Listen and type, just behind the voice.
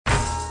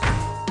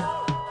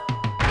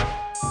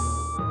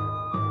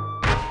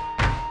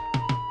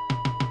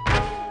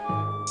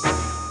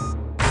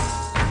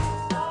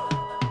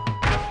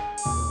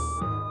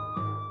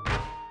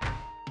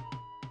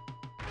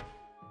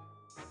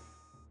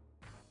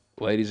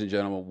Ladies and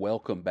gentlemen,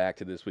 welcome back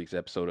to this week's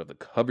episode of the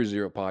Cover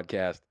Zero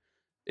podcast.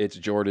 It's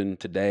Jordan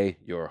today,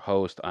 your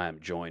host. I am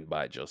joined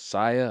by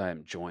Josiah. I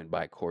am joined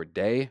by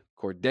Corday.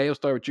 Corday, I'll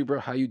start with you, bro.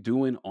 How you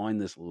doing on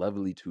this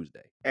lovely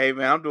Tuesday? Hey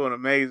man, I'm doing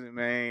amazing,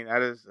 man. I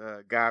just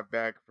got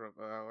back from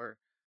or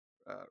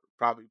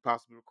probably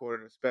possibly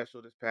recorded a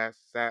special this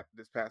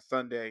past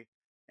Sunday,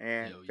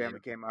 and Hell yeah. family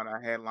came out. I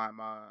headlined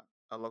my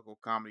a local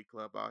comedy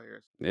club out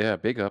here. Yeah,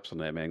 big ups on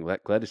that, man.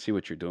 Glad to see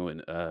what you're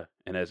doing.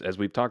 And as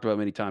we've talked about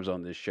many times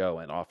on this show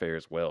and off air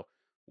as well,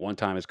 one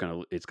time it's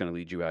gonna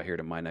lead you out here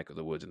to my neck of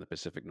the woods in the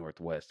Pacific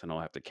Northwest, and I'll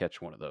have to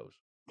catch one of those.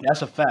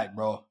 That's a fact,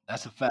 bro.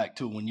 That's a fact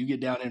too. When you get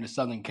down there to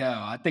Southern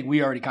Cal, I think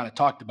we already kind of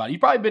talked about it.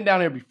 You've probably been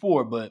down there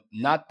before, but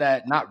not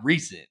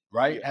recent, Yeah,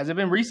 right? Has it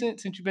been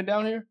recent since you've been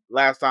down here?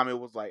 last time it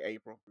was like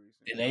April.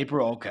 In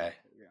April? Okay.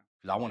 Yeah,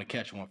 'Cause I want to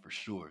catch one for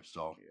sure.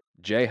 So yeah.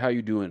 Jay, how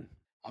you doing?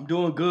 I'm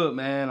doing good,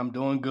 man. I'm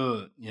doing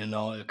good.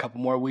 A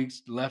couple more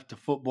weeks left to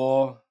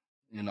football.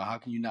 How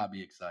can you not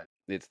be excited?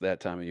 It's that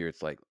time of year.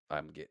 It's like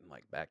I'm getting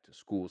like back to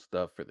school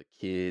stuff for the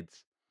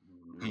kids.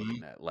 You're looking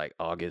Mhm. at like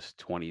August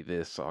 20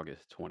 this,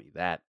 August 20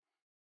 that.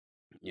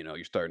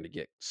 You're starting to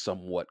get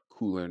somewhat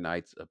cooler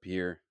nights up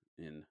here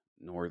in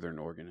Northern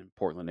Oregon and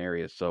Portland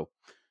areas. So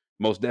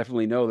most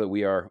definitely know that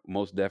we are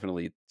most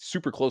definitely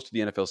super close to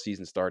the NFL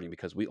season starting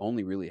because we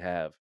only really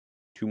have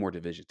two more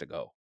divisions to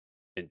go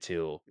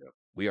until Yep.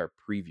 we are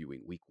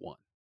previewing week one,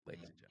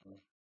 ladies and gentlemen.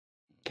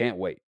 Mhm. Can't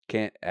wait.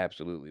 Can't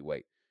absolutely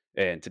wait.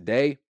 And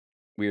today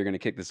we are going to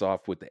kick this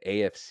off with the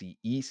AFC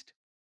East.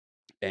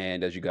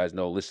 And as you guys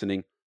know,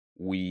 listening,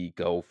 we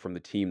go from the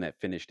team that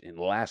finished in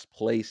last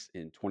place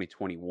in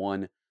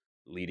 2021,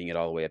 leading it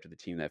all the way up to the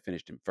team that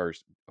finished in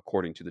first,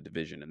 according to the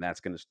division. And that's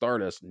going to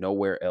start us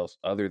nowhere else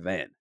other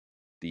than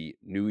the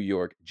New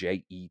York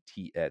Jets.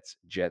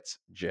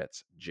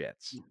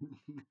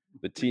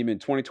 The team in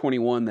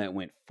 2021 that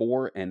went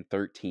 4 and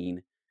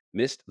 13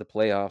 missed the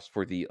playoffs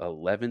for the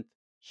 11th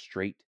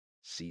straight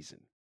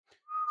season.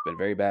 It's been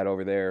very bad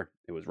over there.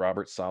 It was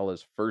Robert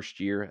Sala's first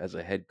year as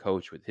a head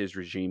coach with his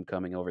regime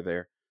coming over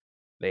there.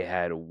 They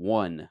had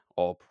one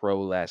All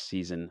Pro last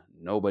season,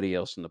 nobody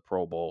else in the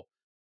Pro Bowl.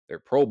 Their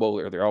Pro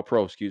Bowler, their All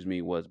Pro, excuse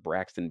me, was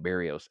Braxton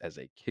Berrios as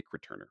a kick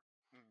returner.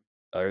 Mm.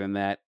 Other than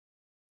that,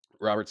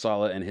 Robert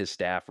Sala and his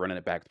staff running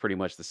it back, pretty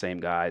much the same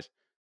guys.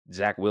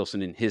 Zach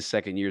Wilson in his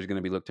second year is going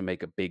to be looked to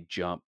make a big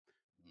jump.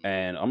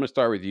 And I'm going to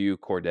start with you,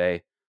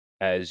 Corday.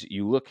 As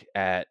you look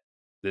at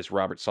this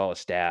Robert Sala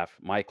staff,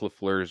 Mike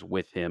LaFleur's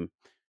with him.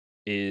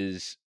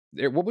 Is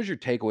there? What was your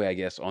takeaway, I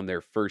guess, on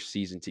their first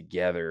season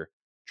together,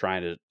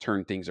 trying to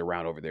turn things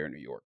around over there in New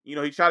York? He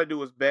tried to do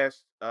his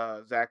best.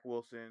 Zach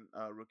Wilson,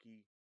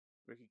 rookie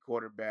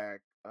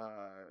quarterback.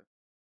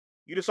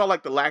 You just saw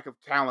like the lack of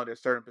talent at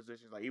certain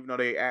positions. Like even though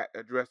they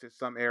addressed it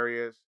some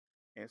areas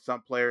and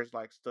some players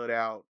like stood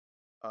out,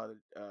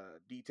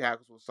 D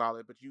tackles was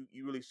solid, but you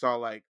really saw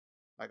like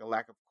a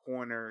lack of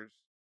corners,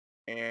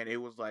 and it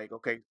was like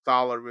okay,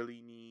 Salah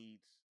really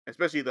needs,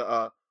 especially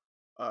the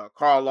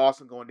Carl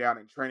Lawson going down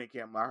in training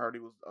camp. I heard he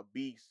was a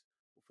beast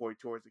before he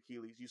tore his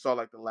Achilles. You saw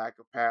like the lack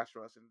of pass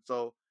rush, and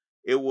so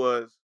it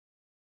was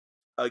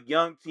a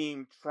young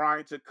team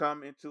trying to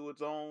come into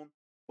its own,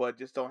 but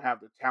just don't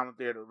have the talent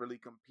there to really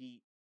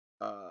compete.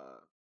 Uh,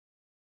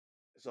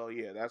 so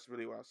yeah, that's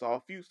really what I saw.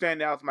 A few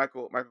standouts: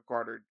 Michael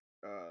Carter,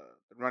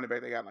 the running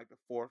back they got in like the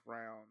fourth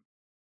round.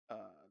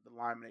 The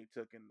lineman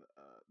they took in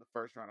the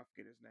first round, I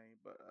forget his name,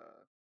 but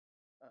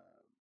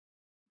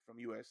from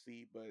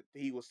USC, but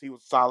he was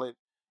solid.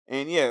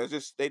 And yeah, it's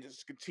just they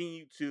just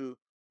continue to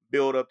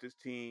build up this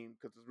team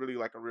because it's really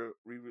like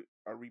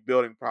a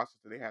rebuilding process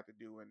that they have to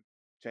do and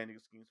changing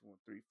schemes from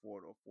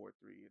 3-4 to a 4-3.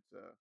 It's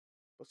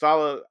but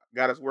Salah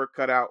got his work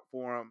cut out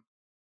for him,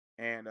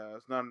 and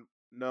it's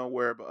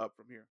nowhere but up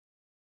from here.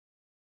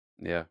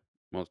 Yeah,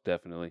 most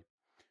definitely.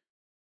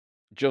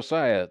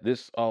 Josiah,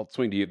 this I'll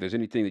swing to you. If there's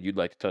anything that you'd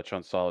like to touch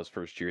on Salah's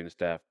first year in the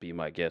staff, be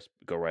my guest.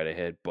 Go right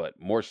ahead. But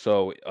more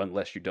so,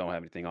 unless you don't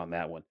have anything on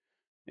that one,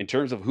 in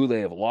terms of who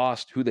they have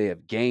lost, who they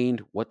have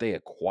gained, what they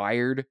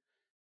acquired,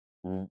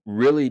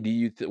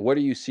 really, where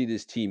do you see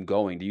this team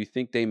going? Do you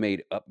think they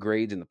made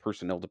upgrades in the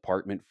personnel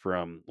department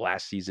from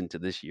last season to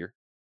this year?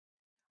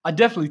 I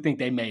definitely think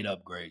they made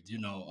upgrades.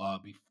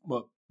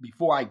 But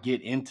before I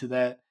get into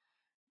that,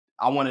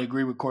 I want to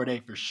agree with Corday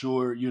for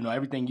sure.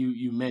 Everything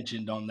you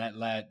mentioned on that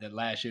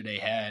last year they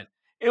had,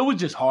 it was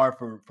just hard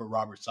for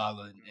Robert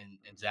Saleh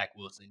and Zach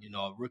Wilson.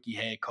 A rookie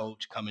head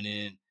coach coming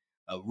in,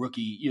 a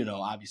rookie,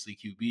 obviously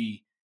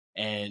QB,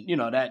 and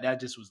that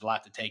just was a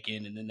lot to take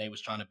in. And then they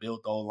was trying to build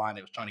the whole line.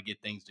 They was trying to get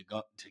things to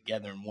go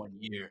together in one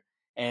year.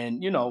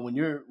 And when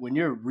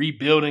you're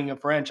rebuilding a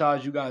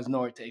franchise, you guys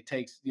know it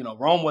takes.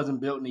 Rome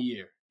wasn't built in a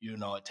year.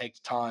 It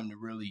takes time to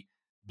really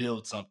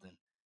build something.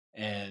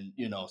 And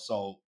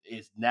so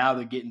it's now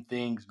they're getting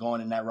things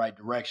going in that right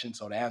direction.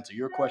 So to answer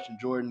your question,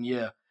 Jordan,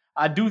 yeah,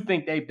 I do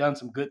think they've done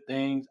some good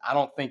things. I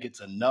don't think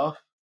it's enough,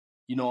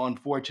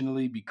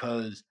 unfortunately,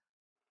 because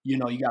you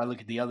got to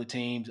look at the other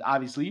teams.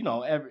 Obviously,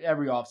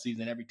 every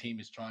offseason, every team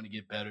is trying to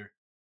get better.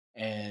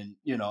 And,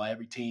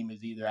 every team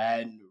is either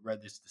adding,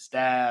 whether it's the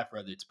staff,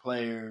 whether it's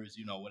players,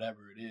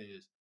 whatever it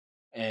is.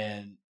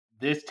 And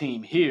this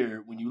team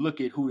here, when you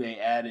look at who they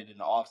added in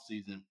the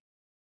offseason,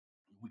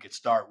 we could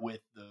start with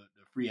the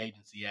free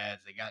agency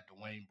ads. They got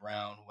Dwayne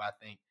Brown, who I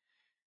think,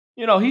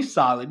 he's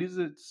solid. He's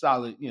a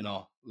solid,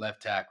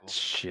 left tackle.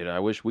 Shit, I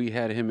wish we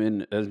had him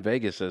in as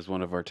Vegas as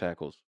one of our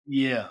tackles.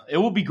 Yeah, it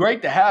would be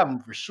great to have him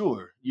for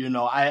sure.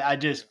 I Yeah.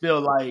 just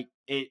feel like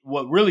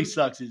what really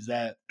sucks is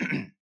that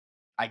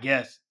I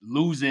guess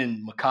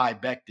losing Mekhi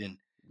Becton, and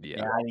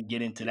Yeah. I didn't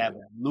get into that,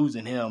 but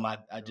losing him,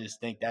 I just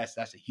think that's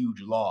a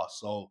huge loss.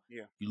 So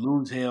Yeah. you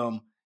lose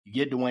him, you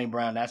get Dwayne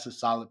Brown, that's a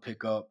solid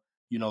pickup.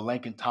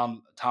 Lincoln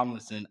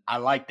Tomlinson, I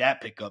like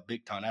that pickup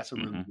big time. That's a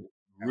Mhm.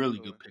 really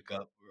good Absolutely.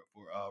 pickup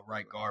for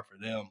right Absolutely. guard for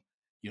them.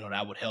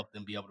 That would help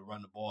them be able to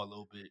run the ball a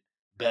little bit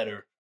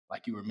better,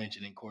 like you were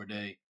mentioning,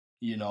 Corday.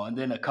 And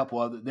then a couple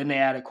other. Then they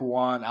added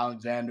Kwan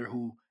Alexander,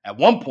 who at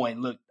one point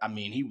looked.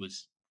 He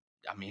was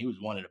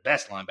one of the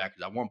best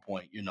linebackers at one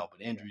point, but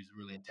Yeah. injuries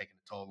really taking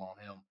a toll on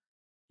him.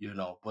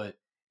 But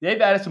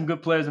they've added some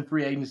good players in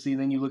free agency.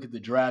 Then you look at the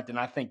draft, and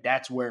I think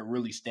that's where it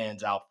really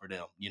stands out for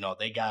them.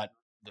 They got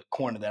the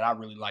corner that I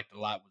really liked a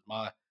lot was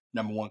my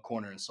number one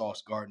corner in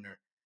Sauce Gardner.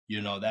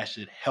 That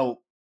should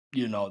help,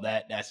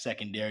 that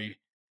secondary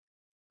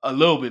a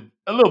little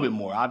bit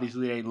more.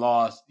 Obviously, they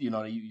lost,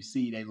 you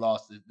see they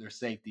lost their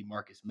safety,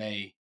 Marcus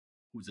May,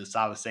 who's a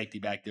solid safety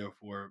back there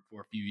for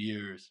a few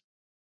years,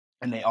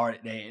 and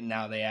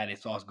now they added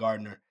Sauce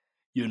Gardner.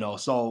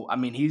 So I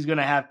mean he's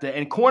gonna have to,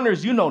 and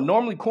corners,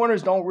 normally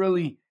corners don't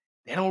really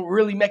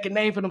make a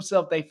name for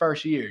themselves they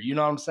first year. You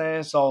know what I'm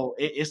saying? So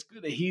it's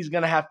good that he's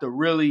gonna have to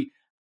really,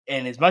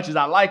 and as much as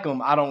I like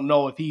him, I don't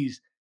know if he's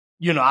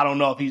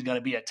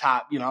gonna be a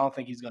top. I don't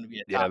think he's gonna be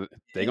a top. Yeah,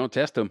 they gonna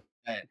test him.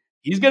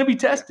 He's gonna be Yeah.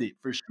 tested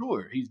for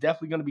sure. He's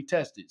definitely gonna be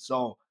tested.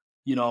 So,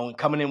 and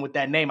coming in with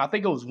that name, I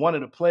think it was one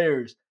of the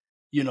players,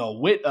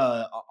 with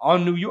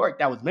on New York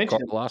that was Carl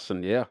mentioning.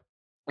 Lawson, yeah.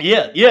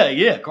 Yeah, yeah,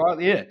 yeah.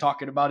 Carl, yeah,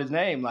 talking about his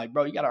name. Like,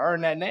 bro, you gotta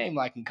earn that name.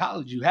 Like in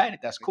college, you had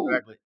it. That's cool.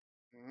 Exactly.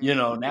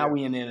 But now Yeah.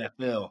 we in the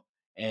NFL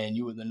and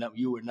you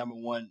were number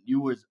one, you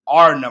was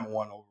our number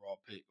one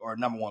overall pick or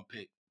number one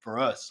pick for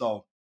us.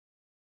 So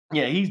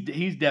yeah, he's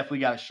definitely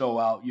got to show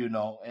out,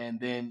 and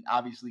then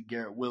obviously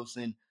Garrett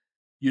Wilson,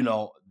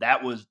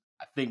 that was,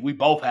 I think we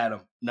both had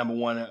him number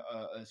one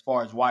as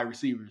far as wide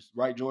receivers,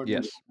 right, Jordan? We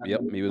Yes. had him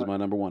Yep, number he was one. my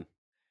number 1.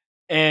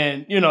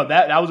 And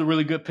that was a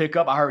really good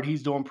pickup. I heard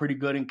he's doing pretty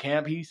good in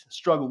camp. He's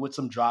struggled with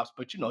some drops,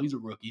 but he's a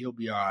rookie. He'll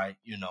be all right.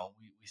 We've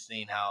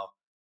seen how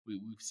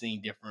we've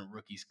seen different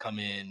rookies come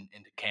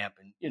into camp,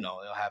 and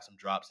they'll have some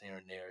drops here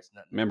and there. It's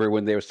nothing. Remember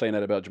when they were saying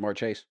that about Jamar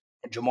Chase?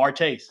 Jamar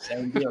Chase,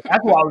 same deal.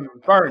 That's what I was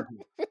referring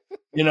to.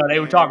 They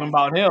were talking Mhm.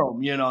 about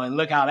him, and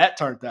look how that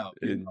turned out.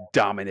 It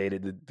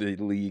dominated the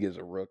league as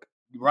a rook.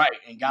 Right,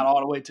 and got all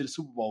the way to the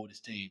Super Bowl with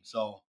his team.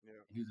 So Yeah.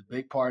 he was a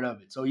big part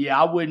of it. So yeah,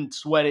 I wouldn't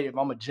sweat it if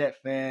I'm a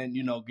Jet fan.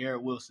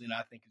 Garrett Wilson,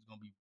 I think is going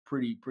to be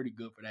pretty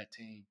good for that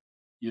team.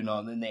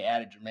 And then they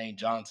added Jermaine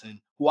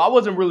Johnson, who I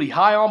wasn't really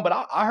high on, but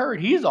I heard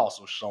he's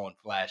also showing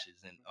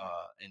flashes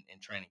in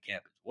training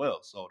camp as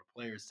well. So the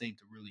players seem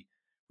to really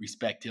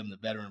respect him, the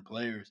veteran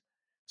players.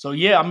 So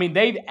yeah, I mean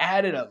they've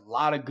added a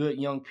lot of good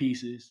young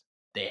pieces.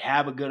 They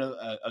have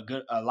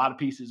a lot of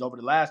pieces over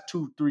the last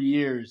 2-3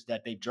 years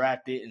that they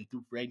drafted and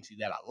through free agency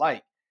that I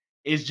like.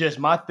 It's just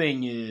my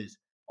thing is,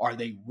 are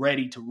they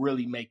ready to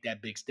really make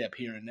that big step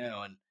here and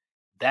now? And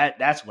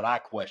that's what I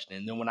question.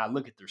 And then when I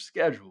look at their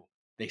schedule,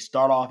 they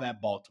start off at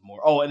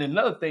Baltimore. Oh, and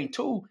another thing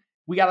too,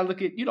 we got to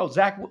look at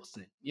Zach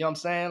Wilson. You know what I'm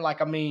saying?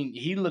 Like, I mean,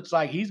 he looks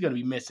like he's going to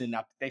be missing.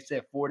 They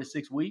said 4 to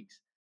 6 weeks.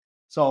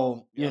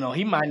 So Yep.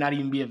 he might not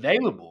even be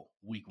available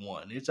week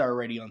one. It's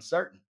already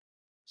uncertain.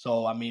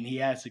 So I mean, he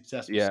had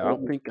successful Yeah,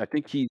 surgery. I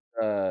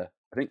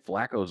think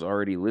Flacco's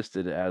already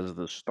listed as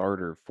the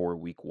starter for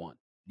week 1.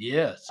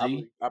 Yeah, I see?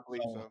 believe. I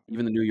believe So so.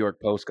 Even the New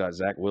York Post got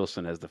Zach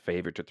Wilson as the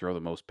favorite to throw the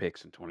most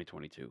picks in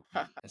 2022.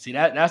 and see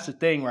that's the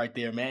thing right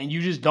there, man. And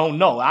you just don't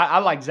know. I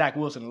like Zach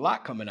Wilson a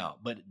lot coming out,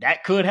 but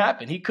that could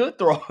happen. He could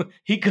throw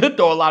he could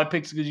throw a lot of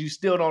picks because you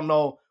still don't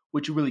know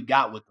what you really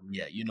got with him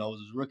yet. It was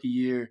his rookie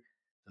year.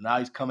 So now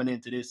he's coming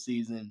into this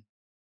season.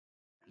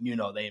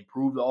 They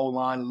improved the O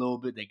line a little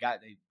bit. They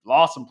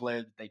lost some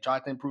players. They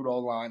tried to improve the O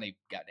line. They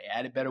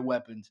added better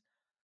weapons,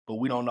 but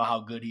we don't know how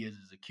good he is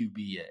as a QB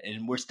yet.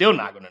 And we're still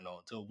not going to know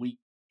until week,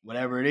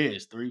 whatever it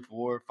is, 3,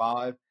 4,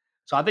 5.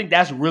 So I think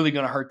that's really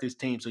going to hurt this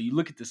team. So you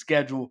look at the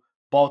schedule: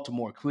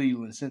 Baltimore,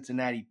 Cleveland,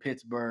 Cincinnati,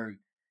 Pittsburgh,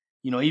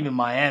 even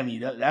Miami.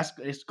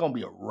 It's going to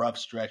be a rough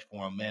stretch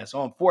for them, man.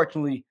 So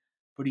unfortunately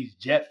for these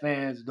Jet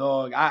fans,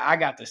 dog, I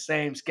got the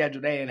same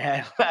schedule they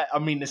had. I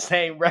mean, the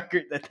same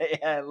record that they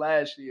had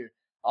last year.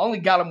 I only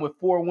got them with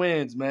 4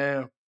 wins,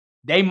 man.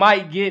 They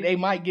might get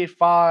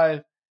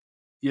 5.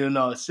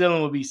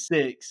 Ceiling would be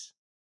 6.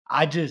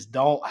 I just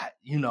don't,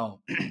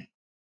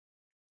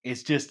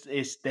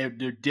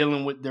 they're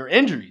dealing with their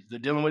injuries. They're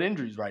dealing with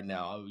injuries right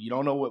now. You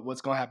don't know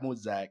what's gonna happen with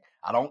Zach.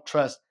 I don't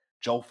trust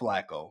Joe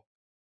Flacco.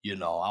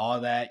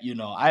 All that.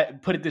 I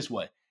put it this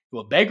way: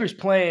 well, Baker's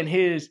playing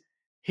his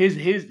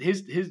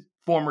his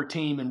former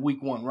team in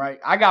week 1, right?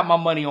 I got my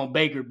money on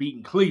Baker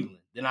beating Cleveland,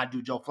 then I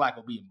do Joe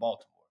Flacco beating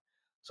Baltimore.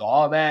 So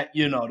all that,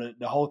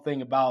 the whole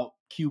thing about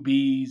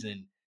QBs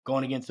and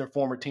going against their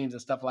former teams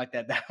and stuff like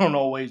that, that don't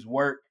always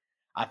work.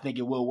 I think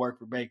it will work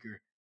for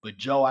Baker. But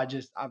Joe, I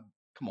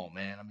come on,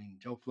 man. I mean,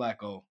 Joe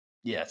Flacco.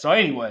 Yeah. So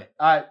anyway,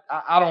 I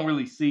don't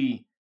really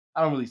see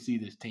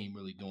this team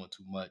really doing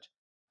too much.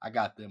 I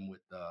got them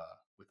with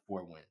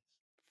 4 wins.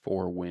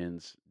 4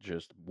 wins,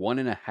 just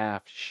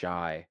 1.5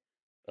 shy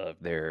of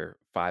their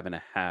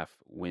 5.5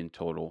 win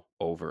total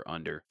over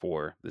under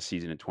for the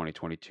season in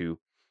 2022.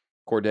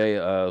 Corday,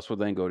 so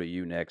then go to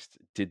you next.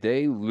 Did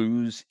they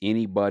lose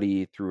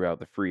anybody throughout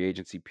the free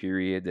agency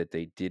period that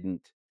they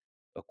didn't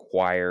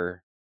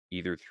acquire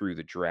either through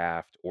the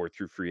draft or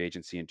through free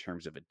agency in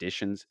terms of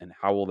additions? And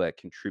how will that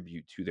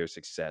contribute to their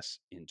success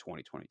in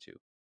 2022?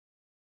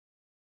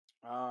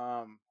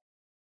 Um,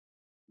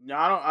 no,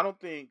 I don't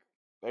think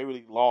they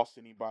really lost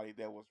anybody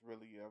that was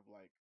really of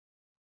like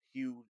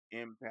huge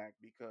impact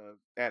because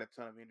they had a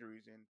ton of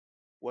injuries and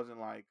wasn't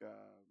like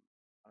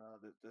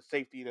the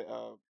safety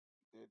that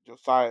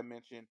Josiah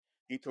mentioned.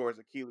 He tore his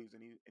Achilles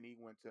and he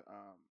went to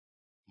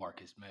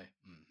Marcus May.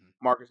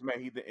 Marcus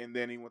May. And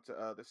then he went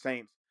to the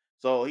Saints.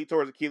 So he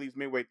tore his Achilles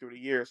midway through the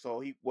year. So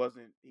he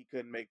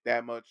couldn't make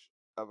that much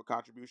of a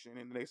contribution.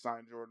 And then they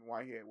signed Jordan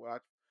Whitehead. Well, I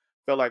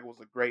felt like it was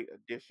a great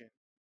addition.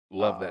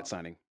 Love that Uh,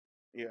 signing.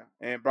 yeah,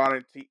 and brought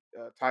in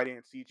tight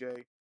end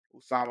CJ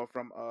Usama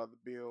from the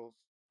Bills.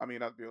 I mean,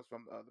 not the Bills,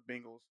 from the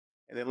Bengals.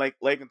 And then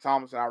Lakin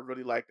Tomlinson, I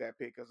really like that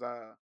pick because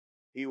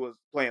he was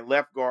playing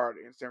left guard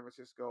in San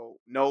Francisco,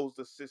 knows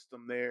the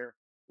system there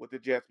with the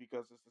Jets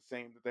because it's the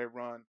same that they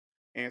run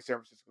in San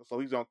Francisco. So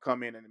he's gonna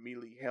come in and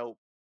immediately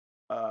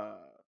uh,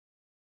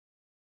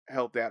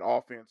 help that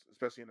offense,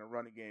 especially in the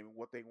running game and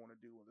what they want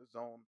to do in the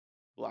zone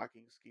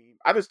blocking scheme.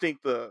 I just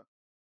think the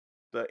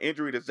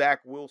injury to Zach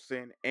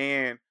Wilson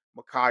and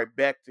Mekhi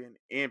Becton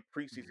in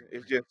preseason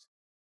is Mhm.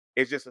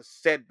 just a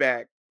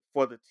setback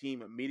for the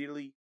team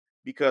immediately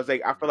because I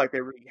feel Mhm. like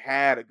they really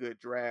had a good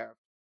draft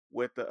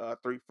with the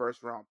 3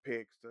 first-round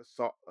picks,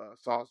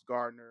 Sauce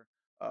Gardner,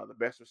 the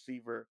best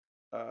receiver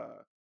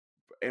uh,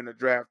 in the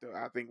draft.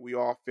 I think we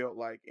all felt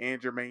like,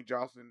 and Jermaine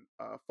Johnson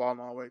falling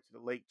all the way to the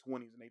late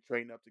 20s, and they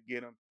trading up to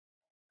get him.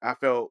 I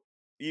felt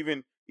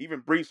even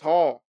Brees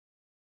Hall,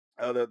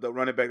 the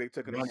running back they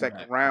took in the Running second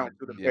back. round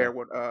to the Mhm. Yeah. pair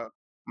with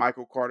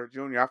Michael Carter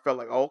Jr. I felt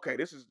like, oh, okay,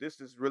 this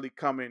is really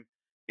coming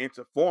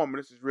into form.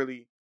 This is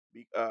really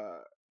be,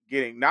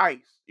 getting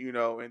nice,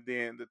 And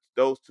then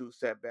those two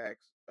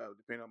setbacks,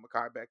 depending on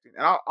Makai Becton.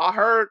 And I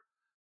heard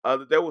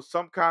that there was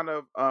some kind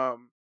of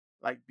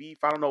like beef.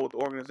 I don't know with the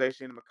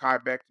organization and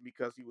Makai Becton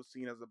because he was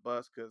seen as a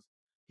bust because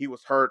he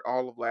was hurt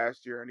all of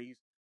last year and he's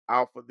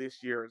out for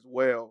this year as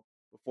well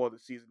before the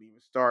season even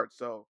starts.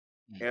 So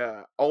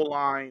Mhm. O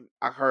line,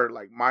 I heard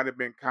like might have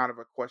been kind of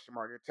a question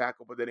mark at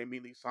tackle, but then they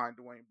immediately signed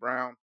Dwayne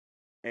Brown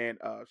and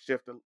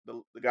shift the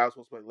guy who's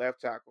supposed to play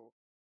left tackle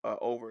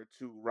over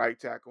to right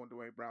tackle, and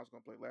Dwayne Brown's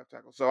going to play left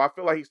tackle. So I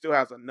feel like he still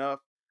has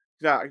enough.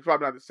 He's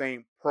probably not the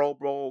same Pro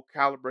Bowl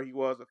caliber he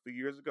was a few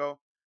years ago,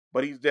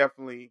 but he's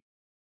definitely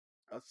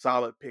a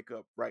solid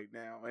pickup right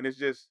now. And it's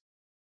just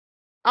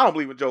I don't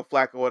believe in Joe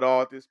Flacco at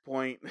all at this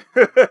point.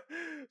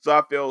 So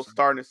I feel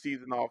starting the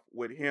season off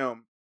with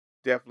him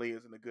definitely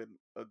isn't a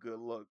good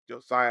look.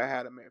 Josiah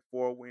had him at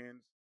 4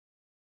 wins.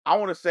 I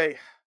want to say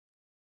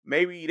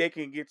maybe they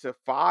can get to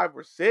 5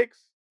 or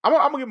 6. I'm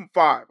gonna give them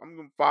 5. I'm gonna give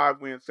them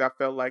 5 wins. I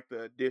felt like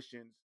the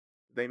additions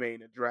they made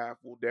in the draft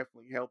will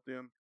definitely help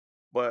them.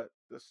 But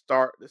the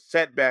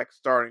setback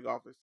starting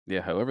off is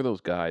Yeah, however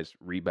those guys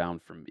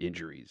rebound from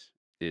injuries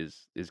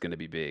is going to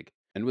be big.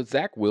 And with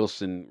Zach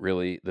Wilson,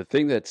 really, the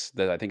thing that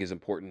I think is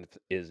important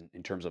is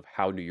in terms of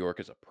how New York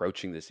is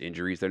approaching this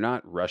injuries. They're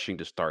not rushing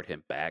to start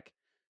him back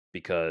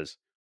because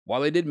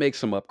while they did make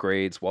some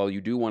upgrades, while you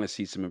do want to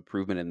see some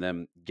improvement in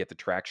them get the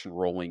traction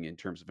rolling in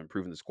terms of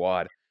improving the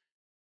squad,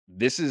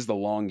 this is the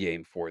long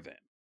game for them.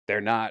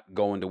 They're not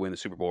going to win the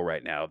Super Bowl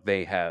right now.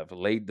 They have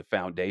laid the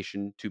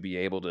foundation to be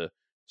able to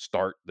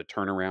start the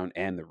turnaround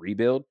and the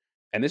rebuild.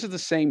 And this is the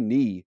same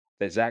knee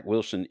that Zach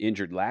Wilson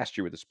injured last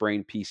year with a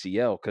sprained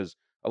PCL. Because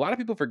a lot of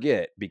people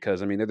forget,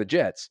 because I mean they're the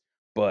Jets,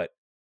 but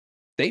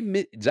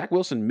Zach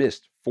Wilson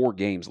missed 4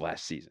 games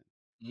last season.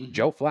 Mhm.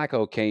 Joe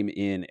Flacco came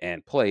in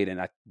and played,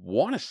 and I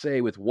want to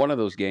say with one of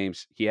those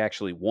games he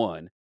actually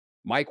won.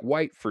 Mike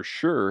White for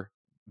sure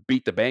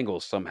beat the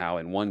Bengals somehow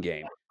in one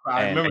game,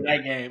 I and remember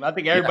that game. I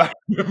think yeah, everybody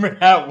remember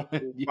that one.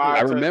 I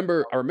five Yeah.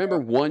 remember I touchdowns. remember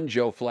one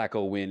Joe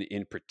Flacco win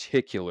in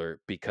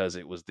particular because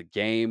it was the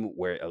game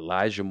where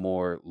Elijah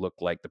Moore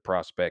looked like the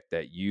prospect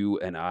that you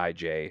and I,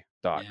 Jay,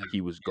 thought Yeah.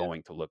 he was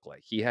going to look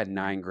like. He had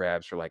 9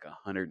 grabs for like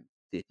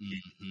 150.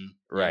 Mhm. Yep.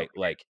 Right,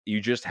 like you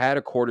just had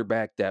a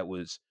quarterback that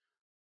was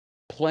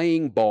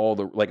playing ball,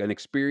 like an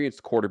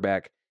experienced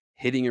quarterback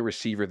hitting a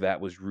receiver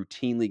that was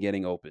routinely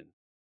getting open.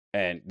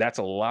 And that's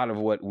a lot of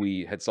what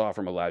we had saw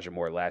from Elijah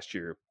Moore last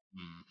year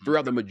Mhm.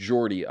 throughout the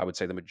majority, I would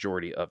say the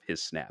majority of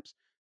his snaps.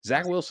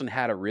 Zach That's Wilson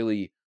had a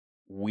really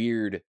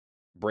weird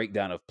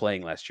breakdown of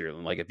playing last year.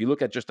 And like if you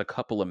look at just a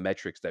couple of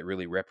metrics that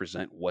really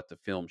represent what the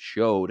film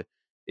showed,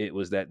 it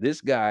was that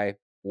this guy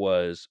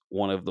was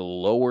one of the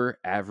lower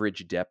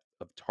average depth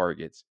of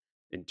targets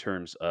in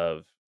terms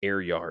of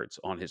air yards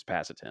on his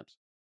pass attempts.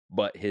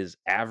 But his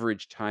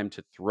average time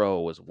to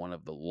throw was one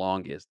of the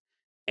longest,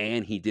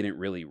 and he didn't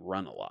really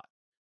run a lot.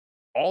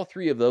 All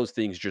three of those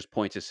things just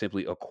point to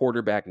simply a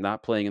quarterback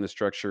not playing in the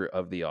structure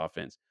of the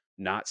offense,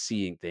 not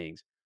seeing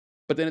things.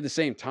 But then at the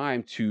same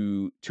time,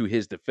 to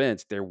his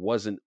defense, there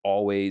wasn't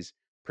always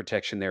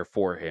protection there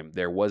for him.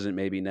 There wasn't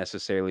maybe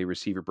necessarily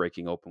receiver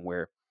breaking open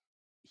where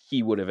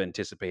he would have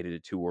anticipated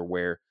it to, or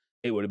where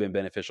it would have been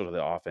beneficial to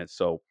the offense.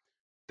 So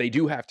they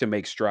do have to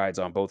make strides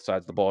on both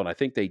sides of the ball, and I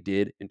think they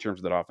did in terms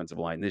of that offensive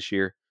line this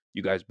year.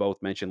 You guys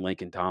both mentioned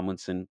Lincoln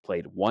Tomlinson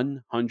played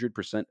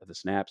 100% of the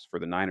snaps for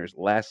the Niners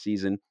last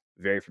season.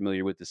 Very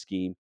familiar with the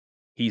scheme.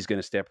 He's going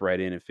to step right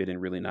in and fit in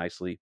really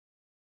nicely.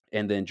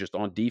 And then just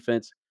on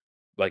defense,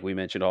 like we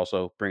mentioned,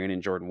 also bringing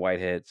in Jordan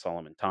Whitehead,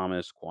 Solomon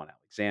Thomas, Quan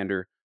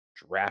Alexander,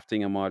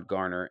 drafting Ahmad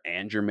Garner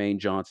and Jermaine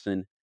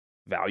Johnson,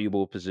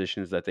 valuable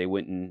positions that they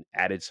went and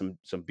added some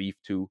beef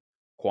to.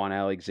 Quan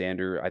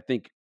Alexander, I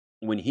think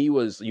when he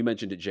was, you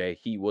mentioned it, Jay,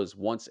 he was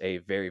once a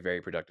very,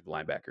 very productive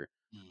linebacker.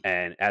 Mm.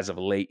 And as of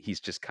late, he's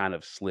just kind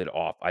of slid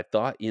off. I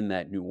thought in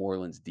that New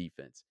Orleans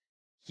defense,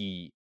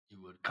 he He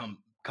would come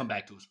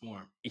back to his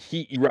form.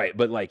 he right,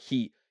 but like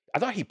I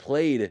thought he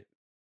played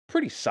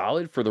pretty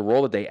solid for the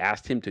role that they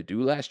asked him to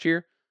do last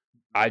year.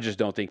 I just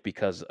don't think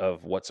because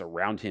of what's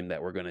around him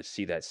that we're gonna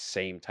see that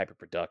same type of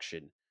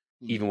production,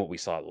 even Mm. what we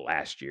saw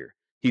last year.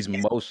 He's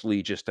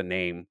mostly just a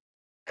name,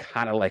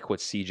 kinda like what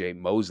CJ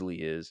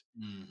Mosley is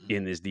Mhm.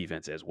 in this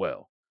defense as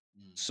well.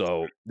 Mm.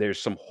 So,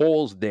 there's some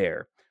holes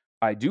there.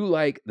 I do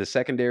like the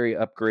secondary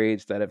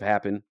upgrades that have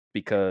happened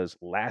because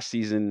last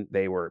season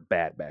they were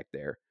bad back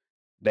there.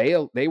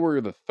 They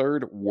were the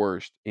 3rd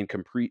worst in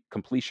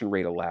completion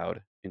rate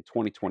allowed in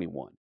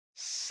 2021,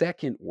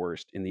 2nd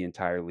worst in the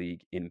entire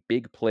league in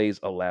big plays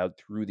allowed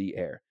through the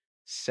air.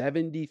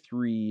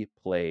 73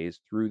 plays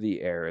through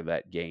the air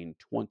that gained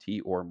 20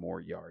 or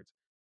more yards.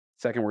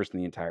 2nd worst in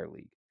the entire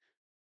league.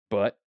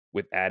 But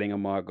with adding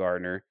Ahmad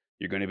Gardner,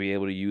 you're going to be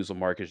able to use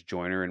Lamarcus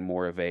Joyner in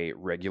more of a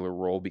regular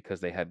role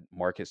because they had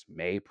Marcus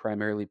May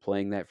primarily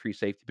playing that free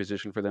safety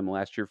position for them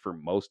last year for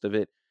most of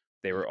it.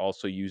 They Mm. were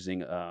also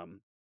using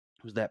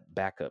who's that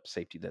backup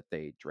safety that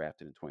they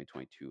drafted in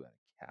 2022 out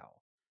of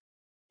Cal?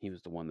 He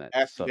was the one that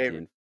Ashton subbed Davis.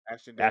 in.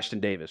 Ashton Davis. Ashton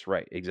Davis,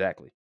 right,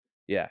 exactly.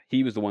 Yeah,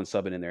 he was the one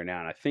subbing in there now,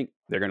 and I think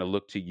they're gonna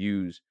look to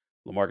use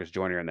Lamarcus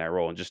Joyner in that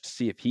role and just to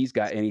see if he's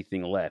got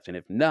anything left, and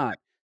if not,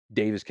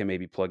 Davis can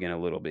maybe plug in a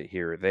little bit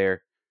here or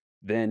there.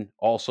 Then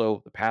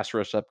also the pass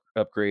rush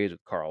upgrades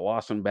with Carl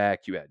Lawson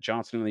back. You got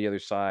Johnson on the other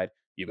side.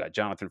 You got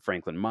Jonathan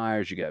Franklin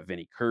Myers. You got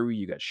Vinny Curry.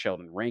 You got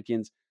Sheldon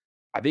Rankins.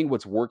 I think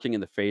what's working in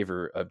the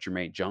favor of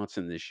Jermaine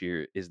Johnson this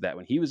year is that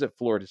when he was at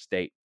Florida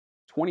State,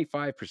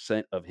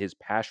 25% of his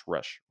pass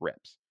rush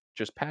reps,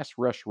 just pass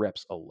rush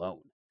reps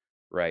alone,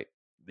 right?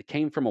 They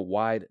came from a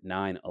wide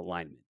 9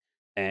 alignment.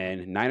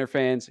 And Niner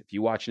fans, if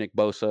you watch Nick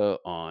Bosa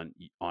on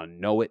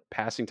know it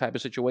passing type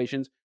of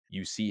situations,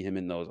 you see him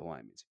in those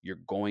alignments. You're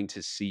going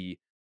to see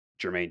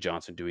Jermaine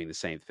Johnson doing the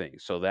same thing.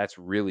 So that's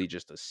really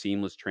just a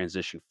seamless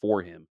transition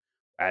for him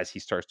as he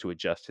starts to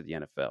adjust to the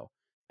NFL.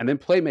 And then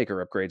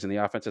playmaker upgrades on the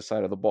offensive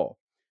side of the ball.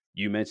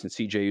 You mentioned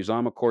CJ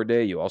Uzama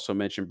Corday. You also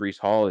mentioned Brees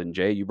Hall, and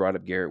Jay, you brought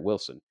up Garrett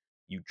Wilson.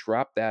 You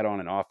dropped that on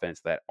an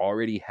offense that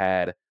already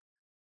had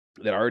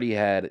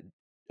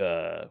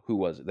who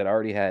was it? That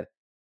already had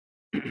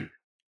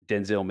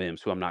Denzel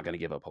Mims, who I'm not going to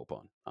give up hope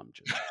on. I'm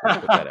just going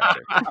to put that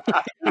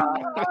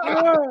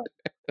out there.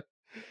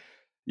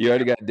 You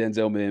already got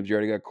Denzel Mims. You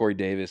already got Corey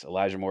Davis,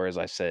 Elijah Moore, as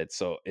I said.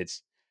 So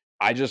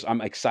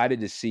I'm excited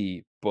to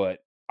see, but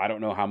I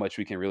don't know how much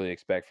we can really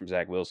expect from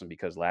Zach Wilson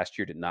because last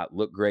year did not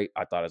look great.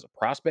 I thought as a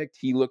prospect,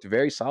 he looked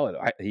very solid.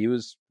 We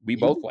He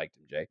both liked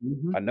him, Jay.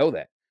 Mhm. I know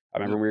that. I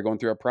remember Yep. when we were going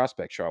through our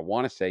prospect show. I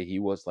want to say he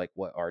was like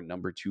what our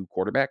number 2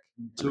 quarterback,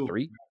 number Too.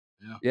 3.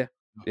 Yeah. Yeah.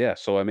 Yeah. Yeah.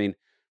 So I mean,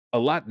 a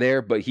lot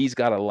there, but he's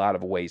got a lot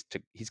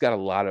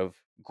of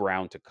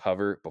ground to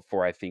cover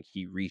before I think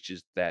he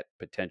reaches that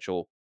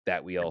potential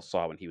that we all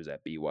saw when he was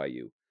at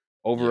BYU.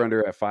 Over Yeah.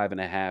 under at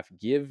 5.5.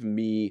 Give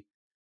me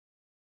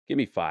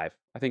 5.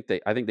 I think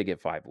they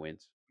get 5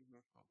 wins.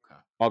 Mhm. Okay.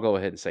 I'll go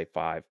ahead and say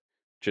 5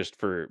 just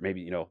for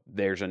maybe,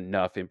 there's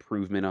enough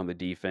improvement on the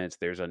defense.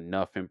 There's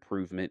enough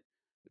improvement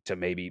to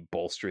maybe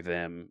bolster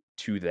them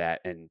to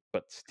that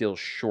but still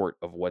short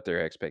of what their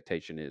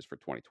expectation is for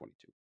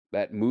 2022.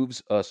 That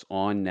moves us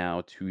on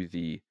now to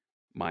the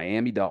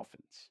Miami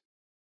Dolphins.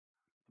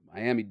 The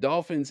Miami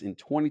Dolphins in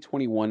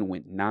 2021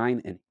 went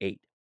 9-8.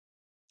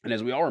 And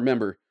as we all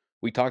remember,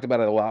 we talked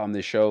about it a lot on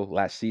this show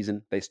last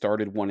season. They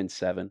started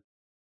 1-7,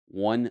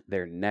 won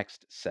their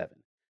next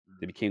 7.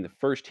 They became the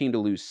first team to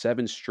lose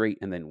 7 straight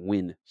and then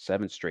win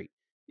 7 straight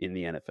in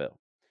the NFL.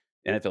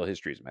 NFL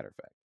history, as a matter of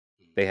fact.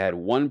 They had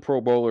 1 Pro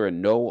Bowler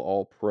and no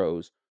All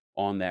Pros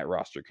on that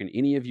roster. Can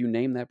any of you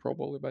name that Pro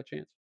Bowler by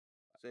chance?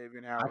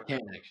 Savion I Howard.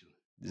 can't actually.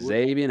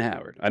 Xavier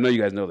Howard. I know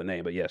you guys know the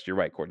name, but yes, you're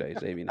right, Corday.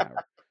 Xavier Howard.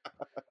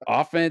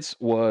 Offense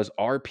was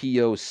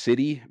RPO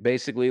City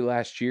basically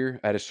last year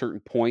at a certain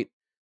point,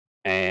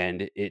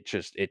 and it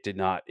did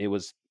not. It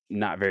was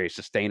not very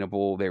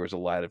sustainable. There was a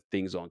lot of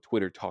things on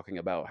Twitter talking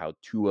about how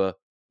Tua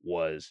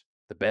was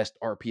the best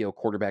RPO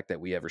quarterback that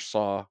we ever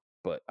saw,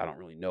 but I don't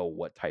really know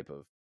what type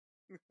of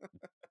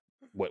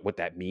what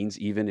that means,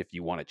 even if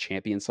you want to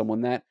champion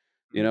someone that,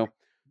 you know.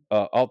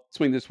 I'll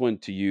swing this one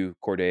to you,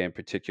 Corday, in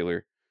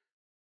particular.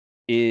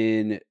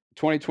 In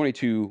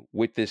 2022,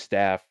 with this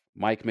staff,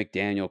 Mike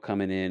McDaniel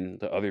coming in,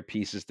 the other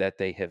pieces that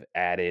they have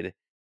added,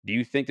 do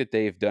you think that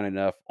they've done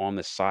enough on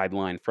the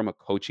sideline from a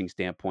coaching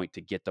standpoint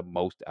to get the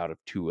most out of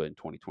Tua in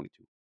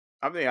 2022?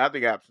 I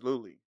think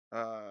absolutely.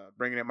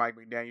 Bringing in Mike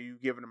McDaniel, you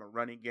giving him a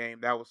running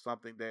game. That was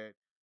something that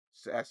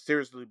has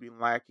seriously been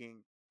lacking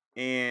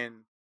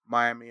in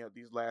Miami of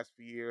these last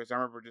few years. I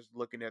remember just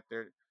looking at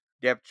their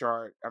depth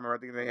chart. I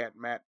think they had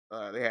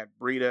they had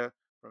Breida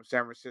from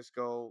San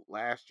Francisco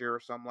last year or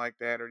something like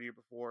that, or the year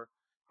before,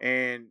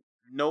 and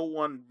no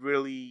one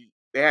really.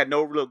 They had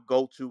no real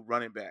go-to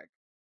running back.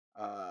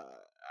 Uh,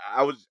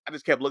 I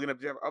just kept looking up.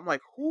 I'm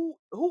like, who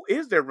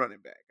is their running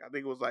back? I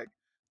think it was like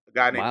a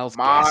guy named Miles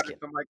Ahmad or Gaskin.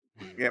 something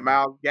like yeah,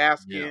 Miles Yeah.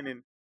 Gaskin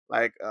and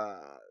like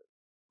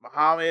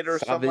Muhammad or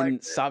something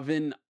like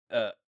Savin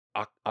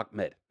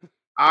Ahmed.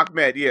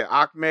 Ahmed, yeah,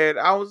 Ahmed.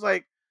 I was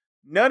like,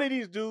 none of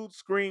these dudes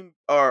scream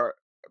or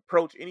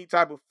approach any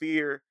type of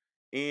fear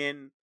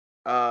in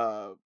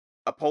uh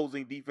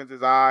opposing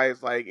defense's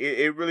eyes. Like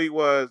it really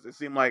was. It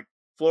seemed like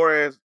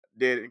Flores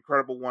did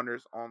incredible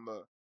wonders on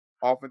the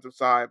offensive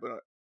side, but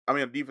on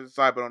the defensive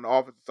side, but on the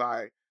offensive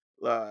side,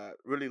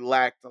 really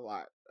lacked a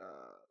lot.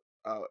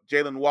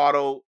 Jalen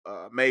Waddle,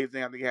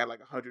 amazing. I think he had like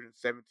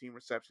 117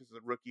 receptions as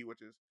a rookie,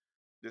 which is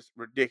just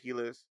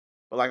ridiculous.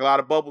 But like a lot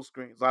of bubble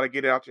screens, a lot of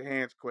get it out your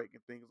hands quick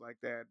and things like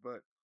that.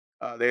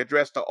 But they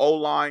addressed the O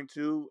line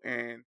too,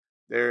 and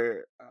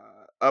they're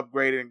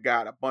upgraded and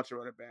got a bunch of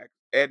running backs.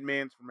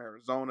 Edmonds from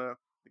Arizona,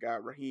 they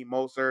got Raheem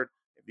Mostert.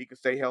 If he can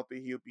stay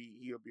healthy, he'll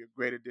be a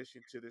great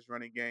addition to this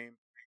running game.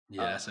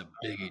 Yeah, Uh, that's a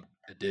big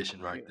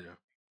addition right yeah. there.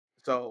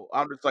 So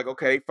I'm just like,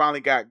 okay, they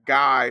finally got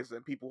guys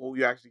and people who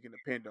you actually can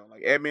depend on.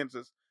 Like Edmonds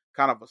is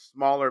kind of a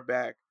smaller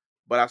back,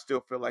 but I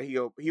still feel like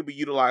he'll be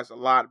utilized a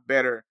lot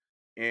better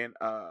in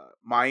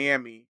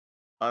Miami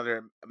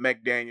under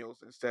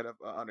McDaniels instead of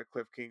under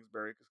Cliff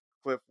Kingsbury because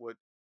Cliff would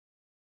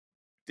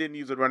didn't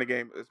use the running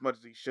game as much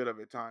as he should have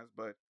at times,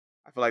 but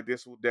I feel like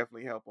this will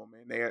definitely help him.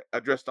 And they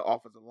addressed the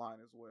offensive line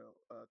as well.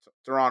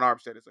 Teron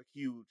Armstead is a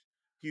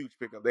huge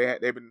pickup.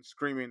 They've been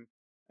screaming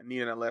and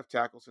needing a left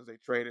tackle since they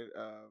traded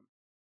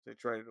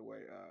away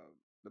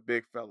the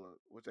big fella,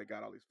 which they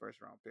got all these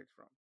first round picks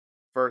from.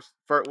 First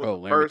was Oh, the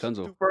Larry first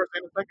Tunzel. two first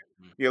and a second.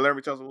 Mm. Yeah,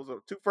 Larry Tunsil was a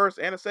two first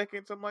and a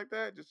second, something like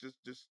that.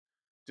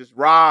 Just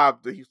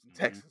robbed the Houston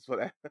Mm-hmm. Texans for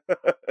that.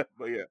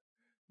 But yeah,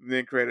 and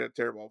then created a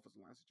terrible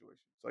offensive line situation.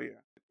 So yeah.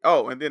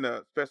 Oh, and then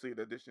especially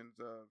the additions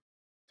of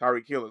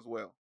Tyreek Hill as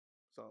well.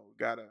 So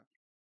gotta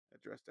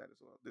address that as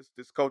well.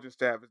 This coaching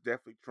staff is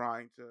definitely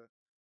trying to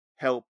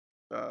help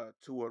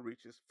Tua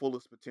reach his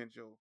fullest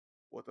potential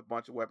with a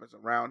bunch of weapons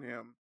around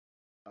him.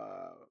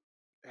 Uh,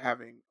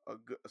 Having a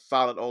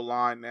solid O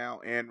line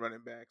now and running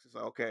backs. It's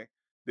like okay,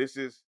 this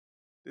is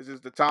this is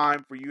the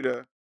time for you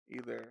to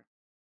either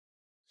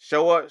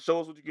show us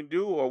what you can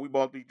do, or we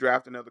both be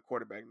drafting another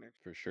quarterback next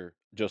For sure.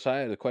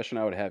 Josiah, the question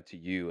I would have to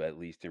you, at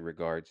least in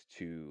regards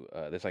to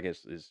this, I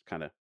guess, is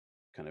kind of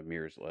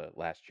mirrors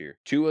last year.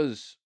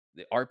 Tua's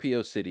the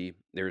RPO City.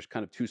 There's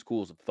kind of two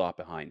schools of thought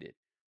behind it.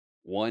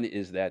 One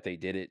is that they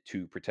did it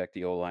to protect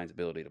the O line's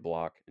ability to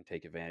block and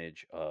take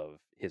advantage of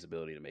his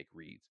ability to make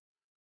reads.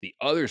 The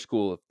other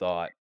school of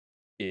thought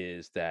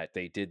is that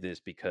they did this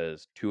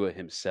because Tua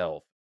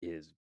himself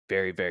is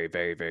very, very,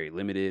 very, very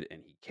limited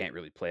and he can't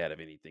really play out of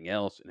anything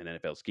else in an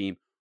NFL scheme.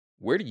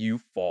 Where do you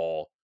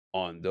fall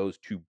on those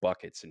two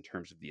buckets in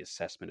terms of the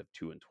assessment of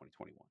Tua in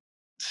 2021?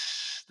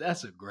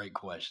 That's a great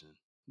question.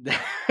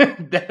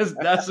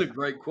 That's a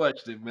great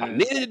question, I man.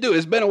 needed to do it.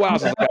 It's been a while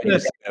since I got you to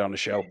say that on the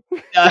show.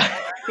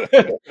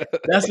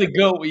 That's a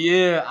good one.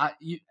 Yeah,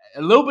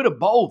 a little bit of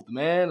both,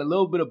 man. A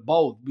little bit of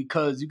both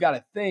because you got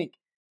to think.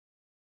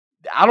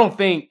 I don't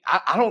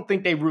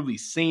think they've really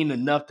seen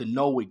enough to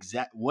know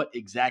what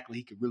exactly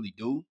he could really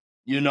do.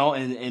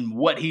 And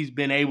what he's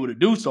been able to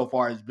do so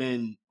far has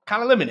been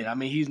kind of limited. I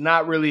mean, he's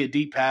not really a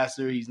deep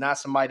passer. He's not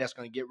somebody that's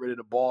going to get rid of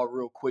the ball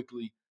real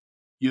quickly.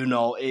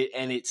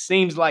 And it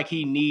seems like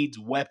he needs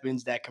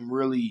weapons that can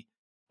really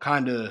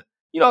kind of,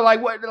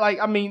 like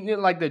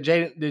the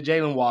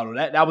Jalen Waddle.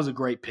 That was a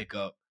great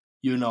pickup.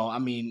 I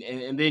mean,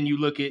 and then you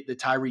look at the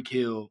Tyreek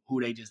Hill,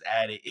 who they just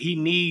added. He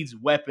needs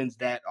weapons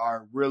that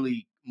are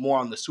really more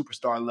on the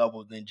superstar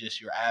level than just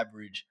your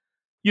average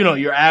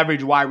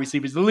wide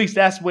receivers. At least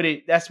that's what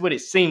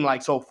it seemed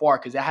like so far,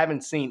 because I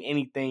haven't seen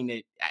anything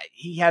that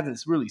he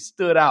hasn't really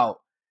stood out,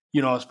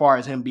 as far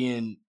as him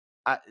being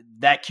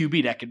that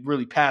QB that could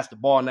really pass the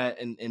ball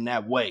in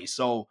that way.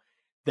 So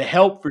the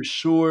help for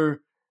sure,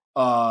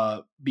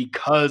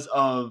 because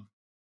of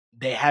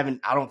they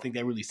haven't. I don't think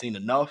they've really seen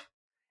enough.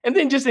 And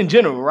then just in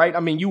general, right? I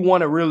mean, you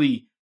want to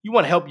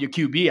help your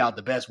QB out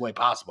the best way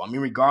possible. I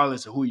mean,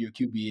 regardless of who your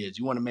QB is,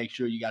 you want to make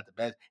sure you got the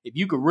best. If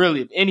you could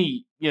really, if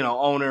any,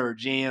 owner or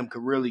GM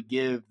could really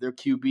give their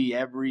QB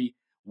every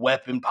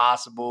weapon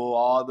possible,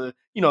 all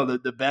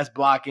the best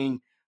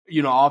blocking,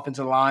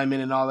 offensive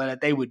linemen and all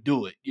that, they would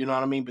do it. You know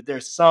what I mean? But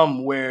there's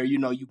some where, you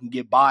can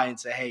get by and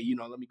say, hey,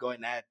 let me go ahead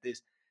and add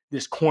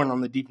this corner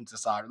on the defensive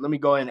side. Or let me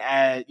go ahead and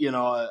add,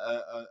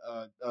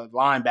 a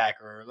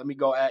linebacker. Or let me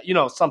go add,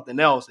 something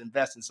else,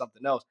 invest in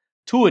something else.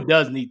 Tua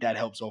does need that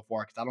help so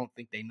far because I don't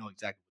think they know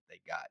exactly what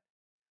they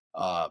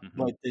got. Mhm.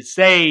 But to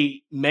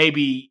say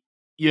maybe,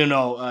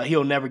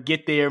 he'll never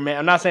get there, man.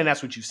 I'm not saying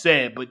that's what you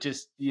said, but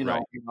just,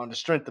 Right. on the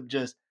strength of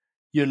just,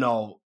 you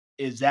know,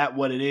 is that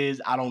what it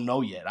is? I don't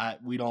know yet. I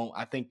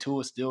think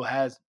Tua still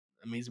has,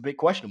 I mean, it's a big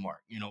question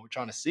mark. We're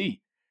trying to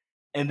see.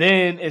 And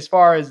then as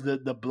far as the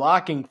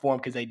blocking form,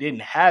 because they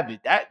didn't have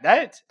it,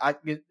 that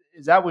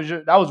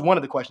was one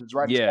of the questions,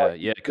 right? As far Yeah, as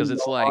yeah, because the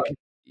it's O-line? like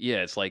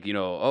yeah, it's like,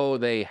 oh,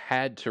 they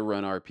had to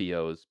run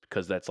RPOs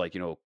because that's like,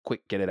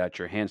 quick get it out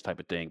your hands type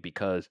of thing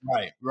because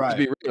Right, let's right.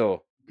 be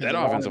real, Because that the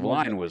line offensive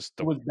wasn't, line was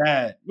it was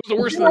bad. the But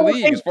worst you in the know what?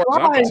 league They as far as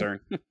I'm tried. concerned.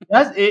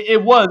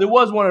 It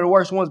was one of the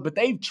worst ones, but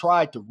they've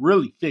tried to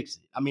really fix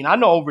it. I mean, I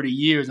know over the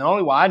years, and the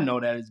only why I know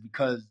that is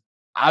because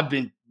I've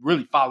been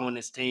really following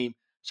this team.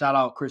 Shout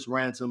out Chris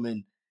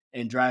Ransom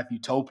and Draft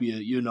Utopia,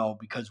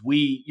 because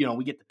we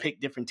get to pick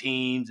different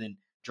teams and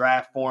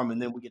draft for them,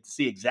 and then we get to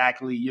see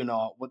exactly,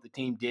 what the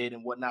team did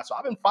and whatnot. So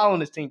I've been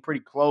following this team pretty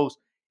close.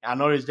 I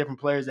know there's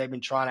different players they've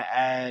been trying to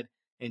add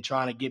and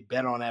trying to get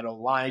better on that O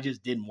line. It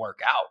just didn't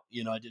work out.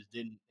 It just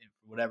didn't,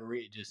 for whatever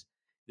reason, it just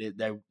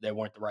they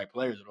weren't the right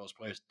players, or those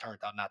players turned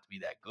out not to be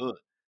that good.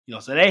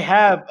 So they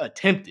have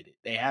attempted it,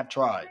 they have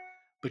tried,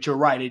 but you're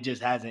right, it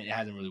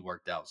hasn't really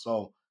worked out.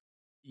 So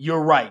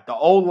you're right, the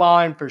O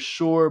line for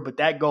sure, but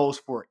that goes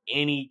for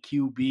any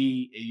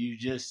QB. You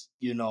just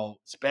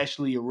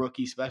especially a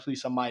rookie, especially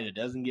somebody that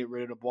doesn't get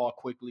rid of the ball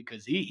quickly,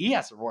 because he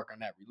has to work on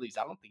that release.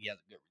 I don't think he has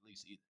a good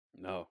release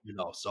either.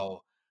 No.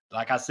 So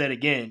like I said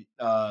again,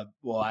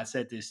 well, I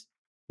said this,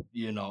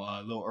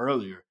 a little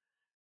earlier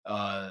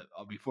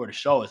before the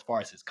show, as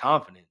far as his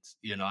confidence.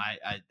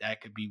 I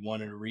that could be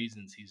one of the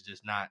reasons he's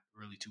just not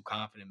really too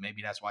confident.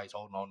 Maybe that's why he's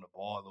holding on to the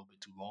ball a little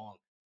bit too long.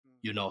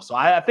 So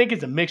I think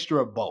it's a mixture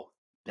of both.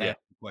 To Yeah.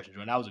 answer the question,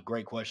 Jordan, that was a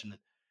great question.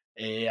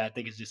 Yeah, I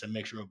think it's just a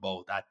mixture of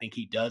both. I think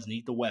he does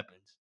need the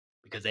weapons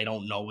because they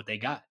don't know what they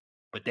got,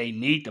 but they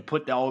need to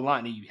put the O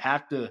line.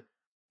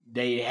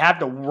 They have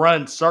to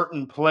run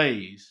certain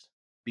plays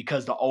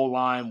because the O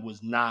line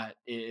was not.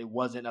 It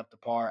wasn't up to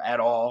par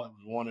at all. It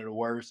was one of the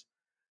worst.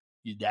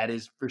 That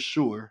is for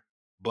sure.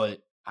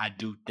 But I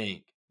do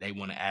think they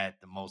want to add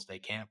the most they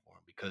can for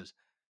him, because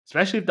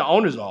especially if the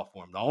owner's all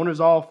for him. The owner's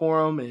all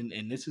for him,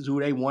 and this is who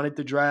they wanted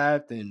to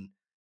draft. And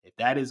if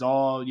that is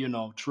all,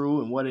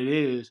 true and what it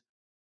is,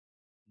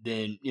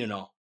 then,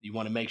 you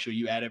want to make sure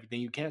you add everything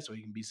you can so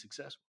he can be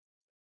successful.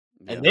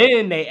 Yeah. And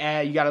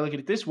then you got to look at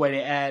it this way.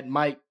 They add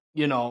Mike,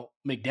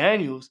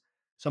 McDaniels,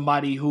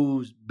 somebody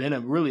who's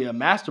been really a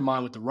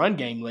mastermind with the run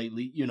game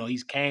lately.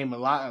 He's came a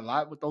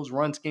lot with those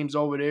run schemes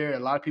over there. A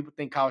lot of people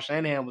think Kyle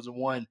Shanahan was the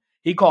one.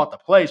 He called the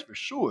plays for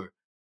sure.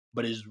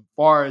 But as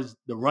far as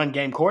the run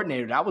game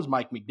coordinator, that was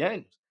Mike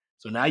McDaniels.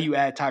 So now you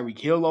add Tyreek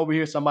Hill over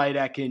here, somebody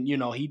that can,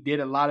 he did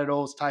a lot of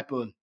those type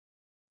of,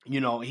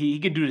 he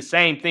can do the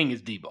same thing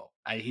as Debo.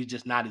 He's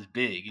just not as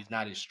big. He's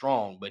not as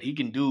strong, but he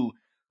can do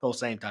those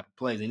same type of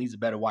plays, and he's a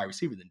better wide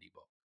receiver than Debo.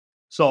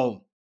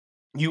 So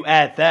you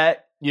add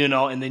that,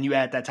 and then you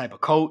add that type of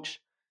coach,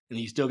 and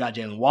then you still got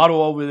Jalen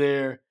Waddle over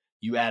there.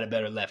 You add a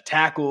better left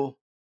tackle,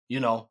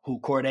 who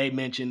Corday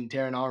mentioned,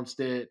 Terran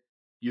Armstead.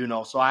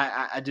 So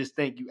I just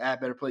think you add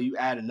better play. You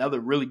add another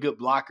really good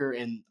blocker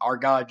in our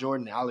guy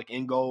Jordan Alec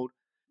Ingold,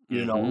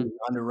 Mhm. who's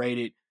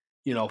underrated,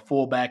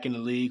 fullback in the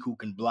league who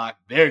can block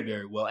very,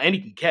 very well, and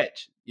he can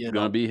catch.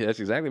 That's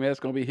exactly, man, that's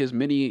gonna be his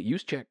mini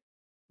use check.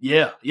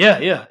 Yeah, yeah,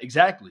 yeah,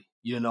 exactly.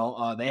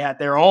 They had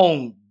their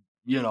own,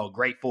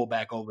 great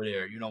fullback over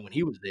there, when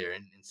he was there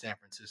in San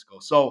Francisco.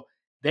 So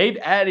they've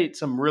added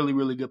some really,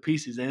 really good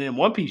pieces. And then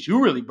one piece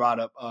you really brought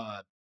up,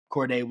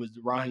 Corday, was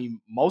Raheem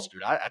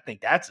Mostert. I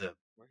think that's a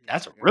Yeah,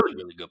 really,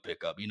 really good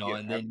pickup, yeah,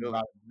 and then you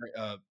absolutely.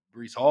 brought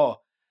Brees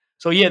Hall.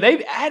 So yeah,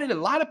 they've added a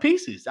lot of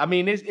pieces. I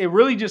mean, it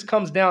really just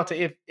comes down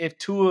to if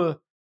Tua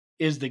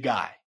is the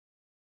guy.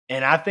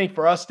 And I think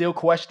for us still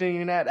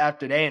questioning that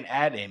after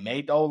they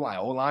made the O-line.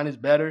 O-line is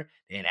better.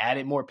 Then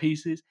added more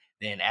pieces.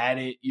 Then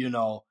added,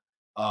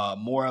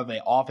 more of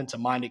an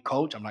offensive minded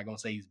coach. I'm not gonna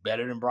say he's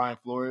better than Brian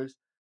Flores.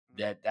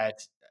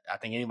 That's I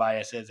think anybody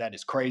that says that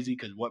is crazy,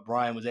 because what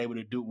Brian was able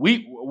to do.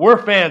 We're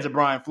fans of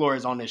Brian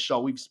Flores on this show.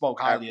 We've spoke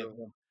highly of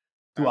Absolutely, him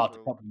throughout the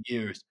absolutely. couple of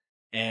years.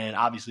 And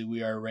obviously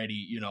we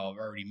already,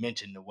 already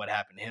mentioned that what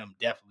happened to him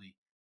definitely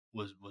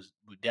was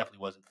definitely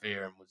wasn't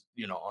fair, and was,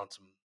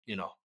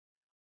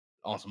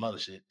 on some other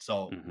shit.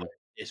 So, but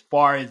Mhm. as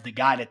far as the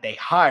guy that they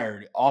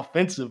hired,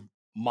 offensive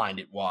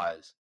minded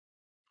wise,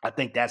 I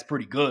think that's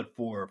pretty good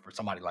for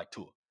somebody like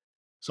Tua.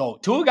 So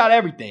Tua got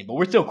everything, but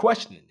we're still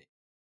questioning it.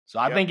 So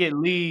I Yep. think it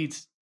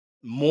leads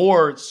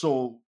more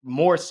so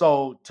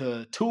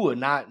to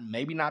Tua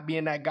maybe not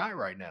being that guy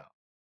right now,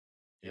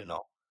 you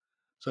know.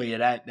 So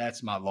yeah,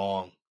 that's my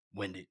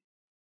long-winded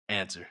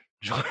answer.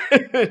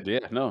 Yeah,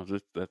 no,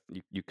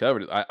 you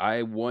covered it.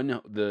 I won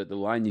the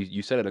line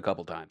you said it a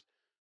couple times,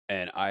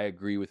 and I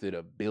agree with it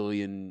 1.5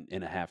 billion,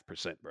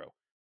 bro.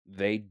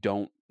 They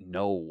don't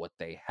know what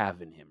they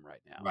have in him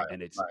right now, Right,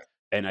 right,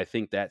 and I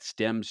think that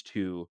stems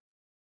to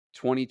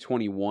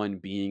 2021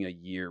 being a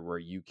year where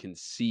you can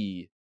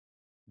see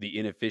the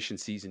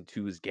inefficiencies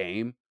into his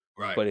game,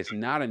 right. but it's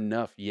not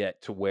enough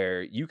yet to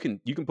where you can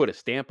put a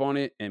stamp on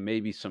it and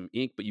maybe some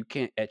ink, but you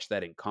can't etch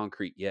that in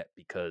concrete yet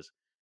because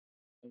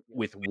Yeah.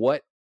 with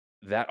what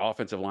that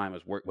offensive line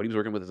what he was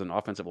working with as an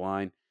offensive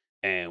line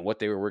and what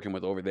they were working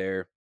with over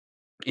there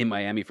in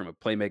Miami from a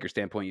playmaker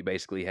standpoint, you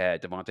basically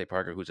had Devontae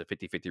Parker, who's a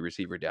 50-50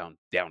 receiver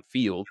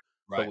downfield.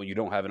 But Right. when you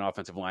don't have an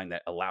offensive line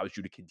that allows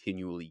you to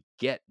continually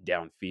get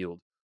downfield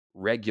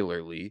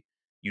regularly,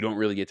 you don't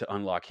really get to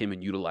unlock him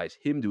and utilize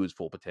him to his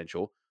full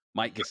potential.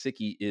 Mike Mhm.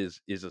 Gesicki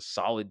is a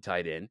solid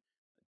tight end,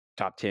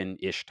 top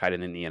 10-ish tight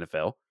end in the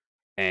NFL.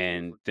 Yeah,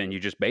 And for then sure. you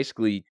just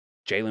basically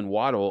Jalen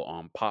Waddle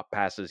on pop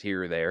passes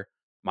here or there.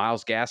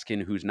 Miles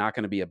Gaskin, who's not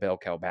going to be a bell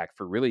cow back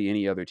for really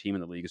any other team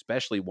in the league,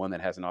 especially one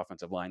that has an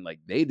offensive line like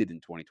they did in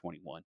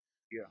 2021.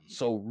 Yeah.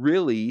 So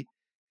really,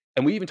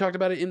 and we even talked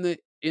about it in the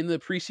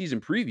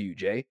preseason preview,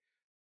 Jay.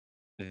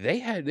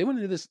 They went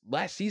into this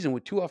last season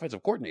with two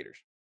offensive coordinators.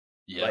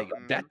 Yeah. Like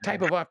Hmm. that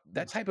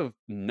type of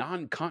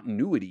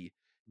non-continuity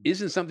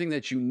isn't something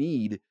that you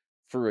need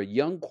for a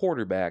young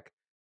quarterback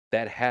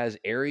that has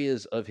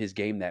areas of his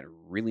game that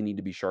really need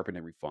to be sharpened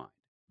and refined.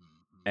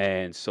 Mhm.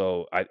 And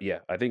so I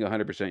think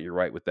 100% you're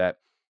right with that.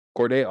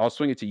 Corday, I'll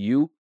swing it to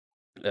you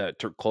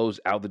to close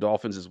out the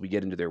Dolphins as we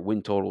get into their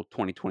win total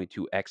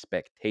 2022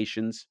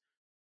 expectations.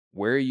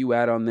 Where are you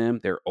at on them?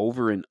 They're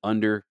over and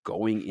under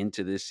going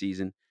into this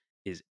season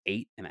is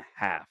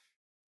 8.5.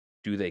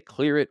 Do they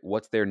clear it?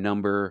 What's their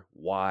number?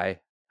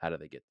 Why? How do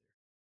they get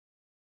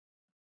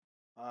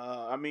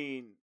I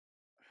mean,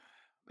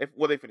 if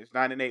well, they finished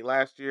 9-8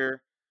 last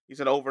year. You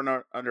said over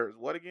and under is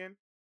what again?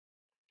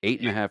 there?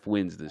 8.5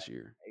 wins this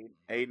year.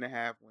 Eight and a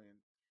half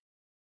wins.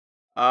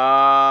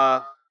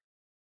 Uh,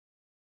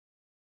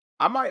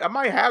 I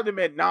might have them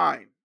at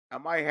 9. I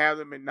might have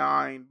them at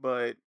 9,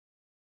 but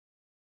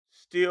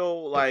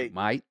still But you like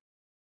might.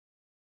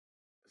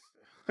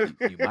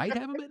 You might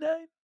have them at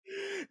 9.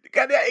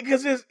 because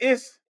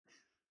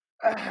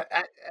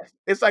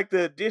it's like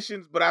the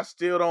additions, but I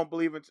still don't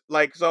believe it.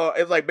 Like so,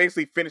 it's like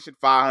basically finishing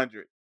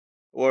 500,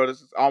 or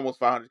this is almost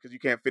 500 because you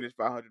can't finish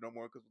 500 no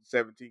more because it's a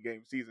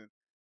 17-game season.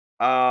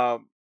 I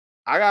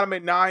got them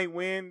at 9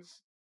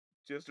 wins,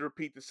 just to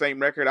repeat the same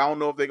record. I don't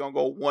know if they're gonna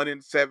go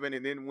 1-7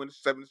 and then win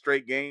 7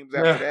 straight games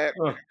after Yeah. that.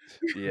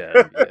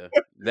 Yeah, yeah.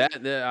 That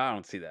I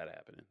don't see that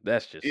happening.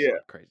 That's just Yeah, some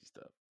crazy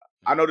stuff.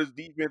 I Mm. know this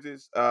defense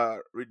is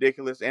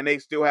ridiculous, and they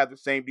still have the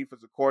same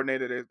defensive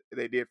coordinator that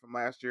they did from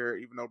last year,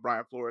 even though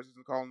Brian Flores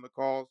isn't calling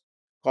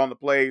the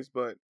plays.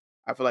 But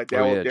I feel like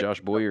that Oh will yeah, Josh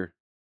definitely help. Boyer.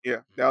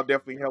 Yeah, that'll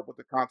definitely help with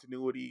the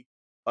continuity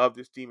of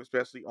this team,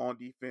 especially on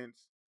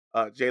defense.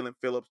 Jalen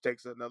Phillips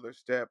takes another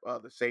step.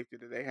 The safety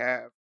that they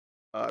have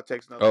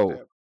takes another Oh,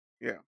 step.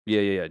 Yeah,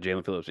 yeah.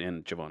 Jalen Phillips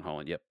and Javon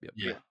Holland. Yep. yeah.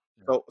 Yeah.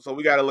 Yeah. So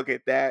we got to look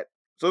at that.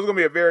 So it's gonna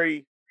be a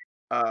very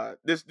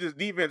this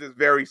defense is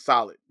very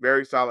solid,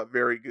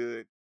 very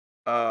good.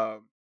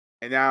 Um,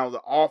 and now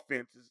the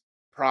offense is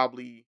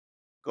probably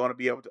going to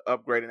be able to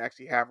upgrade and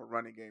actually have a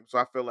running game. So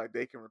I feel like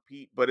they can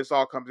repeat, but it's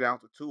all comes down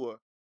to Tua,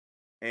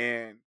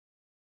 and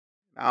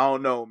I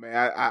don't know,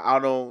 man. I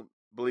don't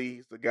believe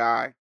he's the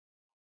guy.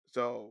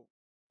 So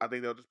I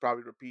think they'll just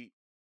probably repeat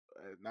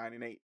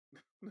 9-8,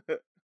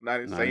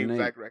 9 9 same and 8.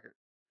 exact record.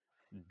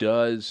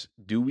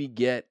 Do we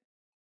get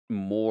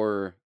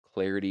more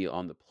clarity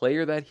on the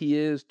player that he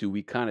is? Do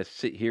we kind of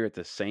sit here at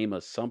the same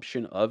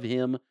assumption of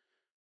him,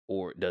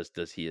 or does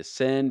he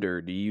ascend,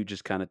 or do you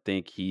just kind of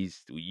think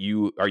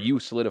you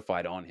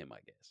solidified on him? I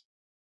guess.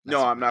 No,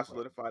 That's a I'm great not question.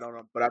 solidified on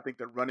him, but I think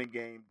the running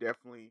game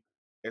definitely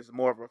is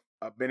more of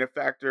a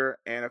benefactor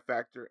and a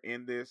factor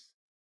in this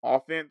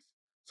offense.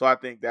 So I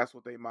think that's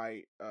what they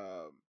might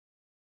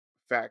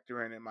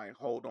factor in and might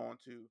hold on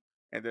to.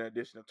 And then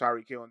addition of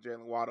Tyreek Hill and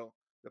Jalen Waddle,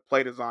 the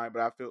play design,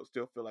 but I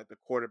still feel like the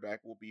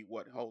quarterback will be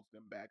what holds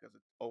them back as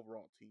an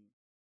overall team.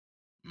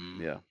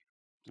 Yeah.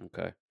 Mm.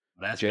 Okay.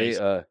 That's Jay,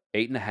 basic.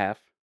 8.5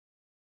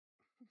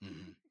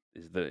 Mhm.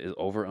 is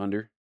over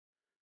under.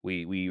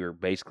 We are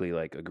basically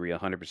like agree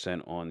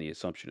 100% on the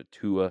assumption of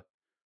Tua.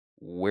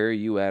 Where are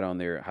you at on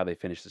their how they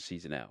finish the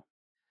season out?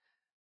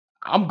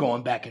 I'm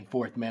going back and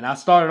forth, man. I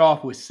started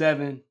off with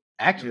 7.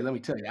 Actually, Yeah. let me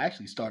tell you, I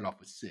actually started off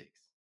with 6.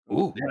 Ooh.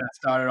 Ooh, Then I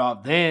started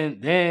off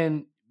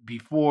then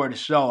before the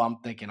show, I'm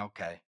thinking,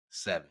 okay,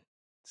 7.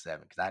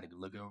 7, because I had to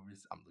look over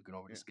this. I'm looking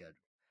over the Yeah. schedule.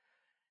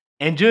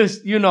 And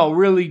just,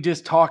 really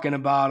just talking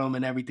about them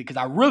and everything, because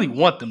I really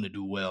want them to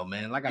do well,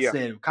 man. Like I Yeah.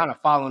 said, kind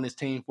of following this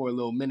team for a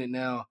little minute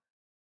now,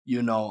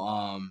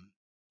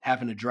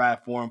 having to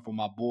draft for him for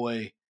my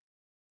boy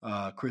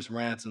Chris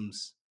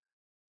Ransom's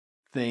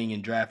thing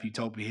in Draft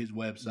Utopia, his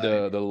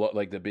website.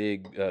 The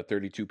big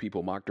 32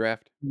 people mock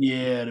draft.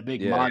 Yeah, the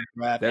big Yeah, mock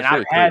draft, and that's I've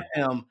really had cool.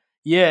 him.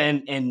 Yeah,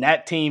 and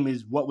that team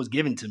is what was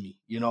given to me,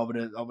 over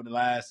the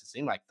last, it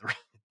seemed like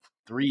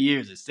 3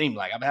 years. It seemed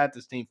like I've had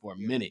this team for a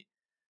Yeah, minute,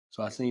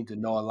 so I yeah, seem to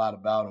know a lot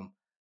about him.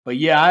 But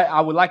yeah,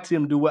 I would like to see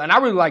him do well, and I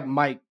really like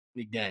Mike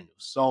McDaniel.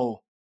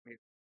 So yeah.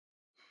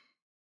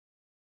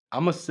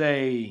 I'm gonna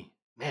say,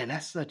 man,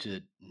 that's such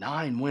a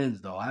 9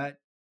 wins though. I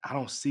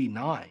don't see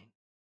nine.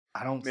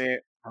 I don't Man,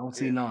 I don't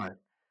see yeah. nine.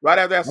 Right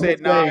after I I'm gonna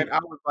said 9,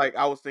 say,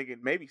 I was thinking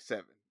maybe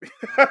 7.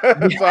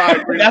 yeah, So I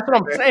agree with that's what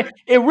you, I'm man. saying.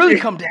 It really Yeah,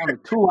 come down to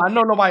two. I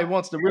know nobody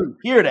wants to really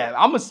hear that.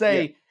 I'm gonna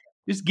yeah, say,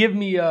 just give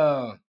me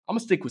I'm gonna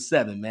stick with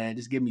 7, man.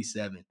 Just give me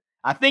 7.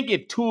 I think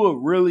if Tua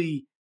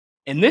really,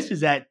 and this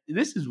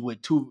is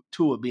with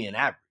Tua being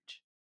average.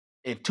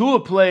 If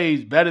Tua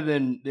plays better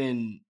than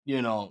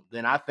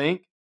I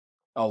think,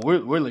 oh,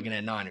 we're looking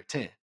at 9 or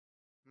 10.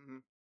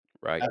 mhm,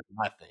 Right. That's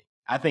what I think.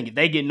 I think if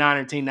they get 9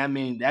 or 10,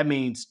 that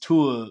means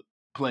Tua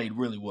played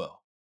really well.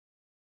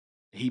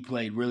 He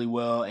played really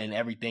well, and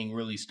everything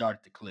really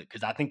started to click.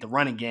 Because I think the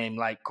running game,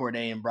 like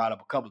Cordain brought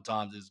up a couple of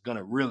times, is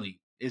gonna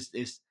really.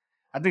 It's.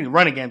 I think the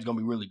running game is gonna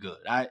be really good.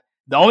 I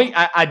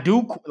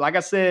do, like I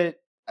said.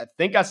 I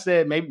think I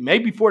said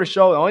maybe before the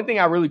show. The only thing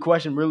I really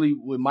question really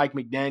with Mike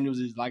McDaniels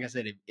is, like I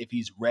said, if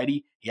he's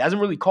ready. He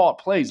hasn't really called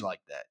plays like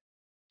that.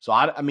 So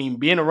I mean,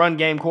 being a run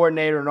game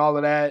coordinator and all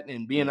of that,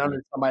 and being Mhm.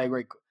 under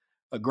somebody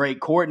a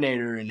great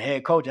coordinator and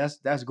head coach,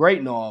 that's great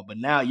and all. But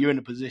now you're in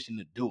a position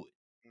to do it.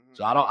 mhm.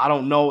 So I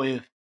don't know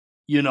if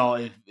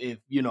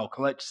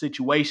collect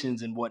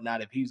situations and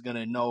whatnot, if he's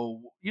gonna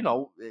know,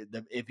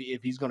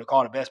 if he's gonna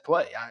call the best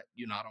play. I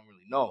don't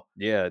really know.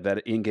 Yeah, that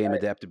in-game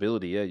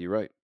adaptability. Yeah, you're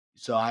right.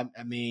 So I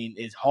mean,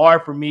 it's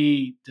hard for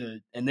me to.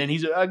 And then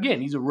he's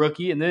a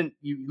rookie, and then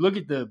you look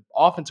at the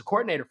offensive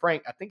coordinator,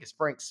 Frank. I think it's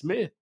Frank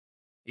Smith.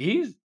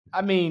 He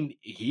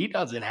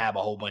doesn't have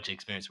a whole bunch of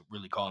experience with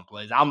really calling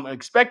plays. I'm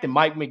expecting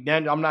Mike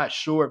McDaniel. I'm not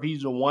sure if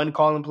he's the one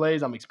calling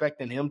plays. I'm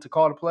expecting him to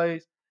call the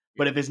plays.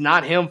 But Yeah, if it's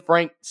not him,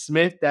 Frank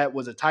Smith, that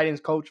was a tight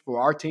ends coach for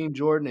our team,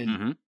 Jordan, and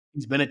Mhm.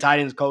 he's been a tight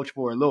ends coach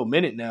for a little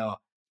minute now.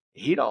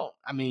 He don't.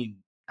 I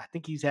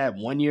think he's had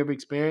 1 year of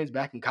experience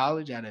back in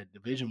college at a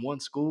Division I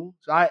school.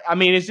 So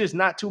it's just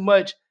not too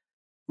much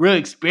real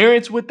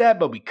experience with that,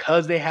 but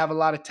because they have a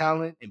lot of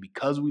talent and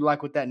because we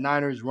like what that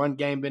Niners run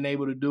game been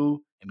able to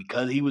do, and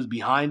because he was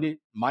behind it,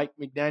 Mike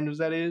McDaniels,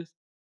 that is,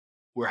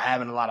 we're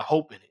having a lot of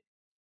hope in it.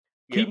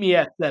 yeah, Keep me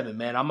at 7,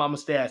 man. I'm gonna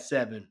stay at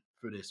 7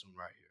 for this one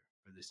right here,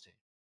 for this team.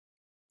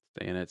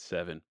 Staying at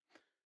 7.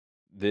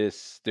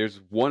 There's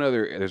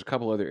a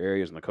couple other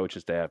areas in the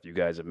coaching staff. You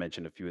guys have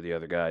mentioned a few of the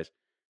other guys.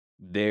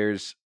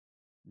 There's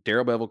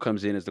Daryl Bevel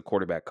comes in as the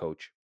quarterback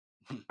coach.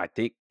 I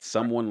think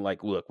right, someone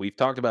like look, we've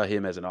talked about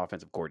him as an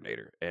offensive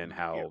coordinator and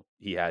yeah, how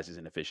he has his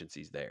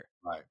inefficiencies there.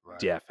 Right, right.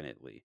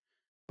 Definitely.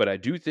 But I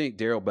do think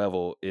Daryl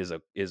Bevel is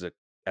a as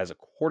a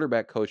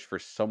quarterback coach for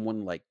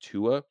someone like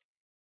Tua,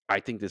 I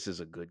think this is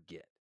a good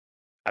get.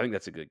 I think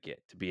that's a good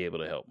get to be able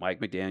to help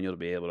Mike McDaniel to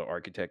be able to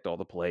architect all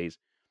the plays,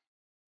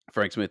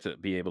 Frank Smith to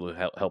be able to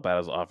help out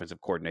as an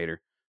offensive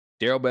coordinator,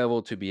 Daryl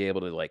Bevel to be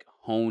able to like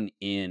hone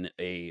in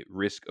a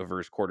risk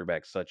averse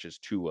quarterback such as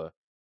Tua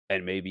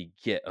and maybe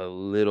get a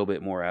little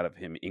bit more out of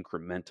him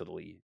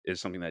incrementally is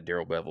something that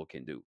Daryl Bevel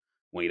can do.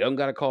 When he doesn't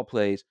got to call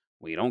plays,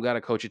 when he don't got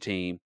to coach a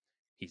team,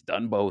 he's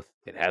done both.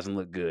 It hasn't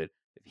looked good.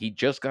 If he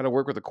just got to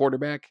work with a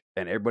quarterback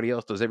and everybody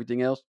else does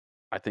everything else,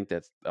 I think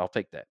I'll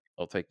take that.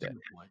 I'll take That's a that.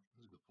 good point.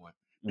 That's a good point.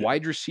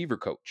 Wide receiver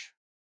coach,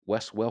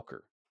 Wes Welker.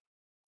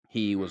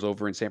 He mhm, was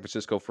over in San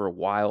Francisco for a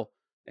while,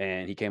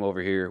 and he came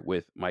over here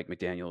with Mike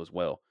McDaniel as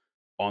well.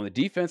 On the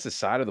defensive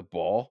side of the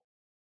ball,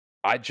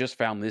 I just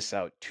found this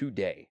out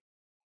today.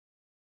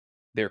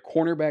 Their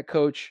cornerback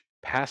coach,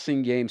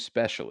 passing game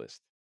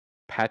specialist,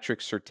 Patrick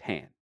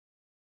Surtain,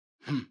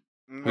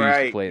 who used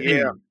to right, play there.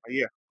 yeah,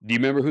 yeah. Do you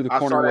remember who the I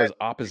corner saw that. was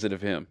opposite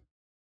of him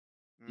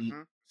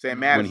Mhm. Sam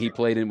when he Madison,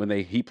 played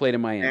he played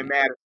in Sam Miami?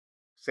 Madison,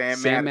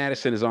 Sam Sam Madison.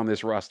 Madison is on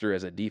this roster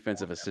as a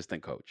defensive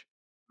assistant coach.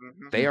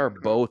 Mhm, They are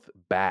mhm. both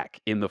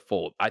back in the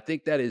fold. I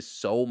think that is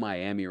so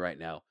Miami right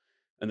now.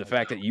 And the No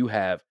fact that doubt. you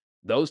have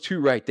those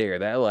two right there,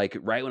 that like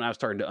right when I was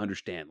starting to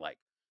understand, like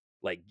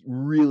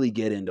really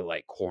get into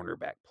like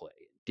cornerback play,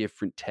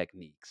 different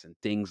techniques and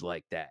things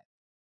like that.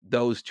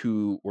 Those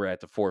two were at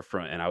the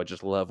forefront, and I would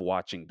just love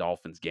watching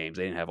Dolphins games.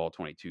 They didn't have all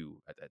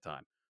 22 at that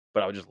time,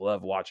 but I would just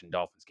love watching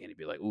Dolphins games and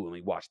be like, "Ooh, let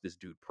me watch this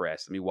dude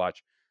press. Let me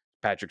watch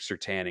Patrick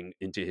Surtaning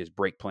into his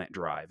break plant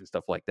drive and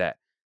stuff like that."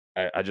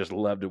 I just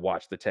love to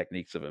watch the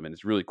techniques of them, and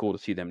it's really cool to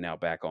see them now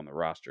back on the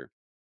roster.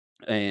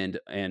 And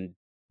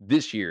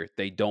this year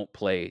they don't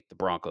play the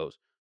Broncos,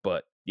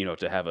 but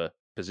to have a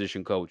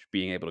position coach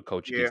being able to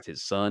coach Yeah, against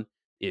his son,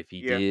 if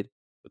he yeah. did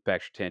with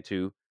Patrick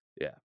Tantu,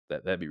 yeah,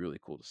 that'd be really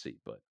cool to see.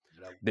 But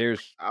Yeah, that would be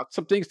there's I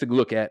some things to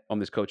look at on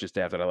this coaching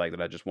staff that I like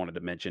that I just wanted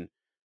to mention.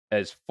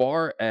 As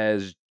far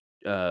as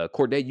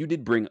Corday, you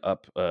did bring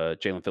up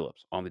Jalen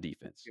Phillips on the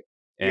defense, yeah,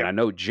 and yeah, I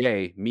know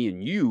Jay, me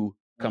and you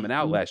coming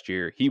out great. last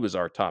year, he was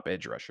our top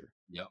edge rusher.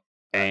 Yep.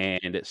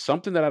 And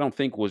something that I don't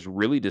think was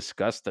really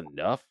discussed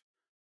enough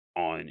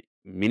on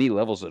many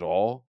levels at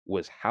all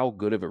was how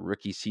good of a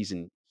rookie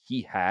season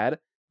he had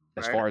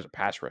as Right. far as a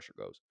pass rusher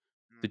goes.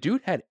 The Mhm.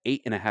 dude had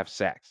 8.5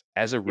 sacks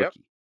as a Yep. rookie,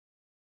 Yep.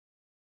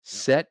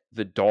 set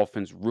the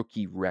Dolphins'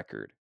 rookie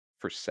record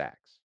for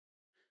sacks.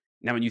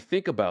 Now, when you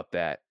think about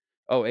that,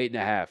 oh,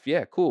 8.5,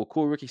 yeah, cool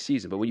rookie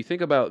season. But when you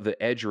think about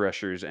the edge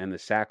rushers and the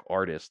sack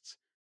artists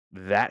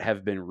that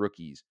have been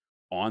rookies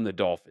on the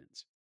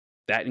Dolphins,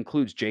 that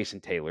includes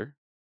Jason Taylor,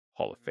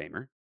 Hall of Mhm.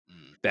 Famer.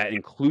 Mm. That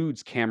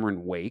includes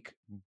Cameron Wake.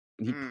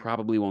 He Mm.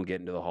 probably won't get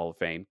into the Hall of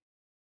Fame,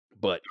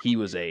 but he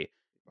was Yeah. a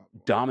Probably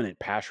won't. dominant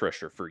pass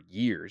rusher for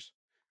years.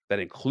 That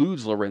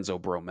includes Lorenzo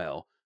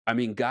Bromell. I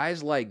mean,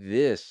 guys like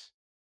this,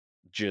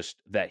 just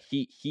that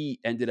he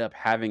ended up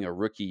having a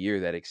rookie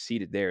year that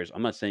exceeded theirs.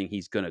 I'm not saying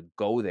he's going to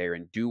go there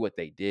and do what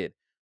they did,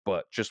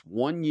 but just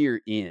 1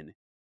 year in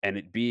and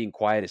it being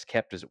quiet as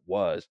kept as it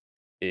was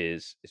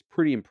is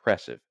pretty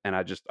impressive. And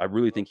I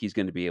really think he's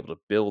going to be able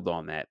to build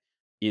on that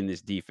in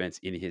this defense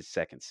in his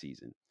second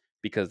season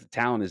because the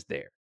talent is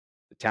there.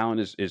 The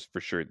talent is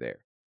for sure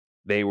there.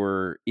 They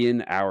were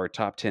in our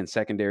top 10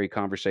 secondary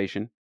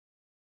conversation.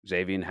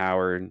 Xavier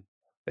Howard.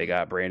 They Mm.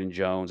 got Brandon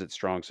Jones at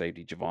strong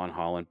safety, Javon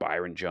Holland,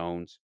 Byron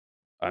Jones.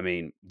 I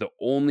mean, the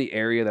only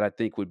area that I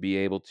think would be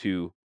able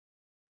to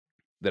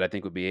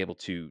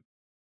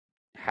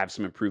have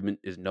some improvement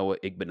is Noah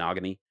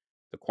Igbenogany,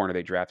 the corner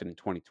they drafted in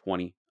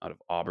 2020 out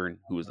of Auburn,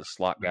 who was the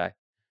slot guy.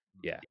 Mm.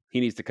 Yeah, he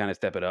needs to kind of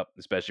step it up,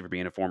 especially for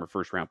being a former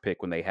first round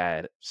pick when they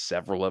had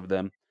several of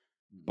them.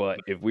 Mm. But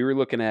if we were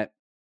looking at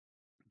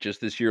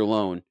just this year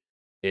alone,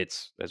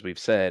 it's as we've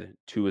said,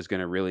 Tua is going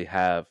to really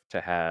have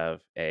to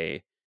have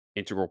a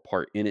integral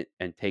part in it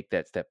and take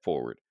that step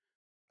forward.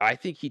 I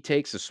think he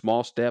takes a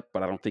small step,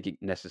 but I don't think it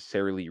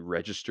necessarily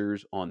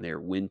registers on their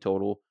win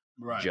total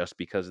Right. just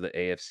because of the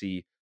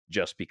AFC,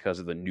 just because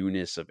of the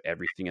newness of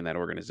everything in that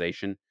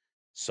organization.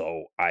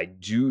 So I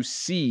do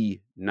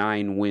see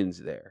 9 wins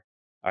there.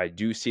 I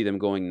do see them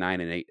going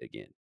 9-8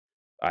 again.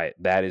 I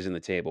that is in the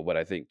table, but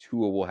I think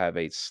Tua will have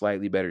a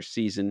slightly better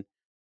season,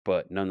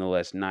 but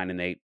nonetheless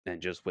 9-8,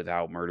 and just with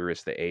how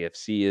murderous the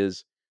AFC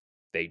is,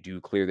 they do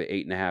clear the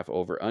 8.5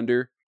 over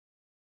under,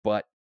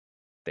 but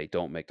they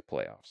don't make the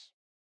playoffs.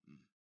 Mm.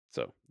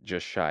 So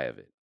just shy of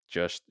it.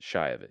 Just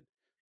shy of it.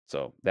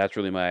 So that's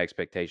really my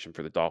expectation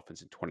for the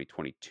Dolphins in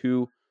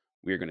 2022.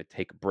 We are going to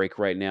take a break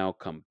right now,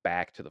 come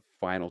back to the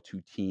final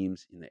two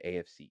teams in the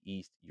AFC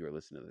East. You're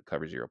listening to the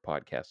Cover Zero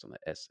podcast on the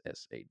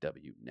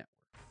SSAW network.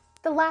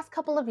 The last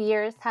couple of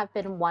years have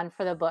been one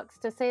for the books,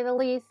 to say the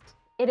least.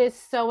 It is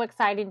so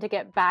exciting to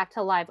get back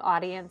to live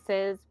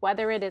audiences,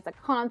 whether it is a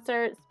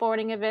concert,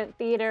 sporting event,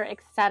 theater,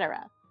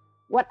 etc.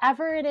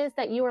 Whatever it is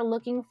that you are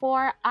looking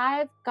for,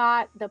 I've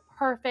got the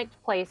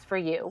perfect place for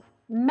you.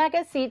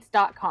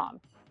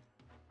 Megaseats.com.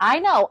 I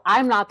know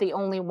I'm not the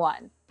only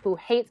one who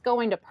hates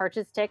going to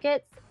purchase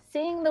tickets,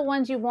 seeing the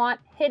ones you want,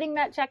 hitting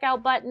that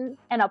checkout button,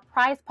 and a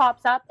price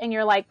pops up and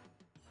you're like,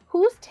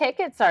 whose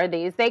tickets are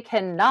these? They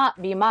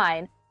cannot be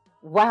mine.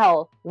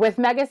 Well, with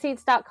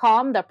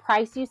megaseats.com, the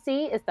price you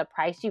see is the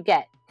price you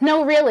get.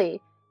 No,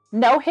 really.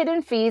 No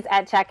hidden fees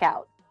at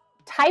checkout.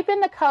 Type in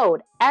the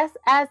code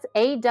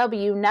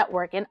SSAW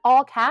Network in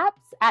all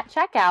caps at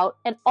checkout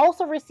and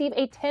also receive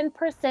a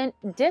 10%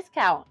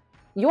 discount.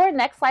 Your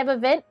next live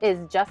event is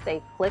just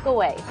a click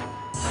away.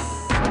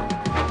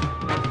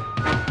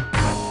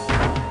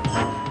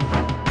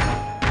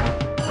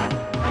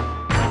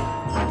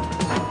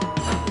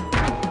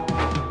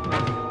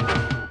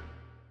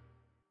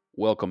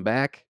 Welcome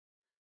back.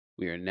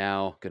 We are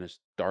now going to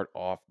start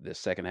off the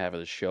second half of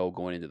the show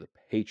going into the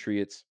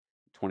Patriots.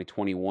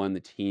 2021, the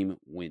team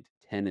went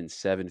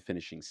 10-7,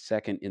 finishing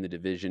second in the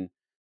division,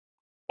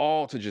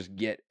 all to just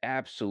get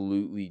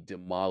absolutely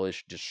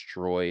demolished,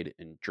 destroyed,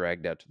 and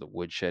dragged out to the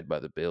woodshed by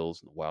the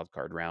Bills in the wild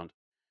card round,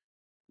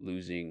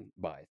 losing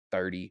by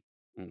 30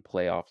 in the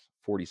playoffs,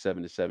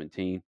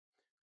 47-17.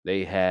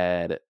 They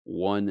had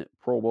one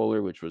Pro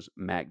Bowler, which was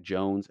Mac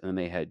Jones, and then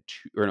they had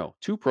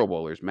two Pro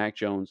Bowlers, Mac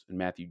Jones and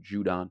Matthew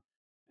Judon,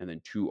 and then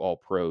two All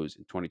Pros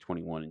in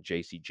 2021, and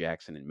J.C.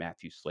 Jackson and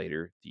Matthew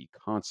Slater, the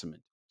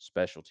consummate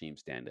special team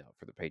standout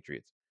for the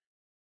Patriots.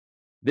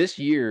 This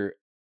year,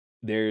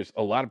 there's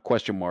a lot of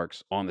question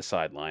marks on the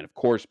sideline. Of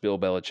course, Bill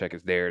Belichick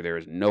is there. There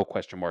is no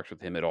question marks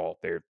with him at all.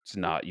 There's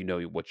not, you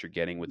know what you're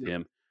getting with Yeah.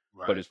 him.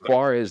 But Right. as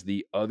far as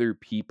the other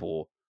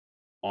people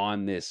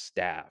on this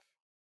staff,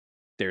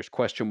 there's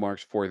question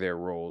marks for their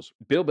roles.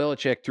 Bill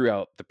Belichick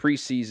throughout the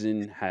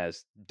preseason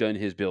has done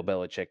his Bill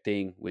Belichick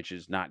thing, which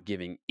is not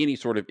giving any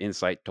sort of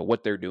insight to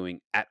what they're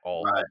doing at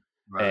all. Right.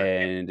 Right.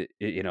 And,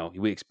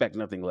 we expect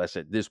nothing less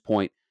at this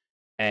point.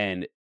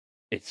 And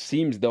it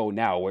seems though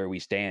now where we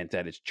stand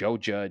that it's Joe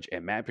Judge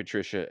and Matt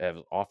Patricia as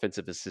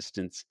offensive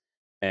assistants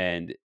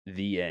and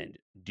the end.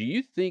 Do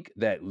you think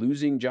that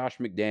losing Josh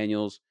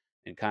McDaniels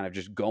and kind of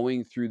just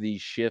going through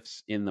these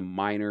shifts in the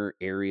minor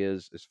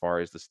areas as far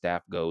as the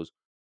staff goes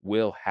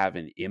will have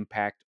an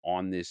impact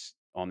on this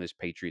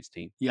Patriots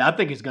team? Yeah, I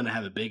think it's going to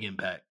have a big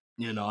impact.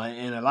 You know,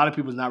 and a lot of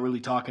people's not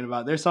really talking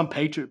about. There's some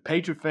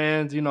Patriot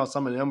fans, you know,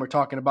 some of them are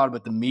talking about it,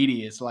 but the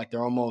media, it's like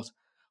they're almost,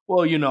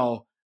 well, you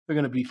know, they're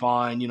gonna be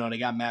fine. You know, they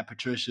got Matt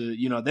Patricia.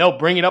 You know, they'll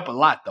bring it up a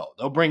lot though.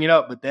 They'll bring it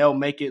up, but they'll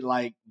make it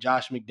like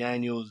Josh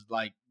McDaniels,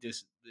 like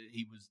this.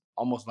 He was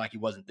almost like he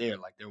wasn't there.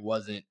 Like there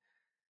wasn't,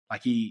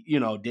 like he, you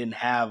know, didn't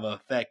have an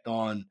effect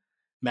on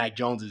Mac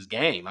Jones's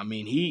game. I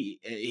mean,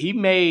 he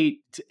made,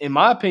 in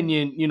my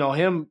opinion, you know,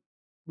 him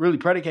really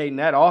predicating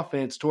that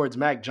offense towards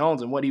Mac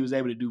Jones and what he was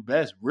able to do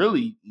best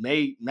really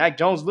made Mac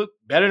Jones look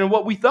better than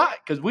what we thought.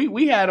 Because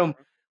we had him.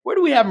 Where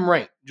do we have him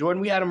ranked,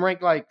 Jordan? We had him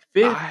ranked like I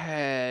fifth.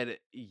 had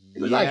He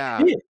was like yeah,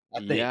 fifth, I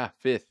think. yeah,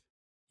 5th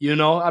You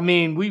know, I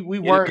mean, we in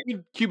a weren't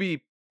good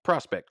QB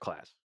prospect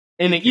class.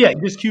 in Good yeah,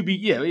 QB, just QB,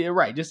 yeah,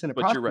 right, just in the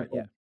but you're right.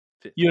 prospect,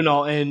 Yeah, 5th. you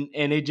know, and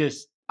it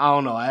just, I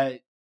don't know,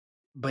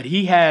 but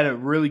he had a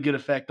really good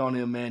effect on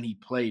him, man. He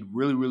played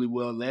really, really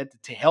well, led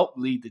to help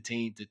lead the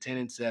team to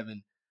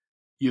 10-7,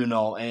 you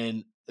know,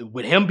 and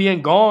with him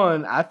being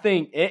gone, I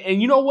think,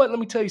 and you know what? Let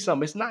me tell you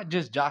something. It's not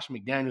just Josh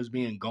McDaniels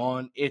being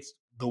gone. It's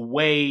the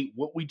way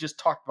what we just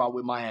talked about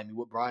with Miami,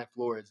 with Brian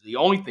Flores. The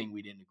only thing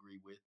we didn't agree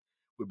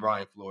with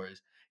Brian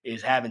Flores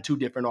is having two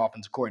different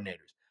offensive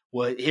coordinators.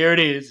 Well, here it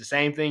is, the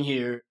same thing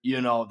here.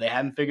 You know, they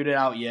haven't figured it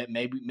out yet.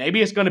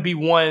 Maybe it's going to be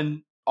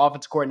one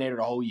offensive coordinator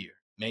the whole year,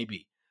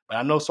 maybe. But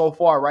I know so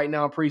far, right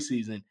now in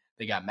preseason,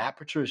 they got Matt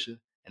Patricia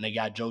and they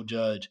got Joe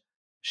Judge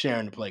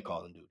sharing the play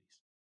calling duties.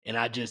 And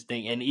I just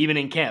think, and even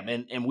in camp,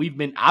 and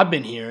I've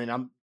been hearing, I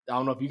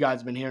don't know if you guys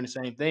have been hearing the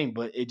same thing,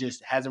 but it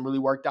just hasn't really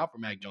worked out for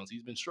Mac Jones.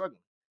 He's been struggling.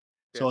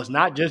 So it's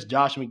Definitely. not just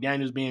Josh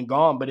McDaniels being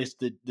gone, but it's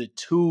the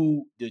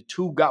two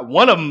got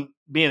one of them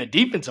being a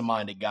defensive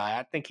minded guy.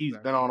 I think he's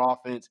been Exactly. on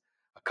offense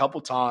a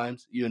couple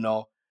times. You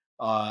know,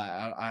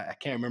 I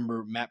can't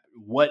remember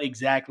what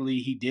exactly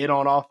he did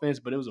on offense,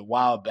 but it was a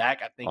while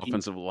back. I think he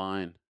Offensive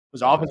line.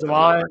 was Offensive offensive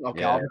line. line? Okay,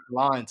 Yeah, offensive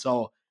line.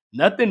 So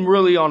nothing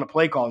really on the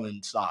play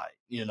calling side,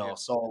 you know. Yeah.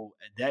 So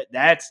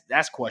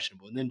that's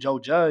questionable. And then Joe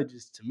Judge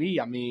is, to me,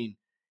 I mean,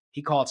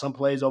 he called some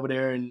plays over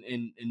there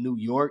in New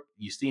York.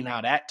 You seen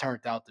how that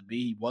turned out to be.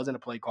 He wasn't a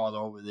play caller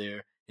over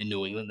there in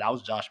New England. That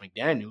was Josh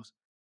McDaniels.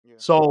 Yeah.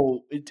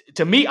 So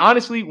to me,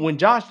 honestly, when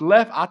Josh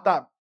left, I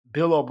thought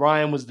Bill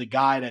O'Brien was the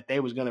guy that they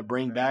was gonna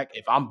bring Exactly. back.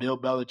 If I'm Bill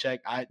Belichick,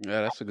 I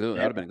yeah. That's a good. That would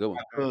did have been a good one.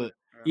 everything I could.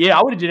 Yeah. Yeah,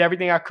 I would have did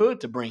everything I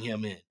could to bring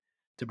him in,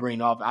 to bring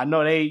off. I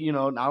know they, you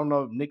know, I don't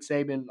know if Nick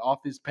Saban off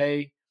his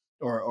pay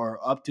or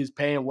upped his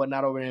pay and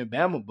whatnot over there in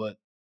Bama, but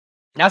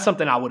that's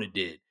something I would have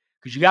did,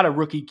 because you got a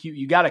rookie Q,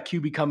 you got a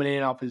QB coming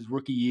in off his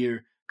rookie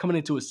year, coming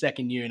into his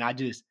second year, and I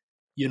just,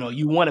 you know,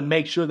 you want to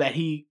make sure that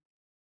he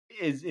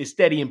is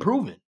steady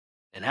improving.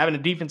 And having a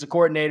defensive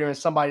coordinator and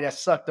somebody that's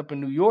sucked up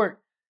in New York,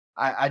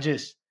 I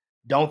just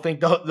don't think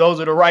those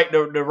are the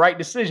right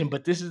decision.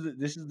 But this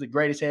is the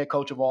greatest head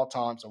coach of all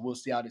time, so we'll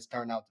see how this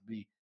turned out to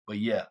be. But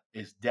yeah,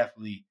 it's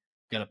definitely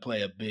gonna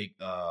play a big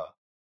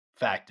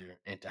factor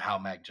into how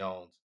Mac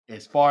Jones,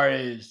 as far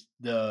as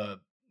the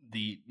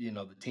you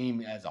know, the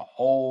team as a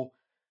whole.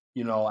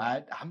 You know,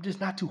 I'm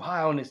just not too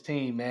high on this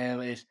team, man.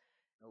 Nope.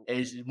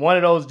 It's one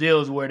of those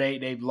deals where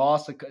they've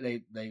lost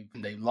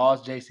they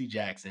lost J.C.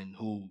 Jackson,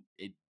 who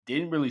it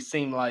didn't really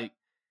seem like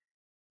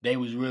they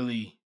was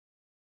really,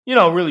 you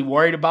know, really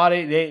worried about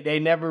it. They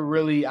never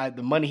really,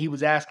 the money he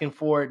was asking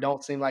for, it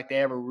don't seem like they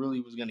ever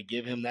really was going to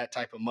give him that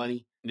type of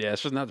money. Yeah,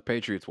 it's just not the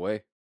Patriots'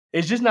 way.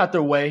 It's just not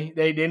their way.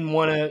 They didn't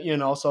want to, you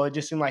know. So it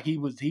just seemed like he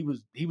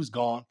was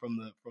gone from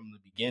the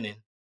beginning,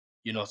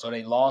 you know. So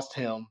they lost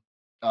him,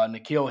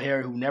 N'Keal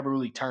Harry, who never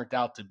really turned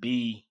out to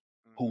be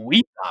who Mm-hmm.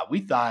 we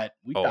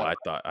Oh,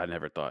 thought. I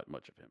never thought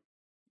much of him.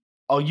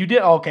 Oh, you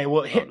did? Okay,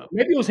 well, Oh no.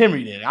 maybe it was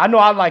Henry then. I know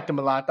I liked him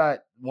a lot. I thought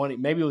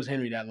maybe it was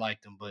Henry that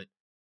liked him, but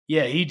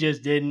yeah, he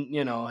just didn't.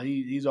 You know,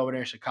 he's over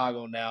there in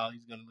Chicago now.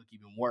 He's gonna look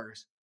even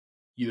worse.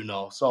 You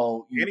know,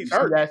 so And you he's see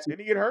hurt. that? Didn't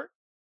he get hurt?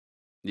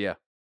 Yeah.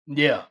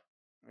 Yeah,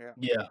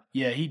 Yeah.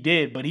 yeah, he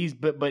did. But he's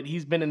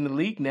been in the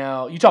league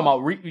now. You talking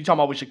about you talking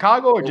about with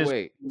Chicago or Oh just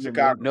wait.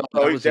 Chicago. No,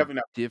 Oh, that he's was a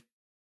definitely not.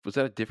 was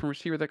that a different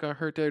receiver that got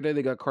hurt the other day?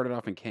 They got carted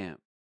off in camp.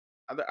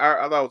 I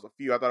thought it was a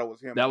few. I thought it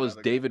was him That and was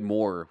another guy. David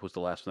Moore was the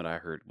last one that I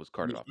heard was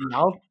carted off in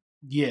camp.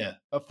 Yeah,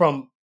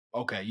 from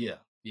okay, yeah.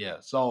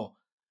 So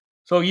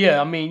yeah,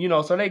 I mean, you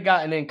know, so they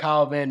got, and then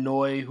Kyle Van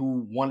Noy,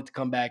 who wanted to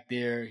come back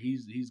there,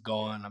 he's Yeah.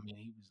 gone. I mean,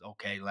 he was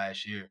okay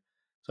last year.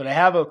 So they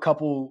have a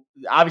couple.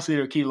 Obviously,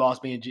 their key loss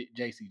being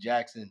J.C.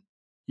 Jackson,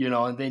 you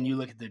know, and then you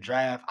look at the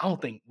draft. I don't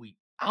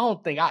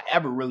think I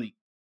ever really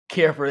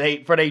care for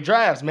they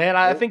drafts, man.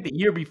 I Nope. think Nope. the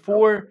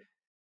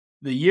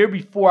year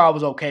before I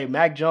was okay.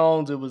 Mac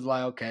Jones, it was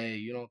like, okay,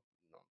 you don't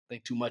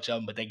think too much of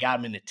him, but they got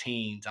him in the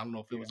teens. I don't know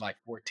if it Yeah. was like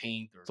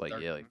 14th or It's like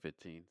 13th. yeah, like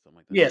 15, something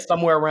like that. Yeah,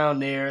 somewhere around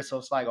there. So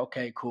it's like,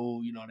 okay,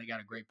 cool. You know, they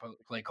got a great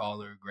play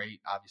caller,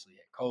 great, obviously,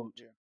 head coach.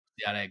 Yeah.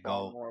 See how that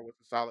go. Barmore was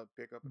a solid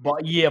pickup in this But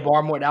one. yeah,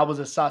 Barmore, that was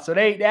a solid. So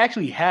they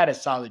actually had a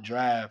solid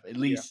draft, at Yeah.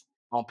 least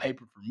on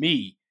paper for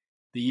me,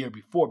 the year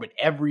before. But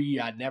every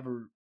year, I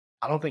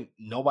don't think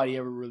nobody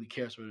ever really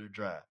cares for their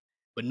draft.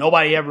 but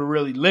nobody ever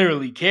really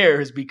literally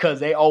cares because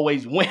they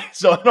always win.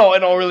 So it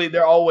don't really.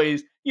 They're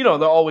always they're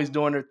always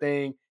doing their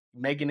thing,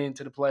 making it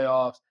into the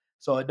playoffs.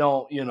 So it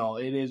don't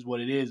it is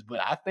what it is. But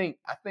I think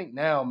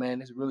now,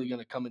 man, it's really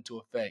going to come into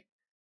effect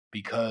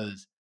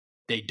because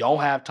they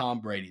don't have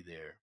Tom Brady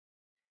there,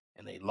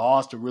 and they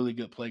lost a really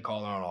good play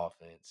caller on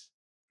offense,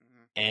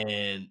 Mhm.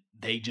 and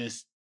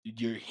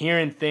you're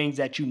hearing things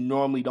that you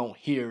normally don't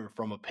hear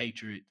from the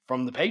Patriots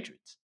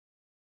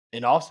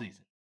in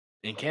offseason,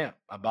 in camp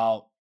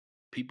about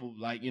people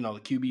like, the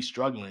QB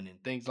struggling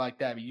and things like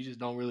that. But you just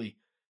don't really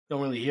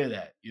hear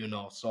that,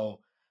 So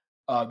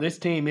this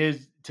team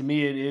is, to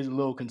me, it is a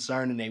little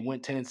concerning. They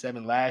went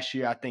 10-7 last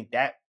year. I think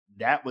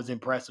that was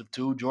impressive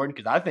too, Jordan,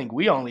 because I think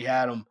we only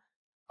had them.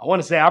 I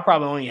want to say I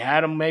probably only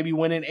had them maybe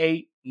winning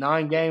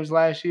 8-9 games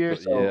last year.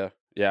 So So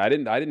yeah, I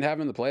didn't have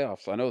him in the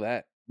playoffs. I know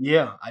that.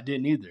 yeah, I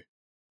didn't either.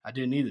 I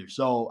didn't either.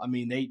 So I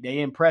mean, they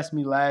impressed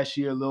me last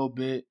year a little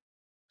bit.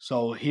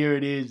 So here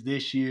it is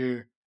this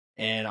year,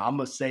 and I'm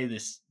gonna say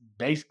this.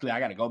 Basically, I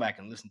got to go back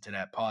and listen to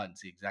that pod and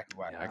see exactly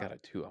Yeah, I got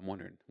it too. I'm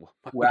wondering what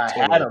my where I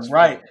total had is them, for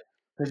right? that.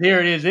 Because here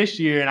it is this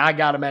year, and I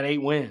got them at 8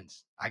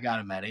 wins. I got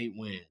them at 8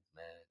 wins,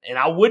 man. And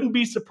I wouldn't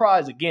be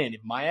surprised again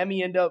if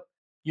Miami end up,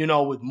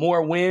 with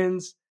more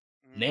wins,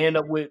 and Mhm. they end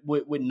up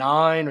with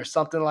 9 or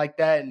something like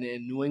that, and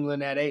New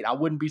England at 8. I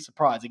wouldn't be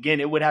surprised. Again,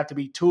 it would have to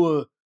be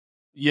Tua,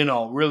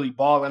 really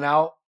balling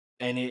out,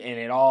 and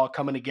it all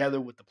coming together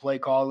with the play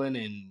calling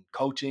and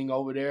coaching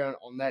over there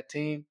on that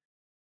team.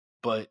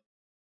 But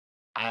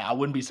I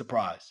wouldn't be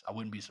surprised. I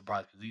wouldn't be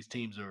surprised because these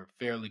teams are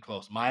fairly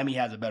close. Miami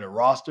has a better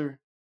roster,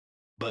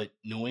 but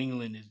New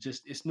England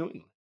is it's New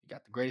England. You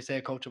got the greatest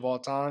head coach of all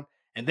time,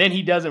 and then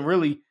he doesn't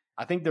really.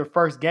 I think their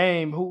first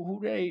game, who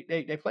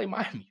they play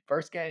Miami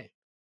first game.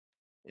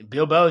 And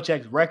Bill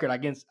Belichick's record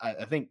against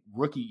I think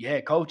rookie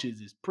head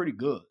coaches is pretty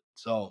good.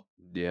 So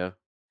Yeah,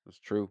 that's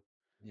true.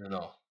 you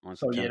know, On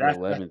so yeah, September that's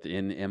 11th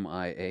in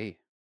MIA.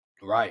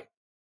 right.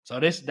 So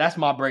that's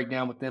my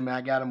breakdown with them. Man.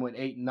 I got them with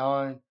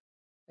 8-9,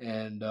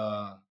 and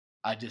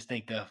I just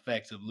think the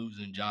effects of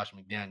losing Josh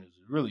McDaniels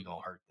is really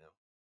gonna hurt them.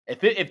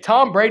 If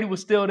Tom Brady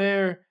was still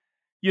there,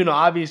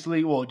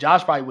 obviously, well,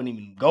 Josh probably wouldn't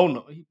even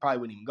go. He probably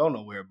wouldn't even go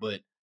nowhere.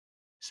 But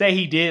say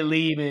he did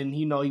leave and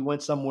he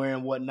went somewhere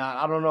and whatnot.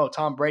 I don't know.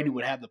 Tom Brady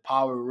would have the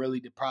power really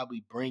to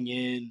probably bring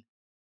in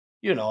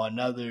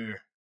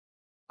another.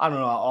 I don't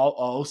know,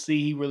 OC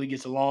he really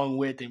gets along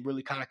with and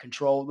really kind of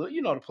control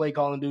the play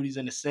calling duties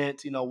in a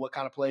sense, what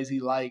kind of plays he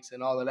likes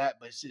and all of that.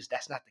 But it's just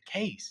that's not the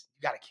case.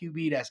 You got a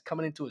QB that's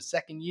coming into a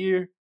second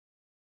year.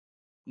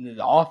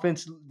 The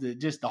offense,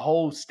 just the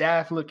whole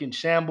staff looking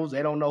shambles.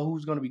 They don't know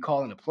who's going to be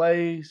calling the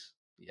plays.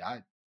 Yeah,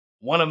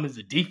 one of them is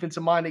a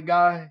defensive minded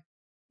guy.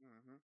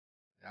 Mhm.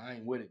 I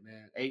ain't with it,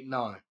 man.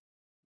 8-9.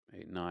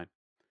 8-9.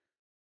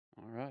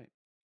 All right.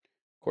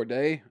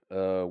 Corday,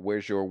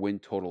 where's your win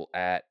total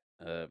at?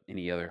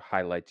 Any other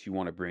highlights you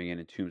want to bring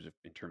in terms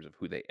of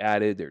who they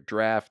added, their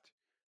draft?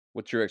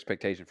 What's your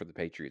expectation for the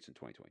Patriots in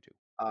 2022?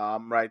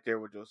 I'm right there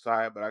with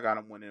Josiah, but I got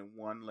him winning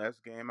one less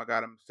game. I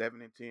got him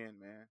 7-10,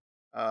 man.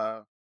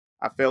 Uh,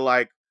 I feel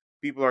like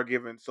people are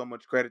giving so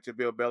much credit to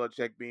Bill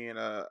Belichick being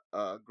a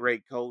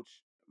great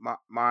coach. Matt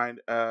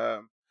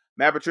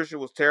Patricia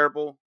was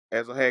terrible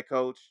as a head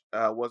coach.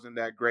 Wasn't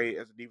that great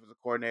as a defensive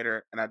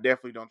coordinator, and I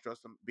definitely don't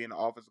trust him being an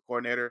offensive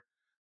coordinator.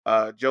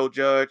 Joe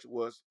Judge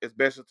is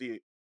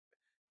basically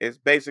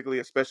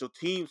a special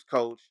teams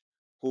coach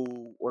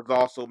who was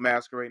also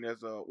masquerading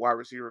as a wide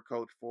receiver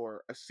coach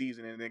for a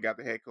season and then got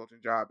the head coaching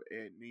job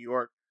in New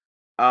York.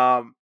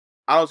 Um,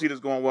 I don't see this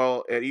going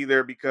well at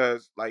either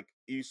because like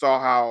you saw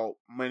how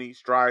many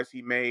strides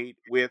he made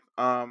with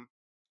Josh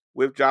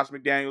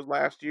McDaniels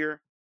last year,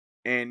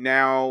 and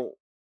now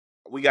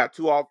we got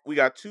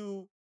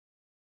two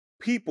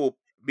people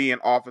being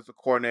offensive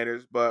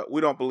coordinators, but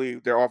we don't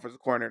believe they're offensive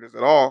coordinators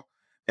at all.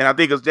 And I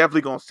think it's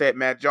definitely going to set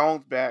Matt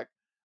Jones back.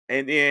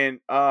 And then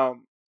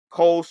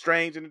Cole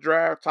Strange in the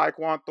draft,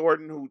 Tyquan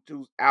Thornton,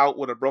 who's out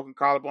with a broken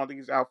collarbone. I think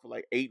he's out for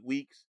like 8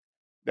 weeks.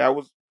 That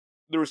was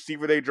the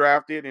receiver they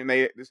drafted, and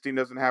this team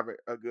doesn't have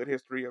a good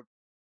history of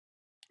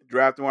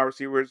drafting wide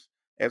receivers.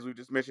 As we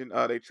just mentioned,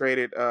 they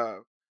traded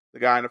the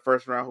guy in the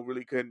first round who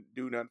really couldn't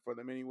do nothing for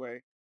them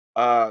anyway.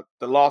 The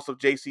loss of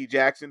J.C.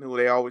 Jackson, who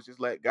they always just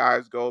let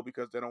guys go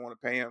because they don't want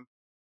to pay him,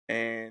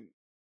 and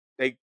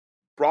they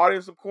brought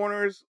in some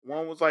corners.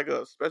 One was like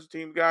a special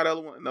team guy,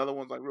 another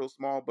one's like real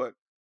small. But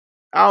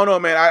I don't know,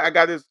 man. I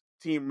got this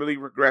team really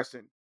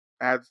regressing.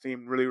 I had this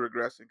team really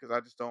regressing because I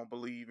just don't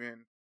believe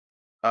in,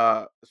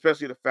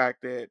 especially the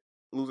fact that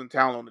losing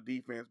talent on the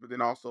defense, but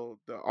then also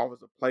the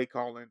offensive play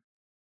calling.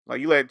 Like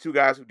you let two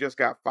guys who just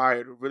got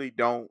fired who really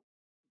don't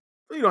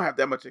have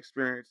that much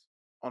experience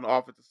on the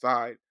offensive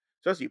side,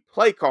 especially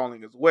play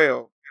calling as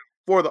well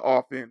for the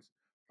offense.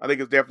 I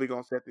think it's definitely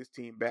going to set this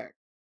team back.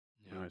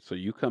 All Yeah. right, so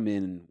you come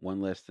in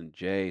one less than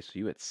Jay, so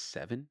you at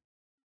 7?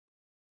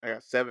 I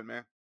got 7,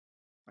 man.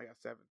 I got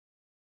 7.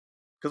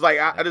 Because like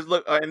I 7. just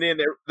look, and then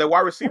the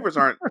wide receivers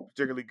aren't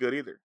particularly good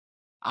either.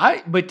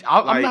 I'm Like not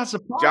John,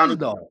 surprised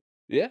though.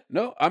 Yeah,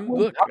 no, I'm I'm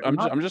look, I'm just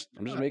not I'm just I'm just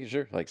surprised. making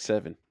sure. Like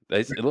 7.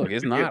 Look,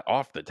 it's Yeah. not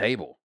off the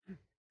table.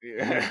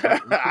 Yeah.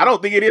 I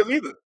don't think it is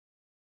either.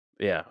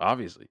 Yeah,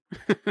 obviously.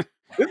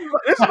 This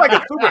is like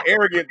a super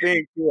arrogant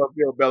thing to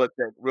Bill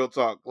Belichick. Real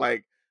talk,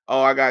 like,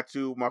 oh, I got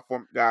two of my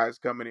former guys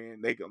coming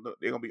in. They're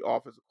gonna be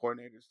offensive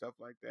coordinator and stuff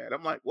like that.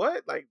 I'm like,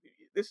 what? Like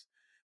this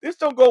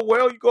don't go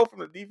well. You go from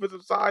the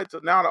defensive side to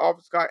now the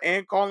offensive guy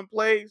and calling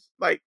plays.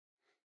 Like,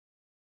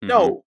 Mhm.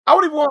 no, I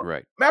wouldn't even want.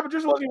 Right. Matt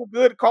Patricia wasn't even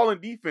good at calling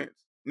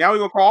defense. Now we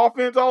gonna call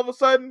offense all of a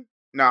sudden?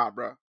 Nah,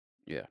 bro.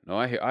 Yeah. No,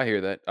 I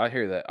hear that. I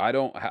hear that.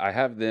 I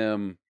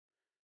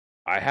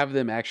have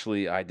them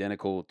actually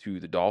identical to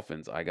the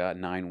Dolphins. I got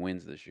 9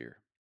 wins this year.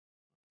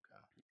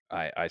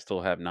 I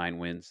still have 9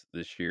 wins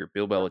this year.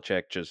 Bill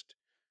Belichick just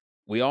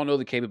we all know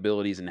the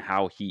capabilities and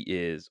how he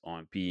is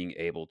on being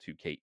able to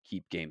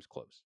keep games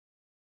close.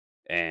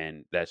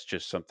 And that's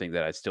just something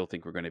that I still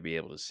think we're going to be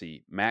able to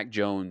see. Mac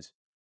Jones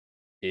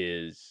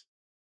is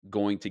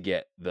going to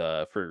get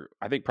for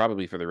I think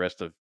probably for the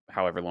rest of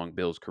however long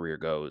Bill's career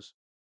goes,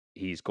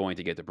 he's going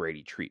to get the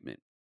Brady treatment.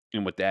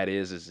 And what that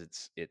is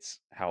it's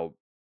how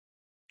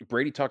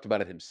Brady talked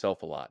about it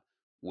himself a lot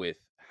with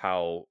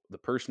how the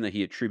person that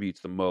he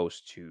attributes the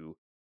most to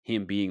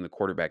him being the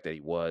quarterback that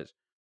he was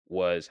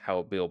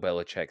how Bill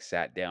Belichick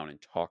sat down and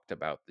talked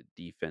about the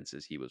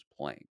defenses he was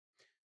playing.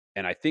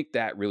 And I think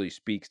that really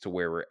speaks to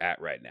where we're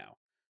at right now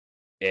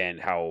and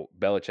how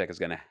Belichick is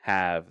going to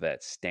have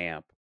that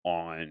stamp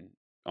on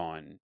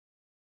on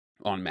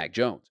Mac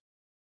Jones.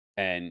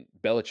 And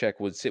Belichick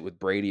would sit with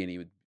Brady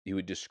and he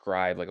would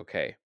describe like,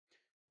 okay,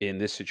 in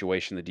this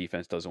situation, the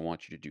defense doesn't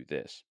want you to do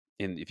this.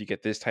 And if you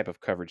get this type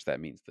of coverage, that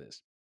means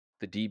this.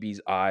 The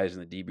DB's eyes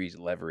and the DB's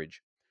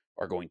leverage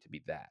are going to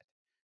be that.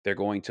 They're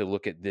going to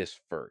look at this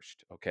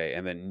first, okay?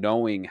 And then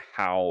knowing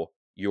how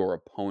your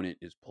opponent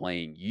is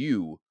playing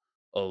you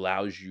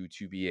allows you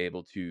to be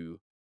able to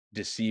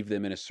deceive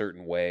them in a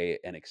certain way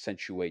and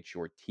accentuate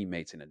your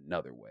teammates in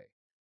another way,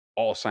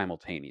 all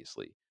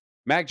simultaneously.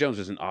 Mac Jones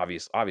isn't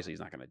obviously he's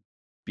not going to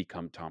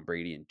become Tom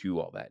Brady and do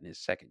all that in his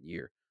second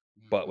year.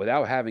 But Mhm.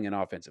 without having an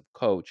offensive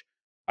coach,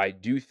 I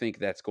do think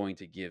that's going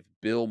to give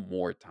Bill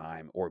more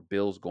time, or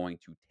Bill's going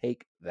to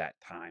take that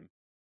time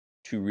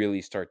to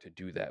really start to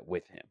do that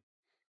with him.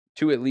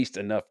 To at least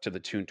enough to the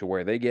tune to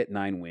where they get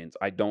 9 wins.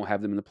 I don't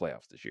have them in the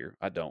playoffs this year.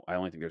 I don't. I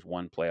only think there's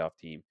one playoff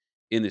team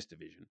in this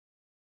division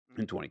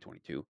in Mhm.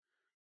 2022.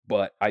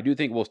 But I do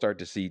think we'll start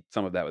to see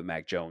some of that with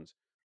Mac Jones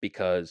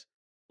because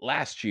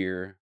last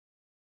year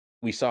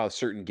we saw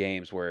certain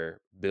games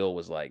where Bill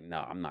was like, "No,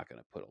 I'm not going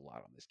to put a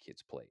lot on this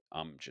kid's plate.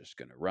 I'm just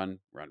going to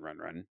run, run, run,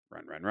 run,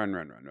 run, run, run,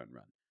 run, run, run,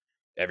 run."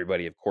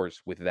 Everybody, of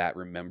course, with that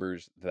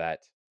remembers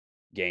that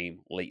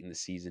game late in the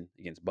season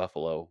against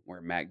Buffalo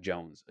where Mac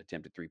Jones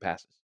attempted 3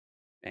 passes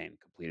and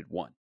completed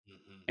one,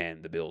 Mhm.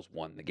 and the Bills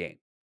won the game.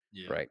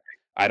 Yeah. Right?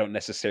 I don't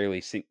necessarily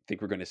think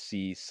we're going to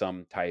see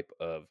some type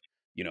of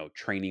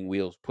training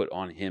wheels put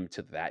on him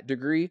to that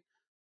degree,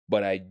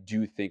 but I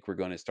do think we're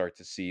going to start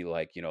to see,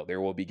 like, there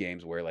will be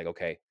games where, like,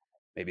 okay,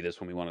 maybe this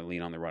one we want to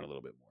lean on the run a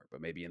little bit more,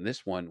 but maybe in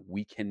this one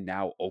we can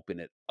now open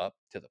it up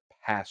to the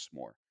pass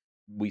more.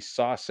 We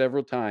saw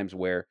several times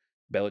where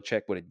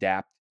Belichick would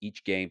adapt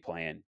each game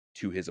plan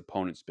to his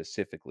opponent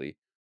specifically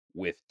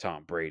with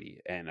Tom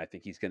Brady. And I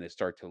think he's going to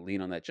start to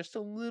lean on that just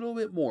a little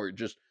bit more,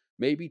 just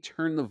maybe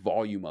turn the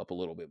volume up a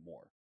little bit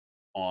more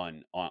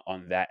on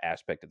that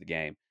aspect of the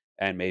game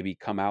and maybe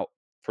come out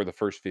for the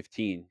first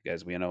 15,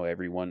 as we know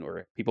everyone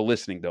or people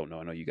listening don't know.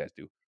 I know you guys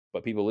do,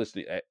 but people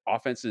listening,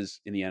 offenses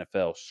in the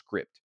NFL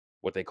script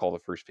what they call the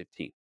first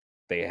 15.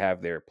 They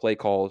have their play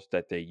calls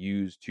that they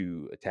use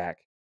to attack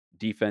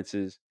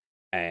defenses,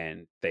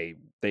 and they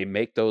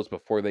make those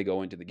before they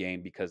go into the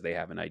game because they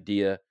have an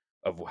idea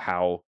of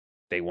how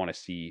they want to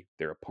see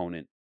their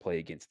opponent play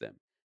against them.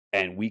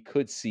 And we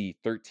could see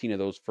 13 of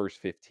those first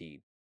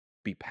 15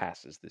 be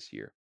passes this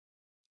year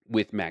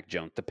with Mac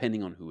Jones,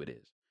 depending on who it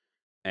is.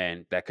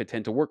 And that could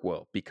tend to work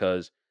well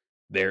because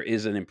there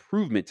is an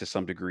improvement to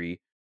some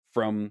degree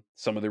from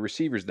some of the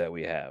receivers that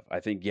we have. I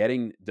think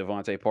getting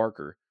Devontae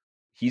Parker,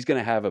 he's going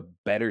to have a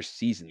better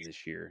season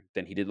this year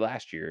than he did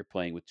last year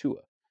playing with Tua.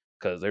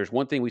 Because there's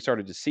one thing we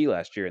started to see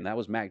last year, and that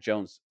was Mac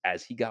Jones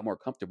as he got more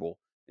comfortable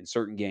in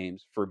certain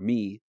games. For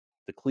me,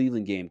 the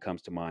Cleveland game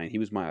comes to mind. He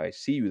was my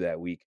ICU that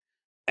week.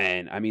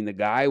 And I mean, the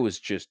guy was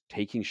just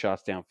taking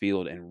shots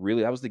downfield, and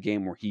really, that was the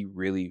game where he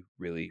really,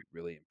 really,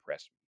 really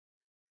impressed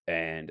me.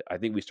 And I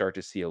think we start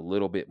to see a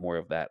little bit more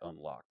of that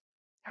unlocked.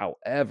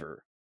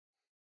 However,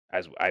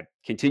 as I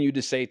continue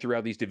to say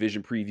throughout these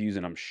division previews,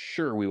 and I'm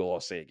sure we will all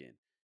say again,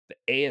 the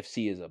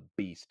AFC is a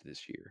beast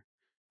this year.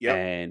 Yep.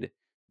 And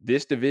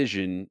this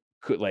division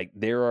could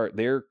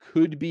there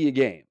could be a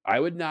game. I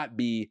would not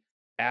be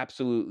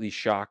absolutely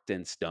shocked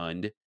and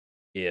stunned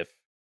if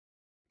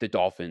the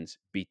Dolphins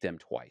beat them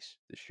twice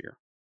this year.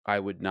 I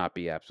would not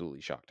be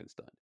absolutely shocked and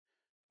stunned.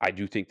 I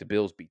do think the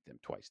Bills beat them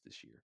twice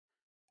this year.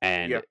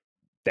 And Yeah.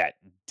 that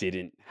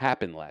didn't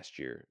happen last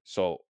year.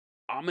 So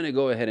I'm going to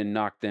go ahead and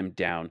knock them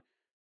down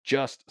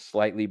just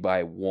slightly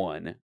by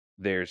one.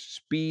 There's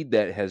speed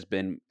that has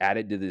been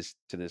added to this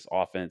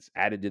offense,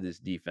 added to this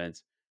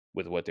defense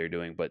with what they're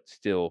doing, but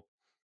still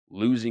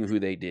losing who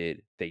they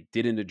did. They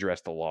didn't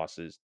address the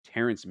losses.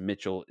 Terrence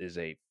Mitchell is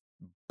a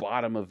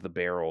bottom of the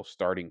barrel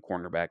starting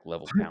cornerback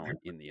level talent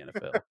in the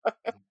NFL.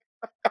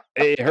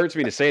 It hurts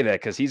me to say that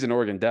because he's an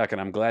Oregon Duck,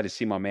 and I'm glad to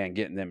see my man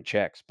getting them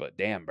checks. But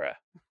damn, bruh,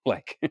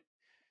 like,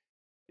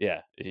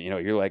 yeah,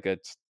 you're like a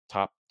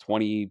top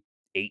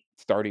 28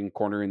 starting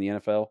corner in the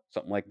NFL,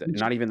 something like that.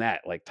 Not even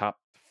that, like top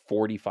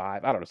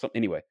 45. I don't know. Something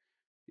anyway.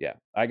 Yeah,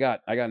 I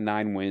got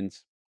 9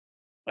 wins.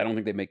 I don't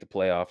think they make the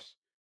playoffs.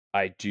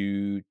 I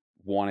do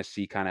want to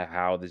see kind of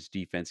how this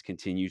defense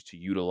continues to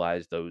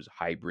utilize those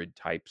hybrid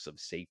types of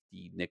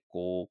safety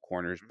nickel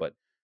corners, but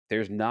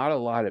there's not a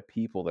lot of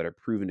people that are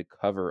proven to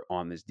cover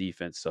on this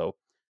defense. So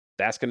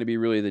that's going to be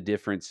really the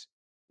difference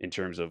in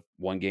terms of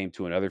one game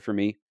to another for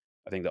me.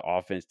 I think the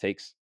offense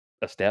takes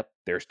a step.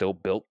 They're still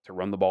built to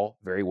run the ball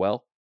very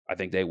well. I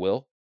think they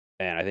will.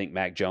 And I think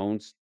Mac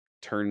Jones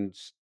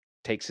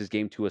takes his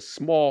game to a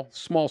small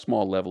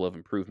level of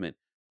improvement,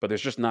 but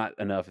there's just not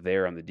enough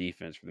there on the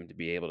defense for them to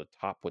be able to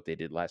top what they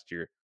did last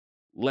year,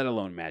 let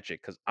alone match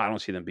it, because I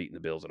don't see them beating the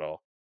Bills at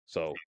all.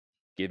 So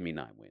give me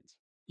 9 wins.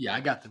 Yeah, I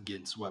got them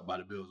getting swept by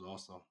the Bills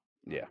also.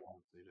 Yeah.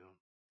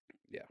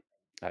 Yeah,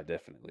 I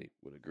definitely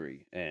would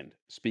agree. And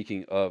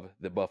speaking of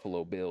the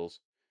Buffalo Bills,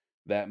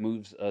 that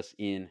moves us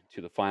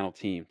into the final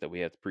team that we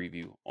have to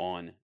preview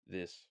on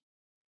this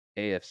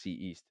AFC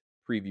East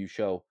preview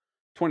show.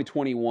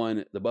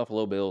 2021, the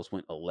Buffalo Bills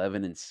went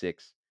 11-6,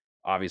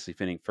 obviously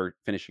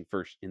finishing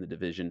first in the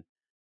division.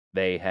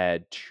 They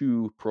had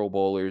 2 Pro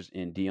Bowlers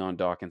in Deion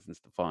Dawkins and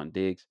Stephon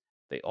Diggs.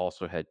 They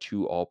also had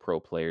 2 All-Pro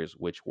players,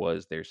 which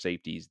was their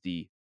safeties,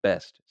 the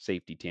best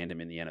safety tandem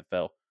in the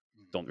NFL.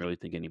 Don't really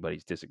think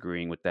anybody's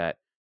disagreeing with that.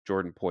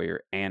 Jordan Poyer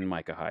and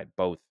Micah Hyde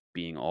both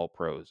being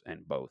All-Pros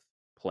and both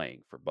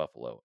playing for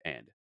Buffalo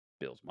and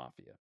Bills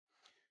Mafia.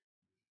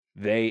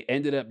 They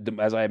ended up,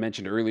 as I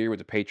mentioned earlier with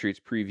the Patriots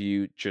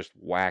preview, just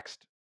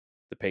waxed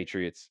the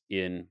Patriots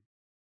in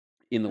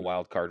the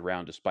wild card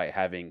round, despite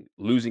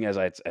losing, as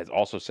I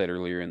also said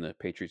earlier in the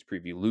Patriots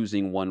preview,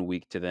 losing 1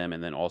 week to them,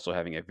 and then also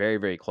having a very,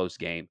 very close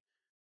game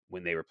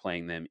when they were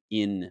playing them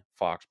in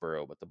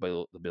Foxborough. But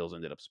the Bills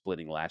ended up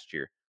splitting last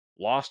year.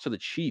 Lost to the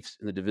Chiefs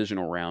in the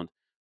divisional round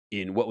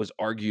in what was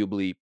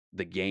arguably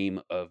the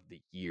game of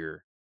the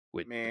year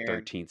with Man,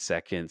 13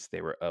 seconds.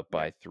 They were up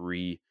by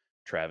 3.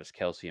 Travis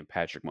Kelce and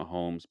Patrick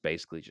Mahomes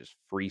basically just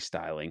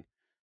freestyling,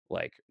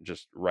 like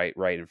just right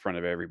in front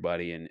of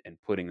everybody and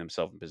putting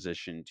themselves in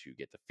position to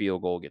get the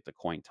field goal, get the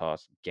coin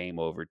toss, game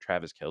over.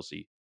 Travis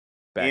Kelce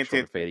back in 10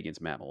 shoulder fade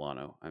against Matt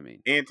Milano. I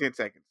mean, in 10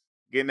 seconds,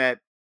 getting that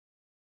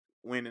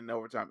win in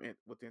overtime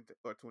within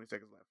or 20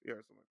 seconds left. Yeah,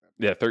 or something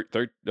like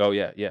that. yeah, oh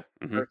yeah, yeah,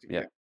 13, yeah.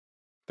 yeah.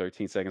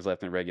 13 seconds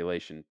left in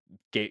regulation.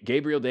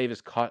 Gabriel Davis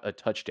caught a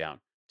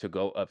touchdown to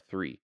go up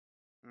 3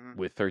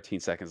 with 13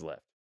 seconds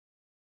left.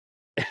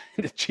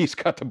 The Chiefs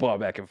got the ball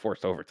back and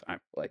forced overtime.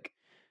 Like,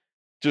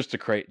 just a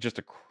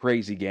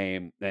crazy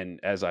game. And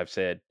as I've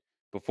said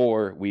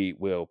before, we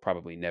will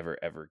probably never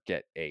ever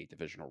get a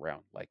divisional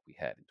round like we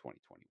had in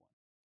 2021.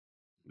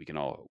 We can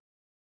all hope.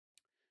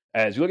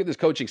 As you look at this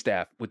coaching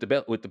staff with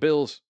the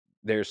Bills,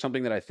 there's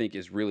something that I think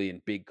is really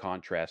in big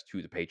contrast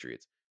to the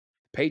Patriots.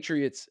 The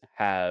Patriots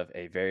have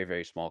a very,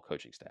 very small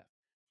coaching staff.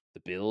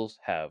 The Bills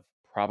have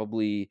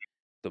probably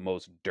the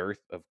most dearth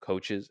of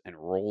coaches and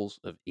roles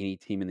of any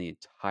team in the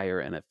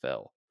entire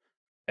NFL.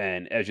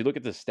 And as you look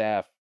at the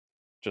staff,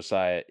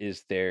 Josiah,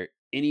 is there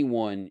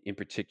anyone in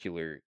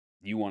particular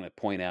you want to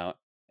point out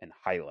and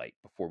highlight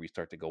before we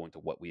start to go into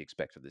what we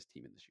expect of this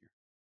team in this year?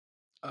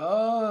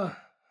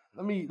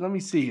 Let me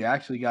see. I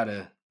actually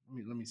gotta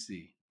let me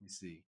see. Let me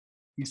see.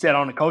 You said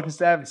on the coaching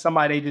staff, is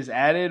somebody they just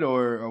added,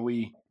 or are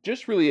we?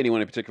 Just really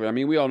anyone in particular. I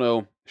mean, we all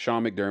know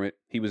Sean McDermott.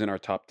 He was in our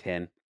top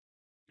 10.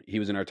 He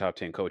was in our top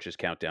 10 coaches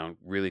countdown,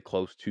 really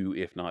close to,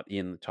 if not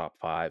in the top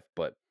 5.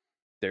 But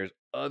there's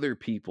other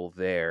people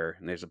there,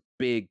 and there's a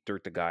big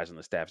dearth of guys on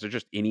the staff. Is there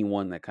just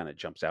anyone that kind of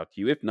jumps out to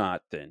you? If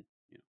not, then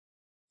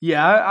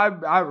Yeah,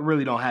 I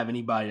really don't have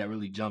anybody that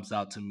really jumps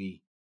out to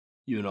me,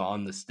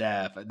 on the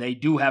staff. They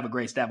do have a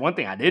great staff. One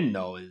thing I didn't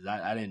know is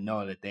I didn't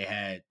know that they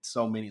had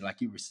so many,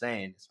 like you were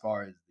saying, as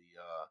far as the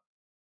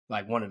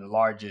like one of the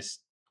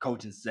largest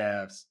coaching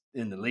staffs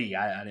in the league.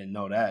 I didn't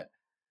know that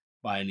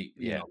by any,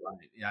 yeah.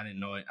 I didn't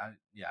know it. I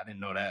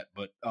didn't know that.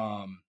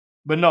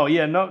 But no,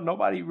 yeah,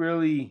 nobody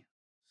really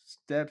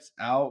steps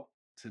out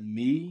to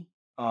me.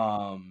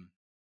 Oh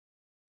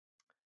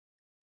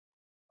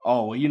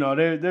well,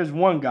 there's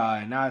one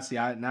guy. Now I see.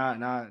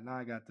 Now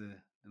I got the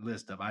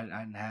list up. I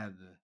didn't have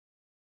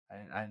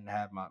I didn't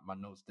have my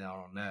notes down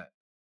on that.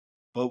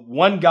 But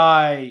one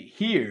guy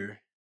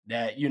here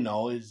that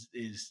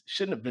is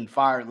shouldn't have been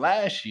fired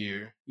last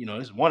year.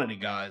 This is one of the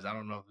guys. I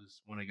don't know if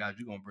it's one of the guys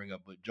you're gonna bring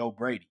up, but Joe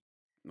Brady.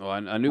 Well,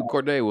 I knew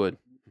Corday would.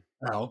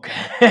 Okay,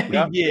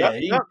 Yep, yeah,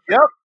 yep.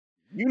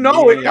 You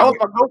know it. That yeah. was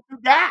my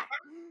go-to guy.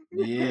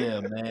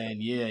 Yeah, man.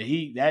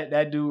 Yeah,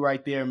 that dude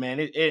right there, man.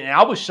 And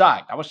I was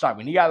shocked. I was shocked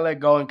when he got let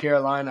go in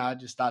Carolina. I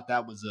just thought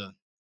that was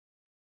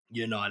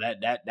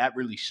that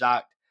really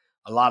shocked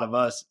a lot of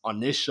us on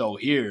this show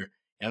here.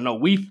 And I know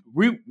we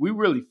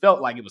really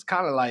felt like it was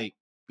kind of like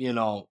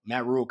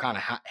Matt Rule kind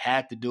of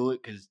had to do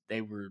it because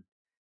they were,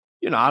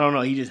 I don't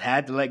know. He just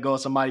had to let go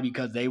of somebody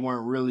because they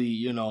weren't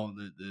really,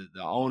 the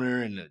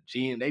owner and the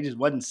GM. They just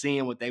wasn't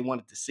seeing what they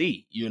wanted to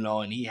see,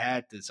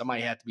 and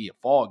somebody had to be a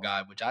fall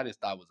guy, which I just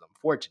thought was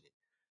unfortunate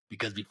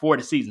because before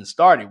the season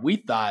started, we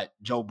thought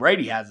Joe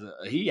Brady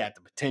he had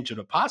the potential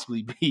to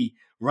possibly be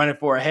running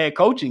for a head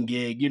coaching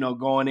gig,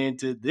 going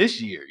into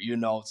this year,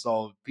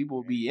 so people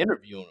would be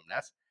interviewing him.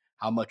 That's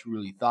how much we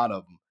really thought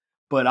of him.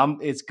 But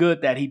it's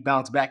good that he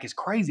bounced back. It's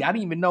crazy. I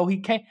didn't even know he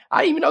came.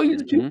 I didn't even know he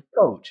was a Mhm. QB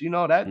coach.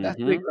 That's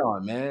big Mhm.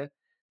 time, man.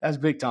 That's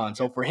big time. Yeah.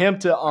 So for him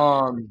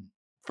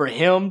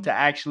to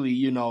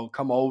actually,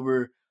 come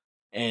over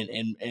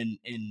and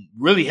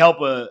really help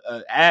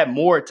add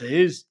more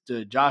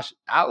to Josh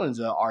Allen's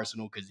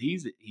arsenal because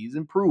he's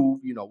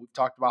improved. We've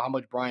talked about how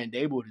much Brian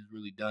Dable has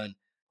really done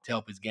to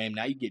help his game.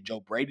 Now you get Joe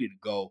Brady to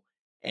go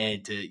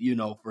and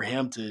to for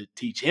him to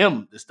teach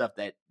him the stuff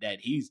that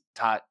he's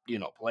taught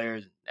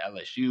players at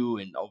LSU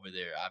and over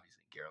there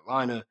obviously in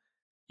Carolina,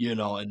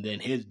 and then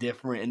his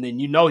different, and then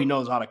he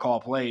knows how to call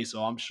plays,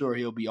 so I'm sure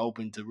he'll be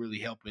open to really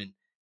helping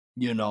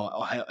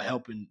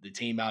helping the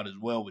team out as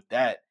well with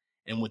that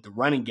and with the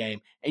running game.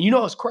 And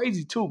it's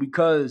crazy too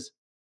because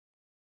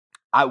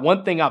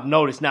one thing I've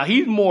noticed now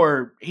he's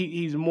more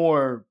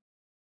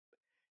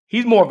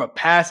of a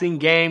passing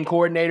game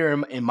coordinator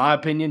in my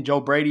opinion.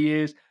 Joe Brady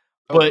is,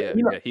 Oh but yeah,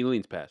 yeah. He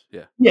leans past.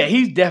 Yeah. yeah,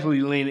 he's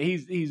definitely leaning.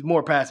 He's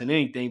more passing than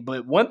anything.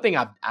 But one thing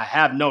I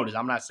have noticed,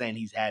 I'm not saying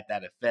he's had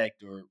that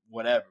effect or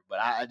whatever, but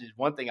I just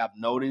one thing I've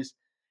noticed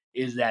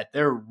is that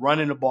they're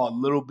running the ball a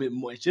little bit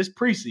more. It's just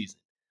preseason,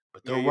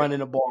 but they're Yeah. running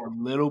the ball a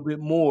little bit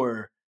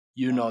more,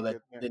 That's a that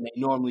good thing. than they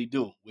normally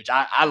do, which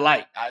I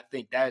like. I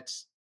think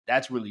that's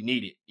really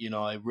needed.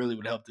 It really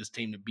would help this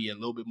team to be a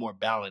little bit more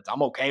balanced.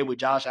 I'm okay with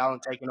Josh Allen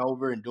taking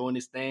over and doing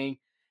his thing.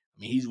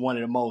 I mean, he's one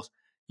of the most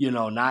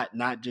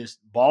not just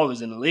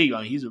ballers in the league.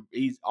 I mean,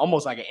 he's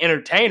almost like an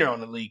entertainer on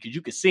the league because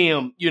you can see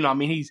him. I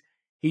mean,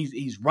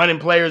 he's running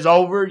players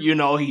over.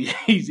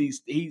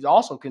 He's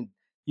also can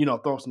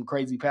throw some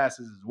crazy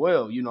passes as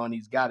well. And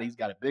he's got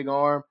a big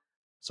arm.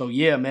 So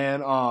yeah,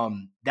 man,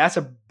 that's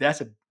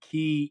a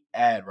key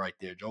ad right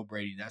there, Joe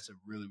Brady. That's a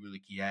really really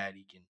key ad.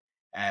 He can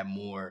add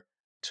more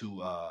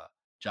to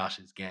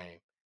Josh's game.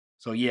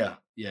 So yeah,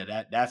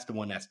 that's the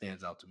one that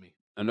stands out to me.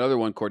 Another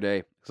one,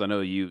 Corday, because I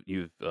know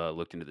you've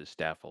looked into this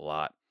staff a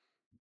lot.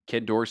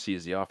 Ken Dorsey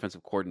is the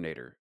offensive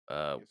coordinator.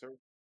 Yes, sir.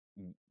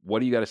 What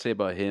do you got to say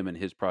about him and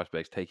his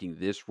prospects taking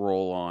this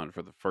role on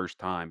for the first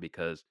time?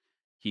 Because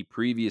he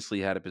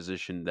previously had a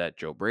position that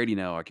Joe Brady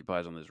now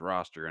occupies on this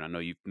roster, and I know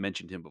you've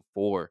mentioned him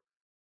before.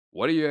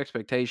 What are your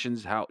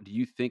expectations? How do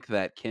you think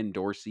that Ken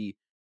Dorsey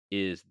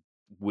is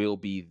will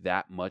be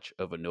that much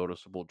of a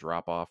noticeable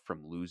drop off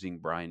from losing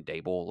Brian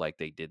Dable like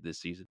they did this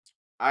season?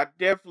 I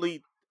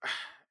definitely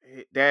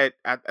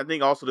I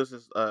think also this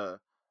is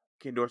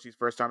Ken Dorsey's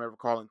first time ever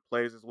calling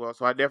plays as well.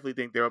 So I definitely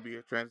think there will be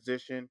a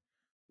transition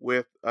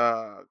with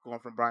going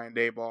from Brian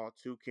Dayball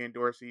to Ken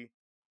Dorsey.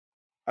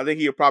 I think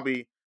he'll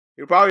probably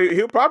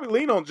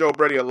lean on Joe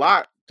Brady a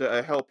lot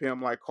to help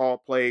him like call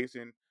plays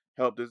and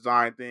help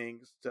design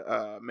things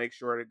to make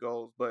sure it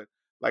goes. But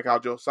like how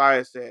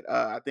Josiah said,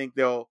 I think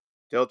they'll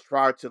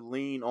try to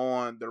lean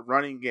on the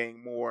running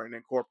game more and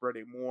incorporate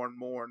it more and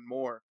more and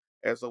more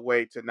as a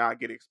way to not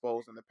get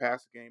exposed in the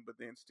passing game, but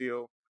then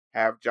still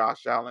have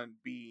Josh Allen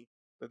be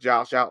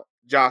Josh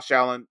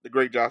Allen, the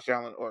great Josh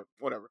Allen, or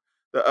whatever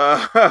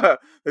the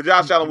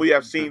Josh Allen we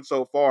have seen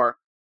so far.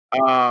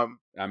 Um,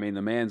 I mean,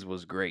 the man's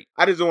was great.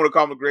 I just don't want to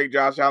call him a great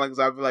Josh Allen because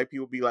I feel like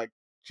people be like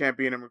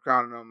championing him and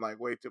crowning him like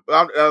way too.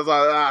 But I was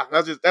like,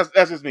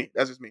 that's just me.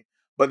 That's just me.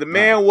 But the Right.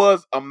 man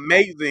was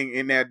amazing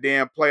in that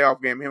damn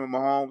playoff game. Him and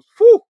Mahomes.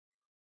 Whew,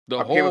 The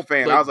I became a whole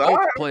fan. I like was like, all both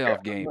right, okay,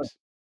 playoff games.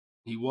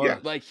 He yeah,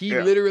 was. Like he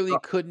yeah, literally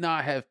could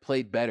not have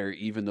played better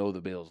even though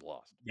the Bills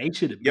lost. yep. They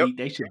should have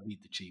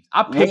beat the Chiefs.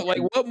 I What picked like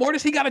them. what more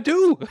does he got to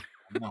do?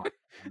 No,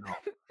 no.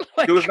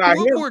 It was Like not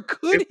what him. more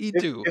could he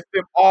do? It's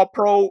them all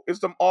pro. It's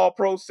them all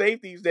pro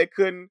safeties that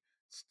couldn't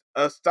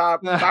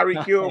stop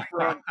Tyreek Hill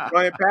from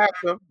running past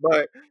them.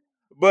 But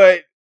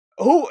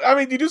who? I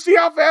mean, did you see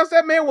how fast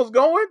that man was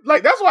going?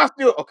 Like that's why I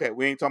still okay.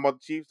 We ain't talking about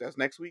the Chiefs. That's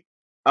next week.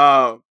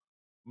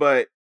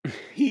 But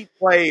he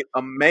played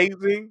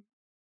amazing,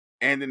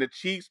 and then the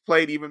Chiefs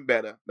played even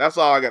better. That's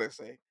all I gotta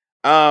say.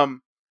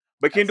 Um,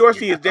 but Ken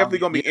Dorsey is That's all definitely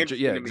you gonna be Yeah,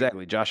 interesting to me.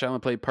 exactly. Josh Allen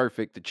played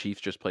perfect. The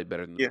Chiefs just played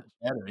better than the Yeah, Bills.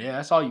 better. Yeah,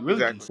 that's all you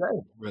really can exactly.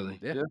 say, really.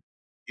 Yeah. Yeah.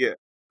 Yeah.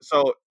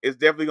 So it's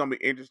definitely gonna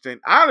be interesting.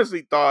 I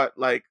honestly thought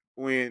like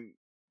when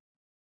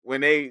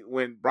Brian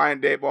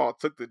Dayball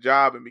took the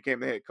job and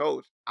became the head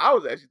coach, I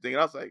was actually thinking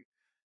I was like,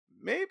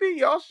 maybe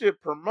y'all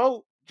should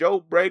promote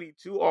Joe Brady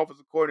to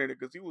offensive coordinator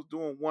because he was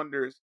doing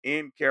wonders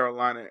in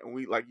Carolina, and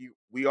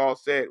we all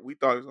said we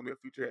thought he was gonna be a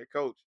future head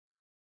coach.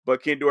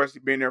 But Ken Dorsey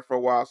been there for a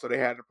while, so they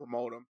had to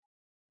promote him.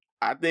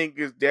 I think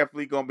it's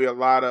definitely gonna be a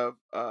lot of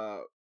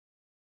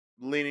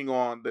leaning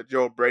on the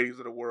Joe Brady's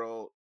of the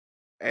world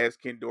as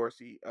Ken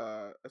Dorsey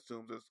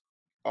assumes his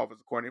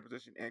offensive coordinator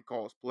position and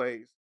calls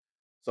plays.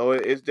 So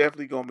it's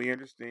definitely gonna be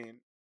interesting.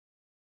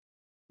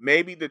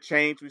 maybe the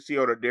change we see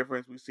or the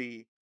difference we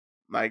see,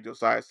 like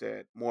Josiah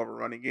said, more of a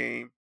running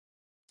game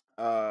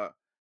uh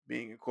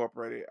being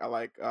incorporated. I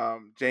like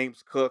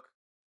James Cook,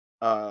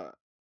 uh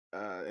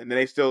and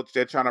then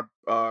they're trying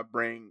to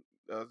bring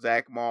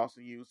Zach Moss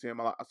and use him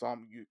a lot. I saw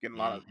him getting a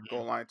lot of Mhm.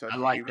 goal line I touches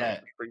like even in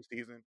that. the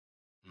preseason.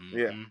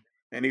 Yeah. Mhm.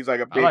 And he's like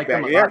a I big like back.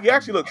 him a Yeah, lot he coming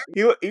actually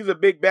back. he's a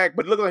big back,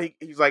 but it looks like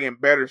he's like in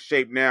better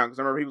shape now. Because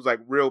I remember he was like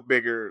real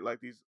bigger like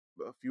these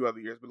a few other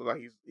years, but look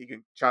like he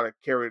can try to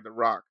carry the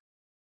rock.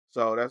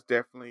 So that's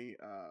definitely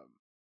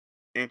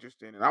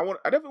interesting, and I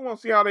definitely want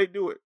to see how they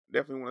do it.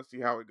 Definitely want to see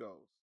how it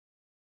goes.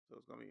 So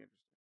it's gonna be interesting.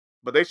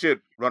 But they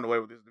should run away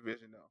with this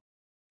division though.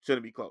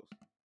 Shouldn't be close.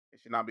 It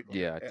should not be close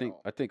Yeah, I at think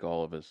all. I think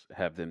all of us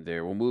have them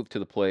there. We'll move to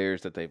the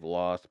players that they've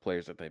lost,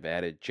 players that they've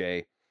added,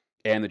 Jay,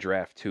 and the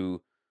draft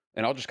too.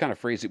 And I'll just kind of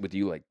phrase it with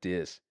you like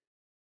this.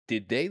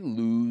 Did they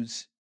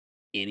lose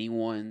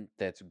anyone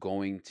that's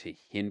going to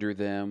hinder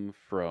them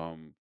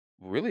from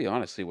really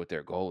honestly what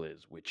their goal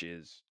is, which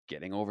is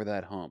getting over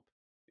that hump?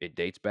 It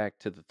dates back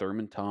to the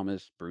Thurman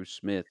Thomas, Bruce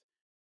Smith,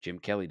 Jim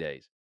Kelly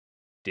days.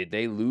 Did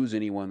they lose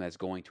anyone that's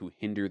going to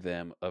hinder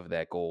them of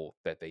that goal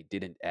that they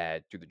didn't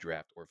add through the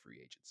draft or free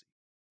agency?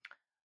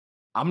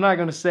 I'm not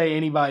gonna say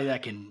anybody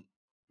that can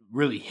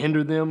really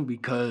hinder them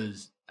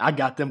because I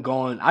got them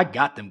going. I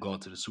got them going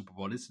to the Super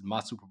Bowl. This is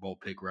my Super Bowl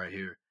pick right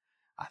here.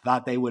 I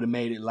thought they would have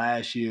made it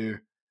last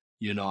year.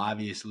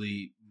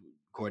 Obviously,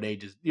 Corday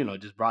just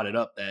brought it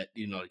up that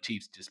the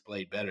Chiefs just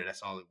played better.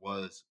 That's all it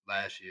was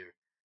last year.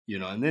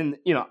 And then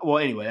well,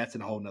 anyway, that's a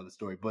whole nother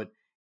story. But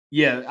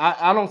yeah,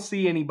 I don't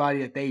see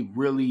anybody that they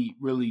really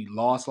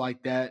lost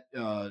like that.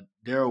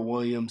 Daryl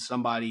Williams,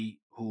 somebody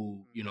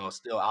who is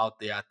still out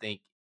there. I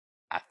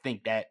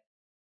think that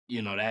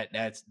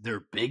that's their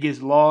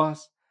biggest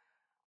loss.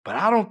 But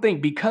I don't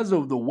think because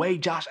of the way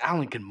Josh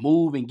Allen can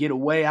move and get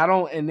away, I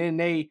don't. And then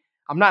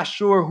I'm not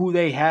sure who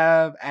they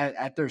have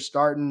at their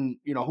starting.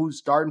 Who's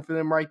starting for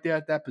them right there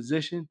at that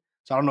position.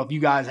 So I don't know if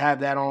you guys have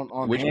that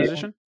on Which hand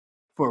position?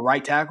 for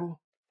right tackle.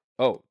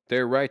 Oh,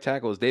 their right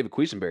tackle is David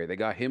Quisenberry. They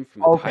got him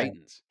from the Okay,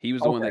 Titans. He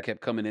was the one okay, that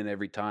kept coming in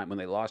every time when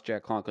they lost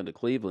Jack Conklin to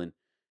Cleveland.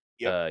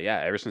 Yep.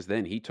 Yeah, ever since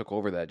then he took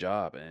over that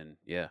job and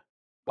yeah,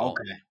 balling.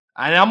 okay.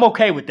 And I'm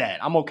okay with that.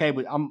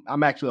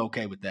 I'm actually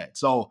okay with that.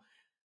 So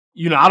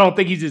I don't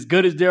think he's as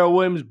good as Daryl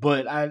Williams,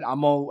 but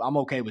I'm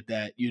okay with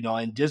that.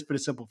 And just for the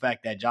simple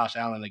fact that Josh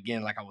Allen,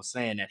 again, like I was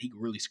saying, that he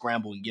could really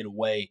scramble and get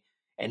away,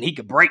 and he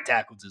could break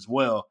tackles as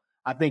well.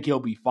 I think he'll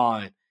be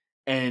fine.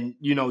 And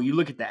you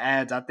look at the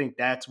ads. I think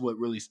that's what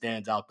really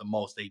stands out the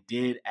most. They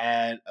did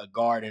add a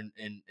guard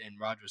in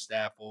Roger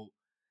Stafford.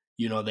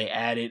 They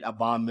added a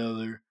Von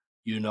Miller.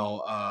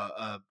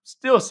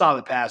 Still a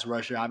solid pass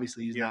rusher.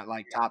 Obviously, he's Yep. not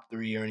like top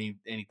three or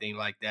anything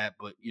like that,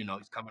 but he's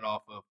coming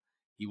off of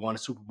he won a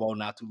Super Bowl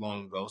not too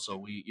long ago,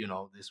 so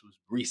this was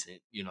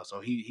recent. So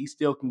he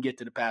still can get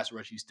to the pass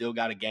rush. You still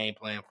got a game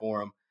plan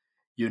for him.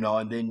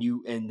 And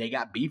then they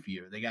got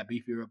beefier. They got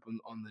beefier up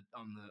on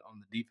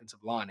the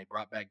defensive line. They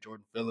brought back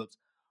Jordan Phillips,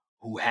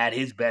 who had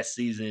his best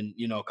season,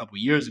 a couple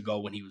years ago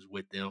when he was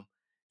with them.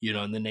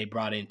 And then they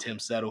brought in Tim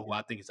Settle, who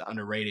I think is an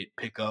underrated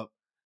pickup.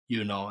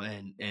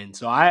 And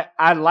so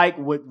I like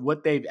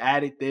what they've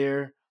added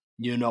there.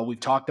 We've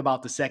talked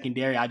about the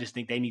secondary. I just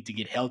think they need to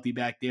get healthy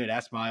back there.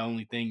 That's my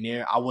only thing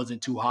there. I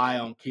wasn't too high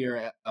on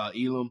Kier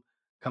Elam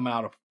coming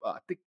out of I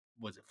think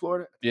was it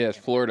Florida? Yeah, I it's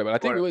can't remember. Florida, but I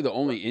think Florida. really the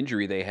only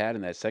injury they had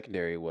in that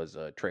secondary was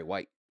Trey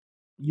White.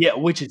 Yeah,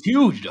 which is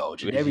huge though.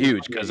 It was Jadavius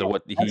huge Clowney. because of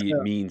what That's he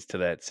means to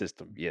that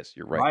system. Yes,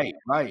 you're right. right,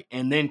 right.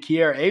 And then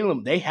Kier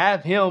Elam, they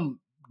have him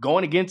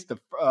going against the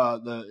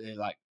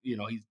like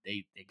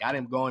they got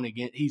him going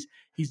against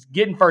he's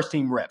getting first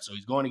team reps, so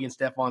he's going against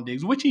Stephon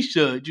Diggs, which he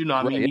should.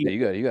 I Right, mean, yeah, he you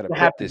gotta have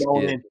prep to this go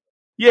kid. in.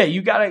 Yeah,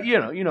 you gotta, you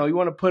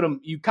want to put him.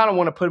 You kind of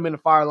want to put him in the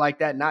fire like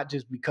that, not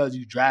just because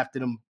you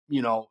drafted him,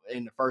 in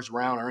the first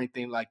round or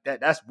anything like that.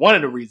 That's one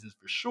of the reasons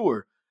for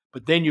sure.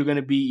 But then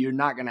you're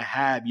not gonna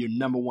have your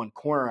number one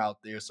corner out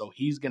there, so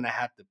he's gonna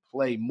have to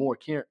play more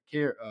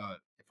if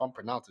I'm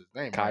pronouncing his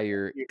name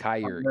right.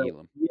 Kyer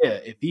Elam. Yeah,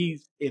 if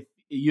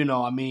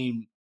I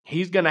mean,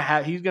 he's gonna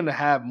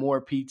have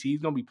more PT. He's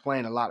gonna be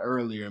playing a lot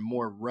earlier and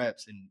more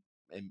reps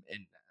and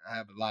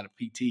have a lot of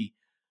PT,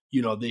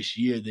 this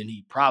year than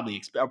he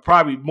probably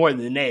more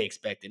than they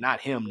expected. Not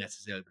him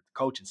necessarily, but the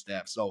coaching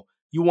staff. So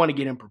you want to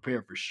get him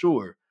prepared for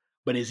sure.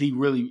 But is he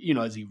really,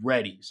 is he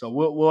ready? So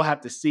we'll have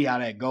to see how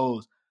that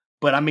goes.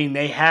 But I mean,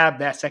 they have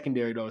that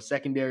secondary though. The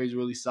secondary is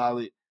really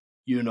solid.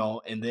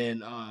 And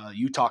then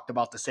you talked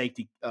about the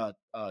safety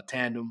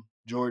tandem,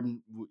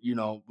 Jordan,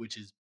 which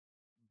is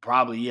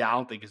probably, yeah, I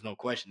don't think it's no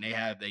question. They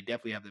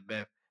definitely have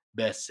the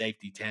best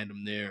safety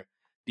tandem there.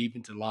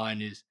 Defensive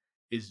line is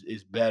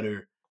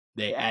better.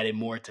 They added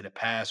more to the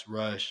pass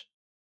rush.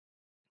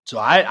 So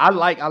I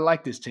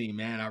like this team,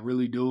 man. I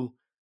really do.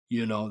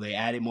 They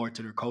added more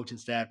to their coaching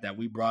staff that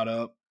we brought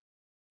up.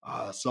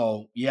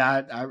 So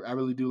yeah, I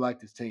really do like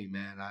this team,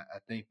 man. I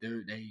think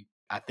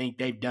I think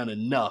they've done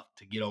enough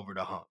to get over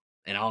the hump.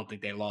 And I don't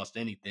think they lost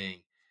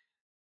anything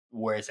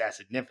where it's that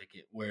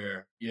significant,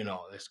 where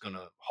it's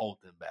gonna hold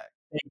them back.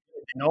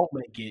 they don't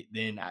make it,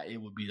 then it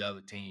would be the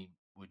other team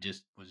was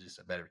just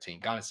a better team,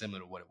 kind of similar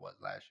to what it was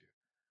last year.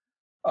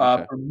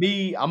 Okay. For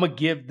me, I'm gonna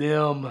give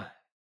them.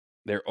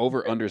 Their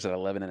over-unders at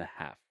 11.5.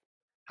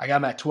 I got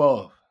them at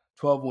 12.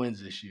 12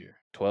 wins this year.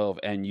 12.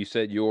 And you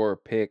said your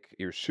pick,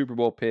 your Super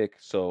Bowl pick,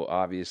 so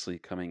obviously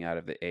coming out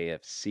of the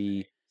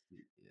AFC. Yeah.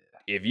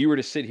 If you were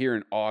to sit here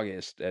in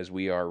August as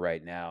we are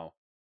right now,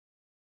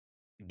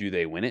 do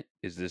they win it?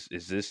 Is this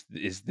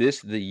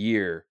the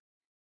year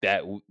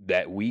that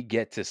we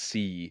get to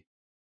see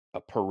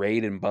a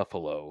parade in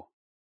Buffalo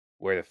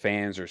where the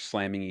fans are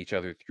slamming each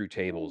other through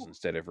tables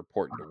instead of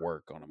reporting to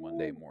work on a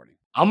Monday morning?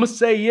 I'm gonna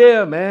say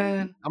yeah,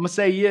 man. I'm gonna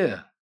say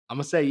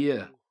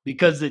yeah.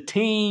 Because the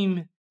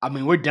team. I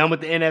mean, we're done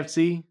with the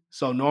NFC,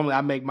 so normally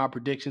I make my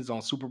predictions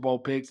on Super Bowl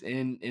picks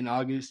in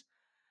August.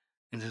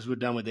 And since we're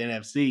done with the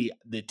NFC,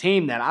 the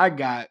team that I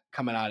got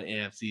coming out of the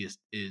NFC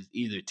is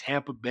either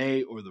Tampa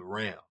Bay or the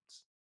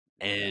Rams.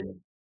 And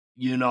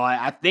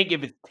I think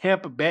if it's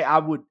Tampa Bay, I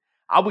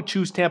would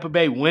choose Tampa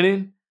Bay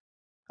winning.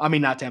 I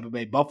mean, not Tampa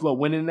Bay, Buffalo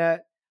winning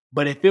that.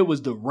 But if it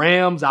was the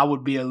Rams, I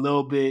would be a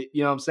little bit,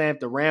 you know what I'm saying? If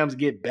the Rams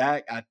get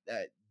back,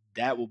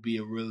 that would be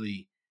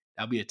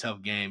that'd be a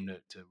tough game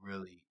to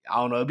really, I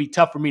don't know. It'd be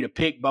tough for me to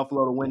pick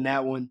Buffalo to win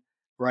that one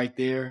right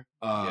there.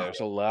 Yeah, there's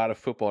a lot of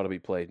football to be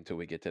played until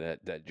we get to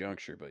that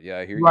juncture. But yeah,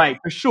 I hear you. Right,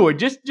 for sure.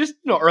 Just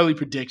early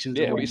predictions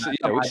or Yeah,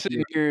 whatnot. we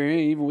sitting here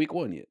ain't even week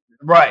 1 yet.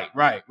 Right.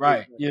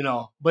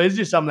 But it's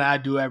just something that I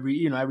do every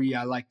year.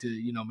 I like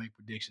to make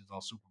predictions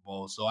on Super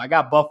Bowl. So I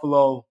got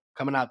Buffalo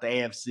coming out the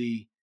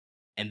AFC,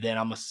 and then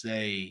I'm gonna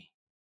say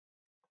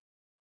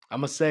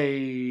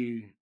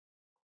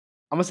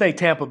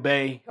Tampa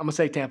Bay. I'm gonna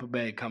say Tampa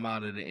Bay come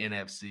out of the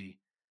NFC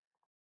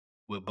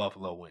with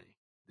Buffalo winning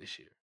this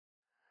year.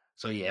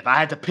 So yeah, if I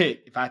had to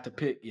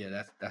pick,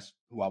 yeah, that's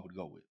who I would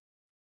go with.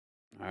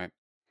 All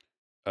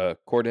right.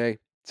 Corday,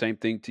 same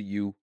thing to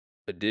you.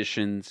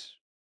 Additions,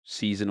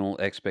 seasonal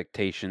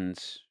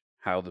expectations,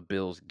 how the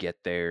Bills get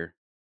there.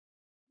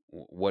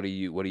 What are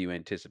you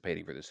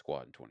anticipating for this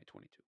squad in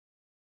 2022?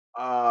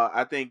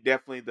 I think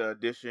definitely the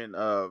addition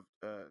of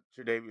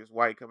Tre'Davious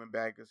White coming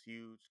back is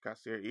huge.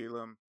 Kasir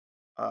Elam,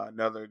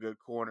 another good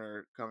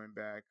corner coming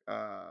back.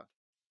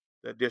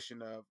 The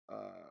addition of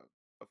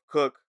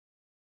Cook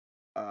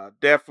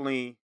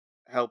definitely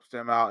helps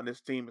them out, and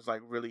this team is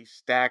like really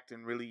stacked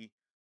and really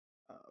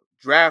uh,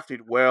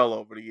 drafted well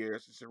over the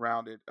years and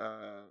surrounded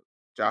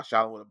Josh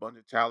Allen with a bunch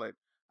of talent.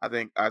 I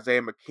think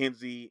Isaiah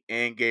McKenzie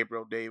and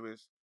Gabriel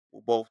Davis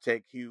will both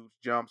take huge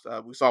jumps.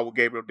 We saw what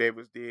Gabriel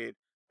Davis did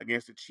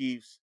against the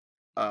Chiefs.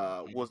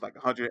 Was like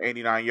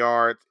 189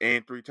 yards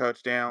and 3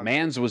 touchdowns.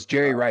 Mans was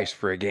Jerry Rice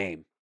for a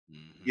game.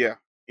 Yeah,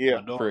 yeah.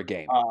 My dog. For a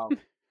game. Um,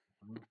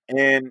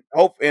 and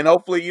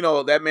hopefully,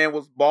 that man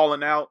was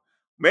balling out.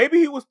 Maybe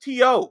he was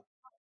To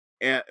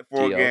and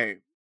for a T.O.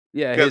 game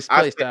Yeah, because his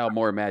play style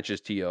more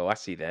matches T.O. I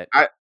see that.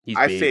 I He's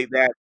I big. say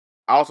that.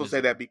 I also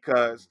say that Physical.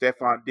 because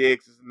Stephon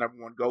Diggs is the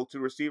number one go-to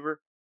receiver,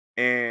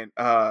 and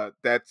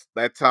that's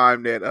that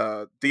time that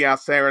Deion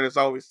Sanders has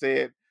always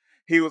said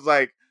he was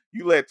like,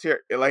 "You let Terry,"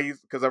 like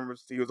because I remember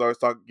he was always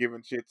talking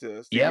giving shit to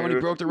Yeah, Steven when he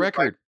Anderson. broke the He was like,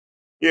 record.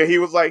 yeah,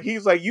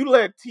 he's like, "You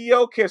let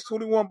To catch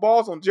 21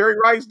 balls on Jerry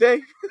Rice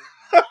Day."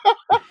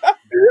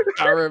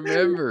 I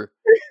remember.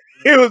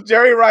 It was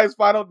Jerry Rice's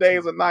final day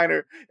as a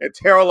Niner, and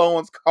Terrell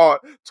Owens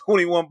caught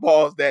 21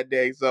 balls that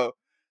day. So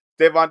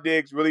Stephon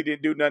Diggs really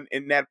didn't do nothing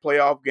in that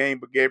playoff game,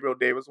 but Gabriel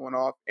Davis went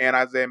off, and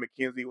Isaiah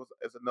McKenzie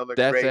is another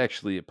That's great.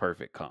 actually a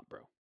perfect comp,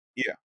 bro.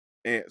 Yeah,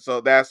 and so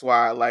that's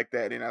why I like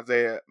that. And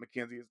Isaiah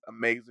McKenzie is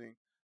amazing.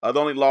 The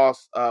only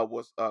loss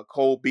was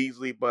Cole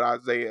Beasley, but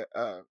Isaiah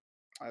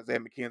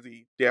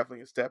McKenzie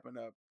definitely is stepping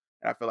up,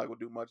 and I feel like will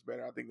do much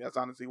better. I think that's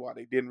honestly why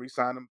they didn't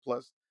resign him.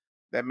 Plus,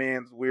 that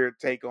man's weird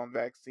take on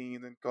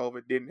vaccines and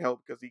COVID didn't help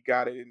because he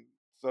got it, and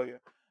so yeah.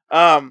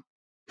 Um,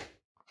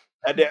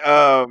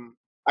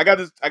 I got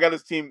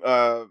this team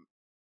 12.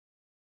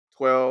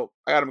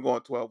 I got them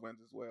going 12 wins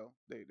as well.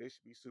 They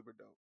should be super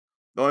dope.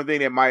 The only thing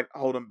that might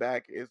hold them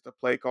back is the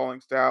play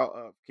calling style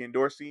of Ken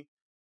Dorsey.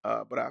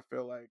 But I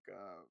feel like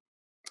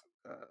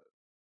uh,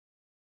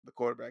 the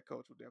quarterback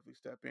coach will definitely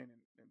step in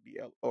and be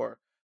or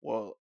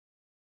well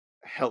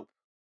help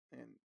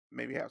and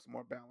maybe have some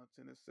more balance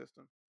in this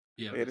system.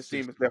 Yeah, But yeah, the this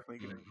team is system.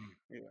 definitely good. Mhm.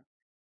 Yeah.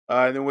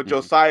 And then what Mhm.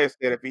 Josiah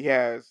said, if he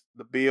has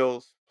the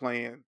Bills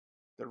playing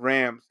the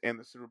Rams in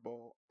the Super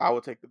Bowl, I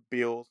would take the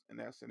Bills in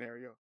that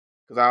scenario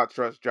because I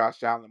trust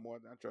Josh Allen more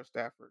than I trust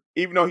Stafford.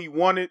 Even though he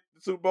won it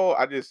the Super Bowl,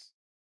 I just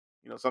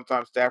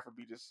sometimes Stafford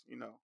be just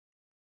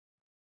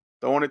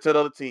throwing it to the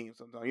other team.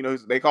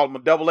 Sometimes they call him a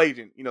double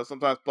agent.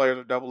 Sometimes players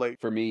are double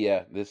agents. For me,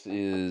 yeah, this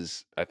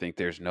is. I think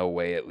there's no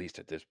way, at least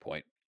at this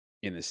point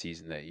in the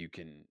season, that you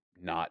can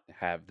not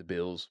have the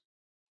Bills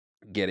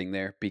getting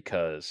there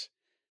because,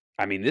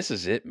 I mean, this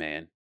is it,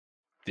 man.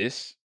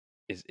 This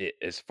is it.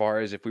 As far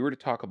as if we were to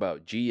talk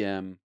about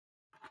GM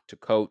to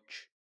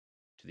coach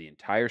to the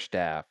entire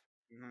staff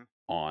Hmm.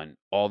 on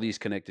all these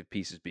connective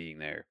pieces being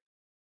there,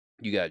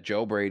 you got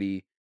Joe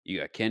Brady, you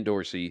got Ken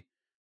Dorsey,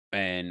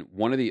 and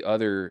one of the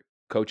other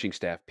coaching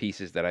staff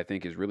pieces that I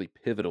think is really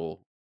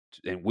pivotal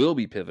and will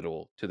be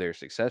pivotal to their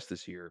success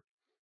this year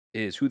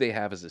is who they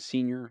have as a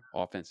senior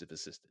offensive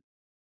assistant.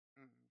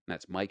 Mhm. And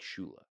that's Mike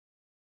Shula.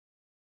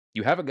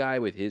 You have a guy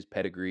with his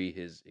pedigree,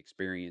 his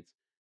experience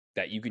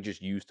that you can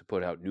just use to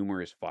put out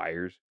numerous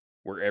fires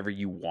wherever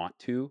you want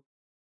to.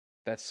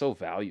 That's so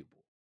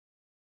valuable.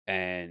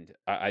 And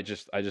I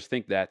just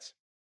think that's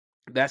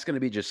going to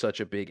be just such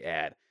a big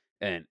ad.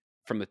 And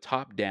from the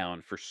top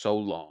down for so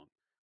long,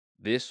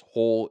 this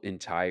whole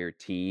entire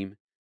team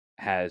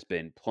has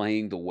been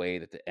playing the way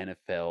that the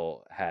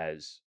NFL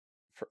has,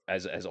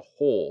 as a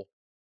whole,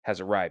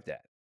 has arrived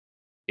at.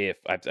 If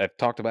I've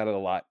talked about it a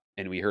lot,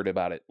 and we heard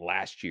about it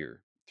last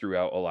year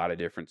throughout a lot of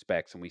different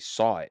specs, and we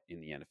saw it in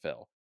the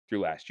NFL through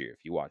last year.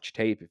 If you watch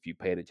tape, if you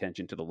paid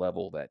attention to the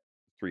level that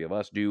three of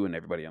us do, and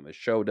everybody on this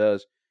show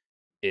does,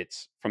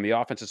 it's from the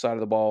offensive side of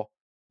the ball,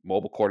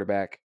 mobile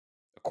quarterback,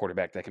 a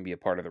quarterback that can be a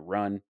part of the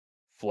run,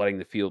 flooding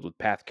the field with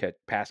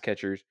pass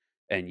catchers,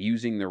 and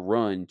using the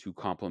run to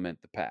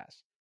complement the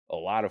pass. A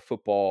lot of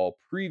football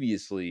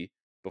previously,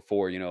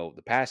 before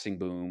the passing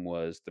boom,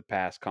 was the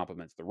pass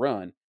complements the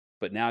run,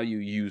 but now you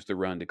use the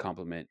run to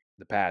complement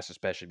the pass,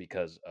 especially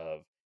because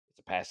of it's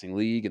a passing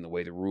league and the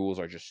way the rules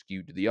are just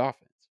skewed to the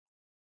offense.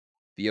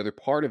 The other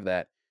part of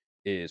that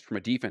is from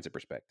a defensive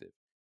perspective.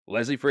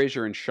 Leslie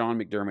Frazier and Sean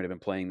McDermott have been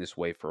playing this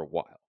way for a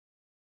while.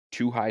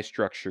 Two high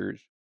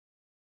structures,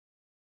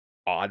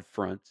 odd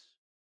fronts,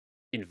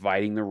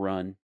 inviting the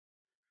run,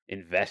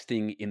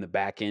 investing in the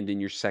back end in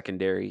your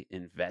secondary,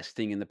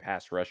 investing in the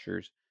pass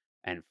rushers,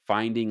 and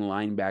finding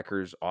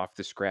linebackers off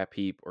the scrap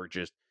heap or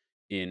just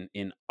in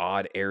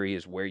odd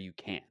areas where you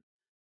can.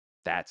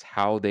 That's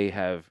how they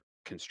have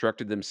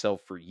constructed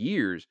themselves for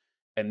years.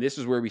 And this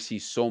is where we see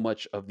so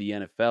much of the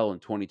NFL in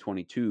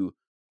 2022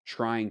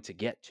 trying to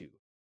get to.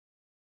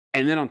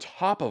 And then on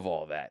top of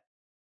all that,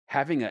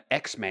 having an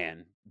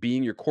X-Man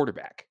being your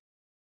quarterback,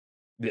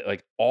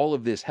 like all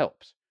of this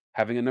helps.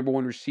 Having a number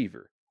one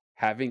receiver,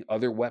 having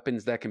other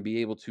weapons that can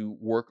be able to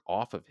work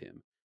off of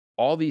him.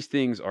 All these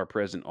things are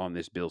present on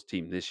this Bills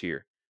team this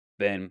year.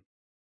 Then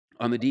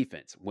on the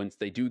defense, once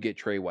they do get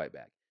Trey White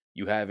back,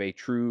 you have a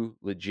true,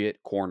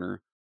 legit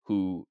corner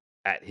who,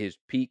 at his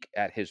peak,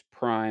 at his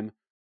prime,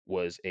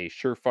 was a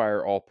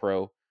surefire All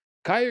Pro.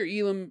 Kyer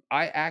Elam,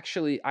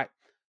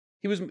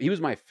 he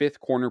was my fifth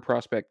corner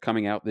prospect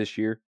coming out this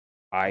year.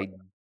 Oh, I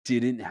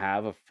didn't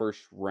have a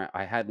first round.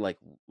 I had like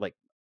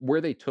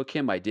where they took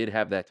him. I did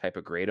have that type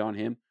of grade on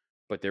him,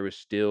 but there was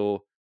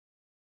still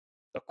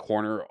a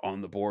corner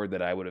on the board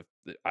that I would have.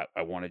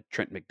 I wanted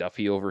Trent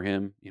McDuffie over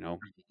him.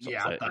 So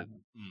yeah, I thought.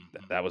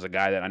 that was a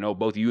guy that I know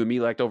both you and me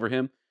liked over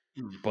him.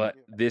 But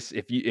Yeah. this,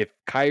 if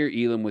Kyer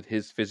Elam with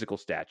his physical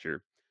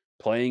stature,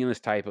 playing in this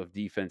type of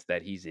defense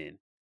that he's in,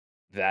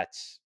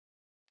 that's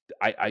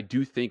I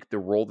do think the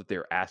role that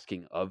they're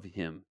asking of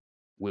him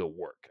will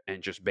work.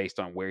 And just based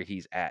on where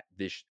he's at,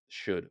 this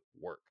should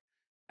work.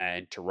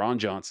 And Teron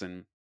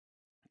Johnson,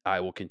 I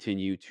will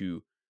continue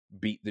to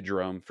beat the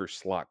drum for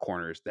slot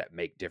corners that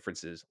make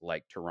differences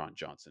like Teron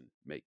Johnson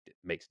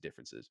makes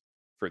differences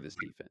for this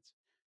defense.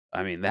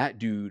 I mean, that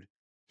dude,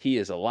 he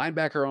is a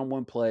linebacker on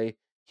one play,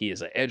 he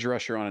is an edge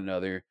rusher on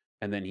another,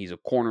 and then he's a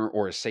corner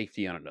or a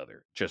safety on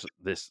another. Just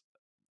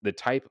the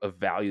type of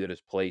value that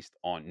is placed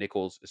on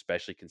nickels,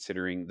 especially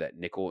considering that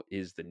nickel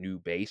is the new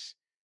base,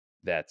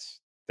 that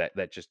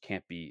just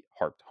can't be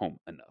harped home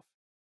enough.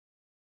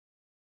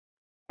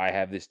 I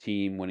have this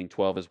team winning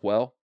 12 as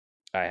well.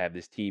 I have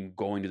this team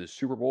going to the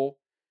Super Bowl,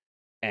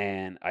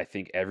 and I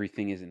think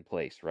everything is in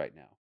place right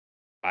now.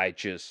 I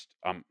just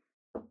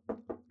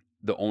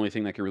the only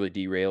thing that can really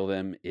derail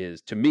them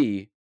is, to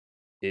me,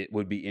 it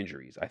would be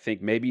injuries. I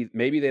think maybe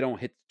they don't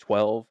hit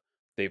 12.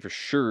 They for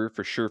sure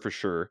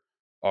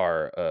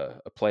are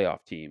a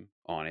playoff team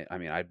on it. I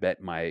mean, I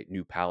bet my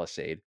new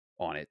Palisade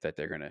on it that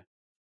they're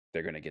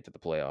gonna get to the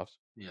playoffs.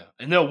 Yeah,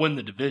 and they'll win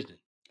the division.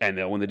 And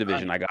they'll win the I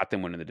division. I got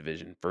them winning the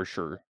division for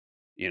sure.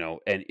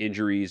 And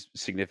injuries,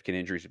 significant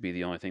injuries would be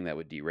the only thing that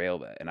would derail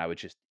that. And I would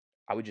just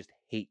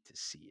hate to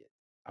see it.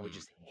 I would Mm,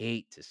 just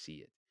hate to see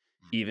it.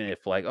 mm, Even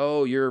if, like,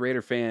 oh, you're a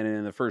Raider fan and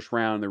in the first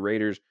round the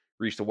Raiders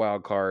reached the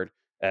wild card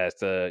as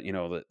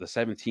the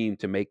seventh team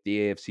to make the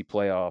AFC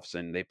playoffs,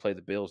 and they play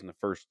the Bills in the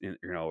first,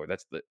 or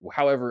that's the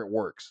however it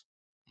works.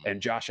 mm,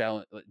 And Josh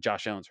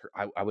Allen's hurt.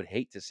 I would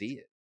hate to see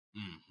it.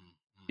 mm,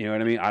 mm, You know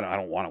what I mean? I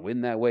don't want to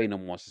win that way. No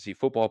one wants to see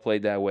football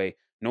played that way.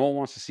 No one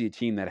wants to see a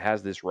team that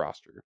has this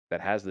roster,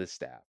 that has this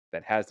staff,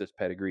 that has this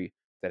pedigree,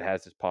 that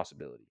has this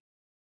possibility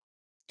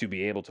to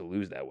be able to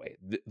lose that way.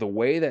 The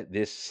way that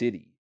this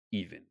city,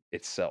 even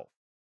itself,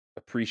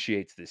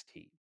 appreciates this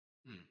team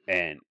mm, mm,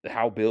 and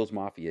how Bills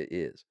Mafia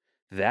is,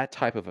 that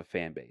type of a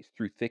fan base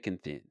through thick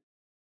and thin,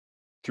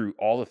 through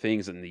all the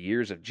things in the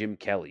years of Jim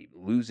Kelly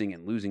losing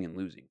and losing and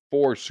losing,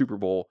 4 Super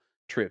Bowl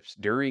trips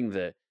during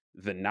the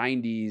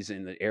 90s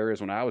and the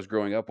eras when I was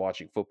growing up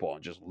watching football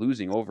and just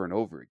losing over and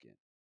over again.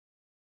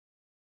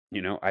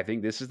 I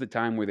think this is the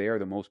time where they are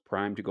the most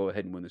primed to go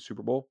ahead and win the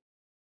Super Bowl.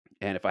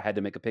 And if I had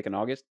to make a pick in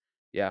August,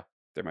 yeah,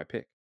 they're my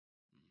pick.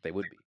 They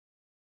would be.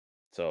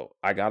 So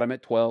I got them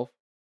at 12.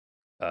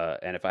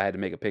 And if I had to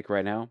make a pick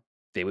right now,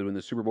 they would win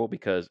the Super Bowl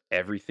because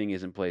everything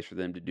is in place for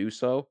them to do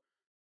so.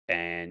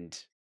 And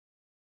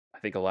I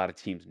think a lot of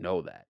teams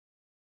know that.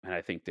 And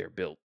I think they're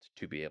built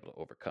to be able to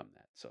overcome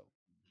that. So,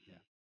 yeah,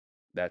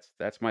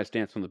 that's my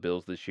stance on the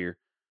Bills this year.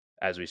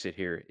 As we sit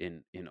here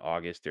in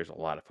August, there's a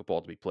lot of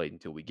football to be played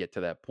until we get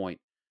to that point.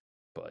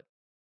 But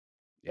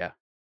yeah,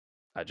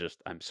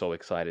 I'm so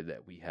excited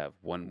that we have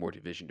one more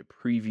division to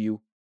preview,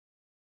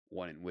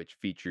 one in which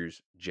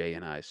features Jay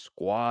and I's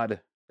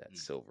squad,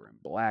 that's silver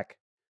and black,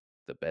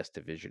 the best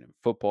division in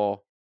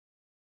football.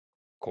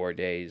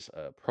 Corday's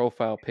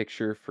profile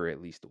picture for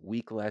at least a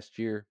week last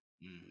year.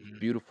 It was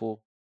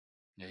beautiful.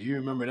 Yeah, you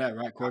remember that,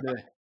 right,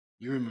 Corday?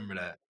 You remember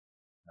that.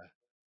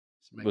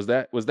 Was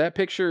that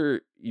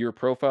picture your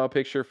profile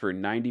picture for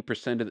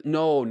 90% of the,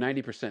 no,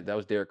 90%? That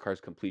was Derek Carr's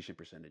completion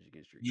percentage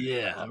against your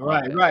Eagles. Yeah, My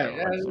right, bad, right.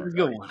 bro. I'm That's a sorry.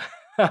 good one.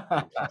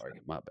 I'm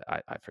sorry. My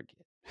bad. I forget.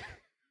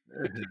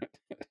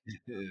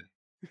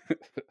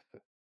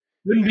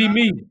 Couldn't be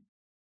me.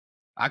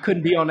 I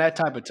couldn't be on that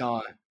type of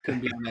time.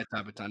 Couldn't be on that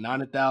type of time. Not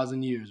in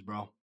 1,000 years,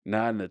 bro.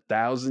 Not in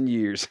 1,000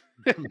 years.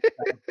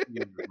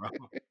 Years, bro.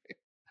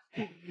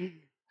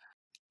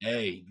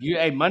 Hey,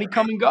 money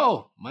come and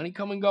go. Money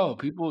come and go.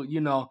 People,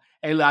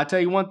 hey, look, I tell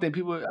you one thing.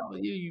 People,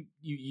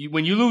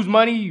 when you lose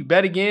money, you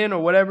bet again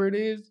or whatever it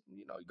is.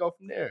 You go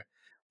from there.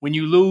 When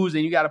you lose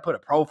and you got to put a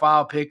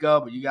profile pick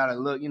up or you got to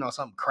look,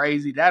 something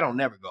crazy, that'll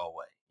never go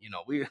away.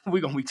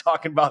 We're gonna be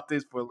talking about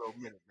this for a little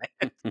minute,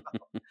 man.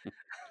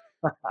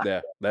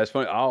 Yeah, that's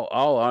funny. I'll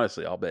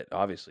honestly, I'll bet.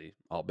 Obviously,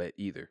 I'll bet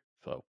either.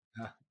 So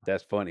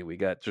that's funny. We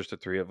got just the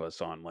three of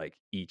us on like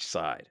each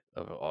side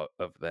of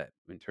that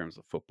in terms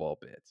of football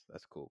bets.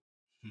 That's cool.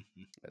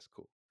 That's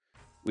cool.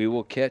 We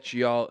will catch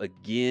y'all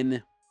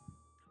again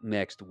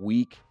next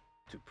week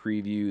to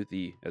preview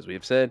the, as we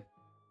have said,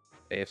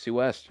 AFC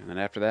West. And then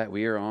after that,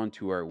 we are on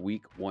to our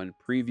week 1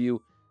 preview.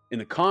 In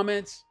the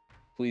comments,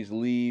 please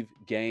leave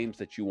games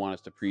that you want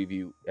us to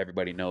preview.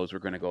 Everybody knows we're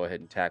going to go ahead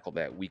and tackle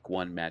that week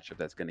 1 matchup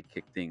that's going to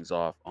kick things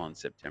off on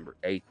September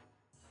 8th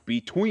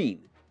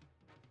between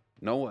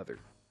no other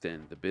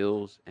than the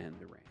Bills and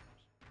the Rams.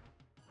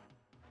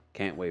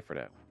 Can't wait for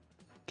that one.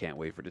 Can't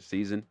wait for the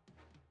season.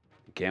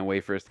 Can't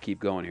wait for us to keep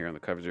going here on the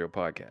Cover Zero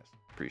podcast.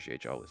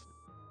 Appreciate y'all listening.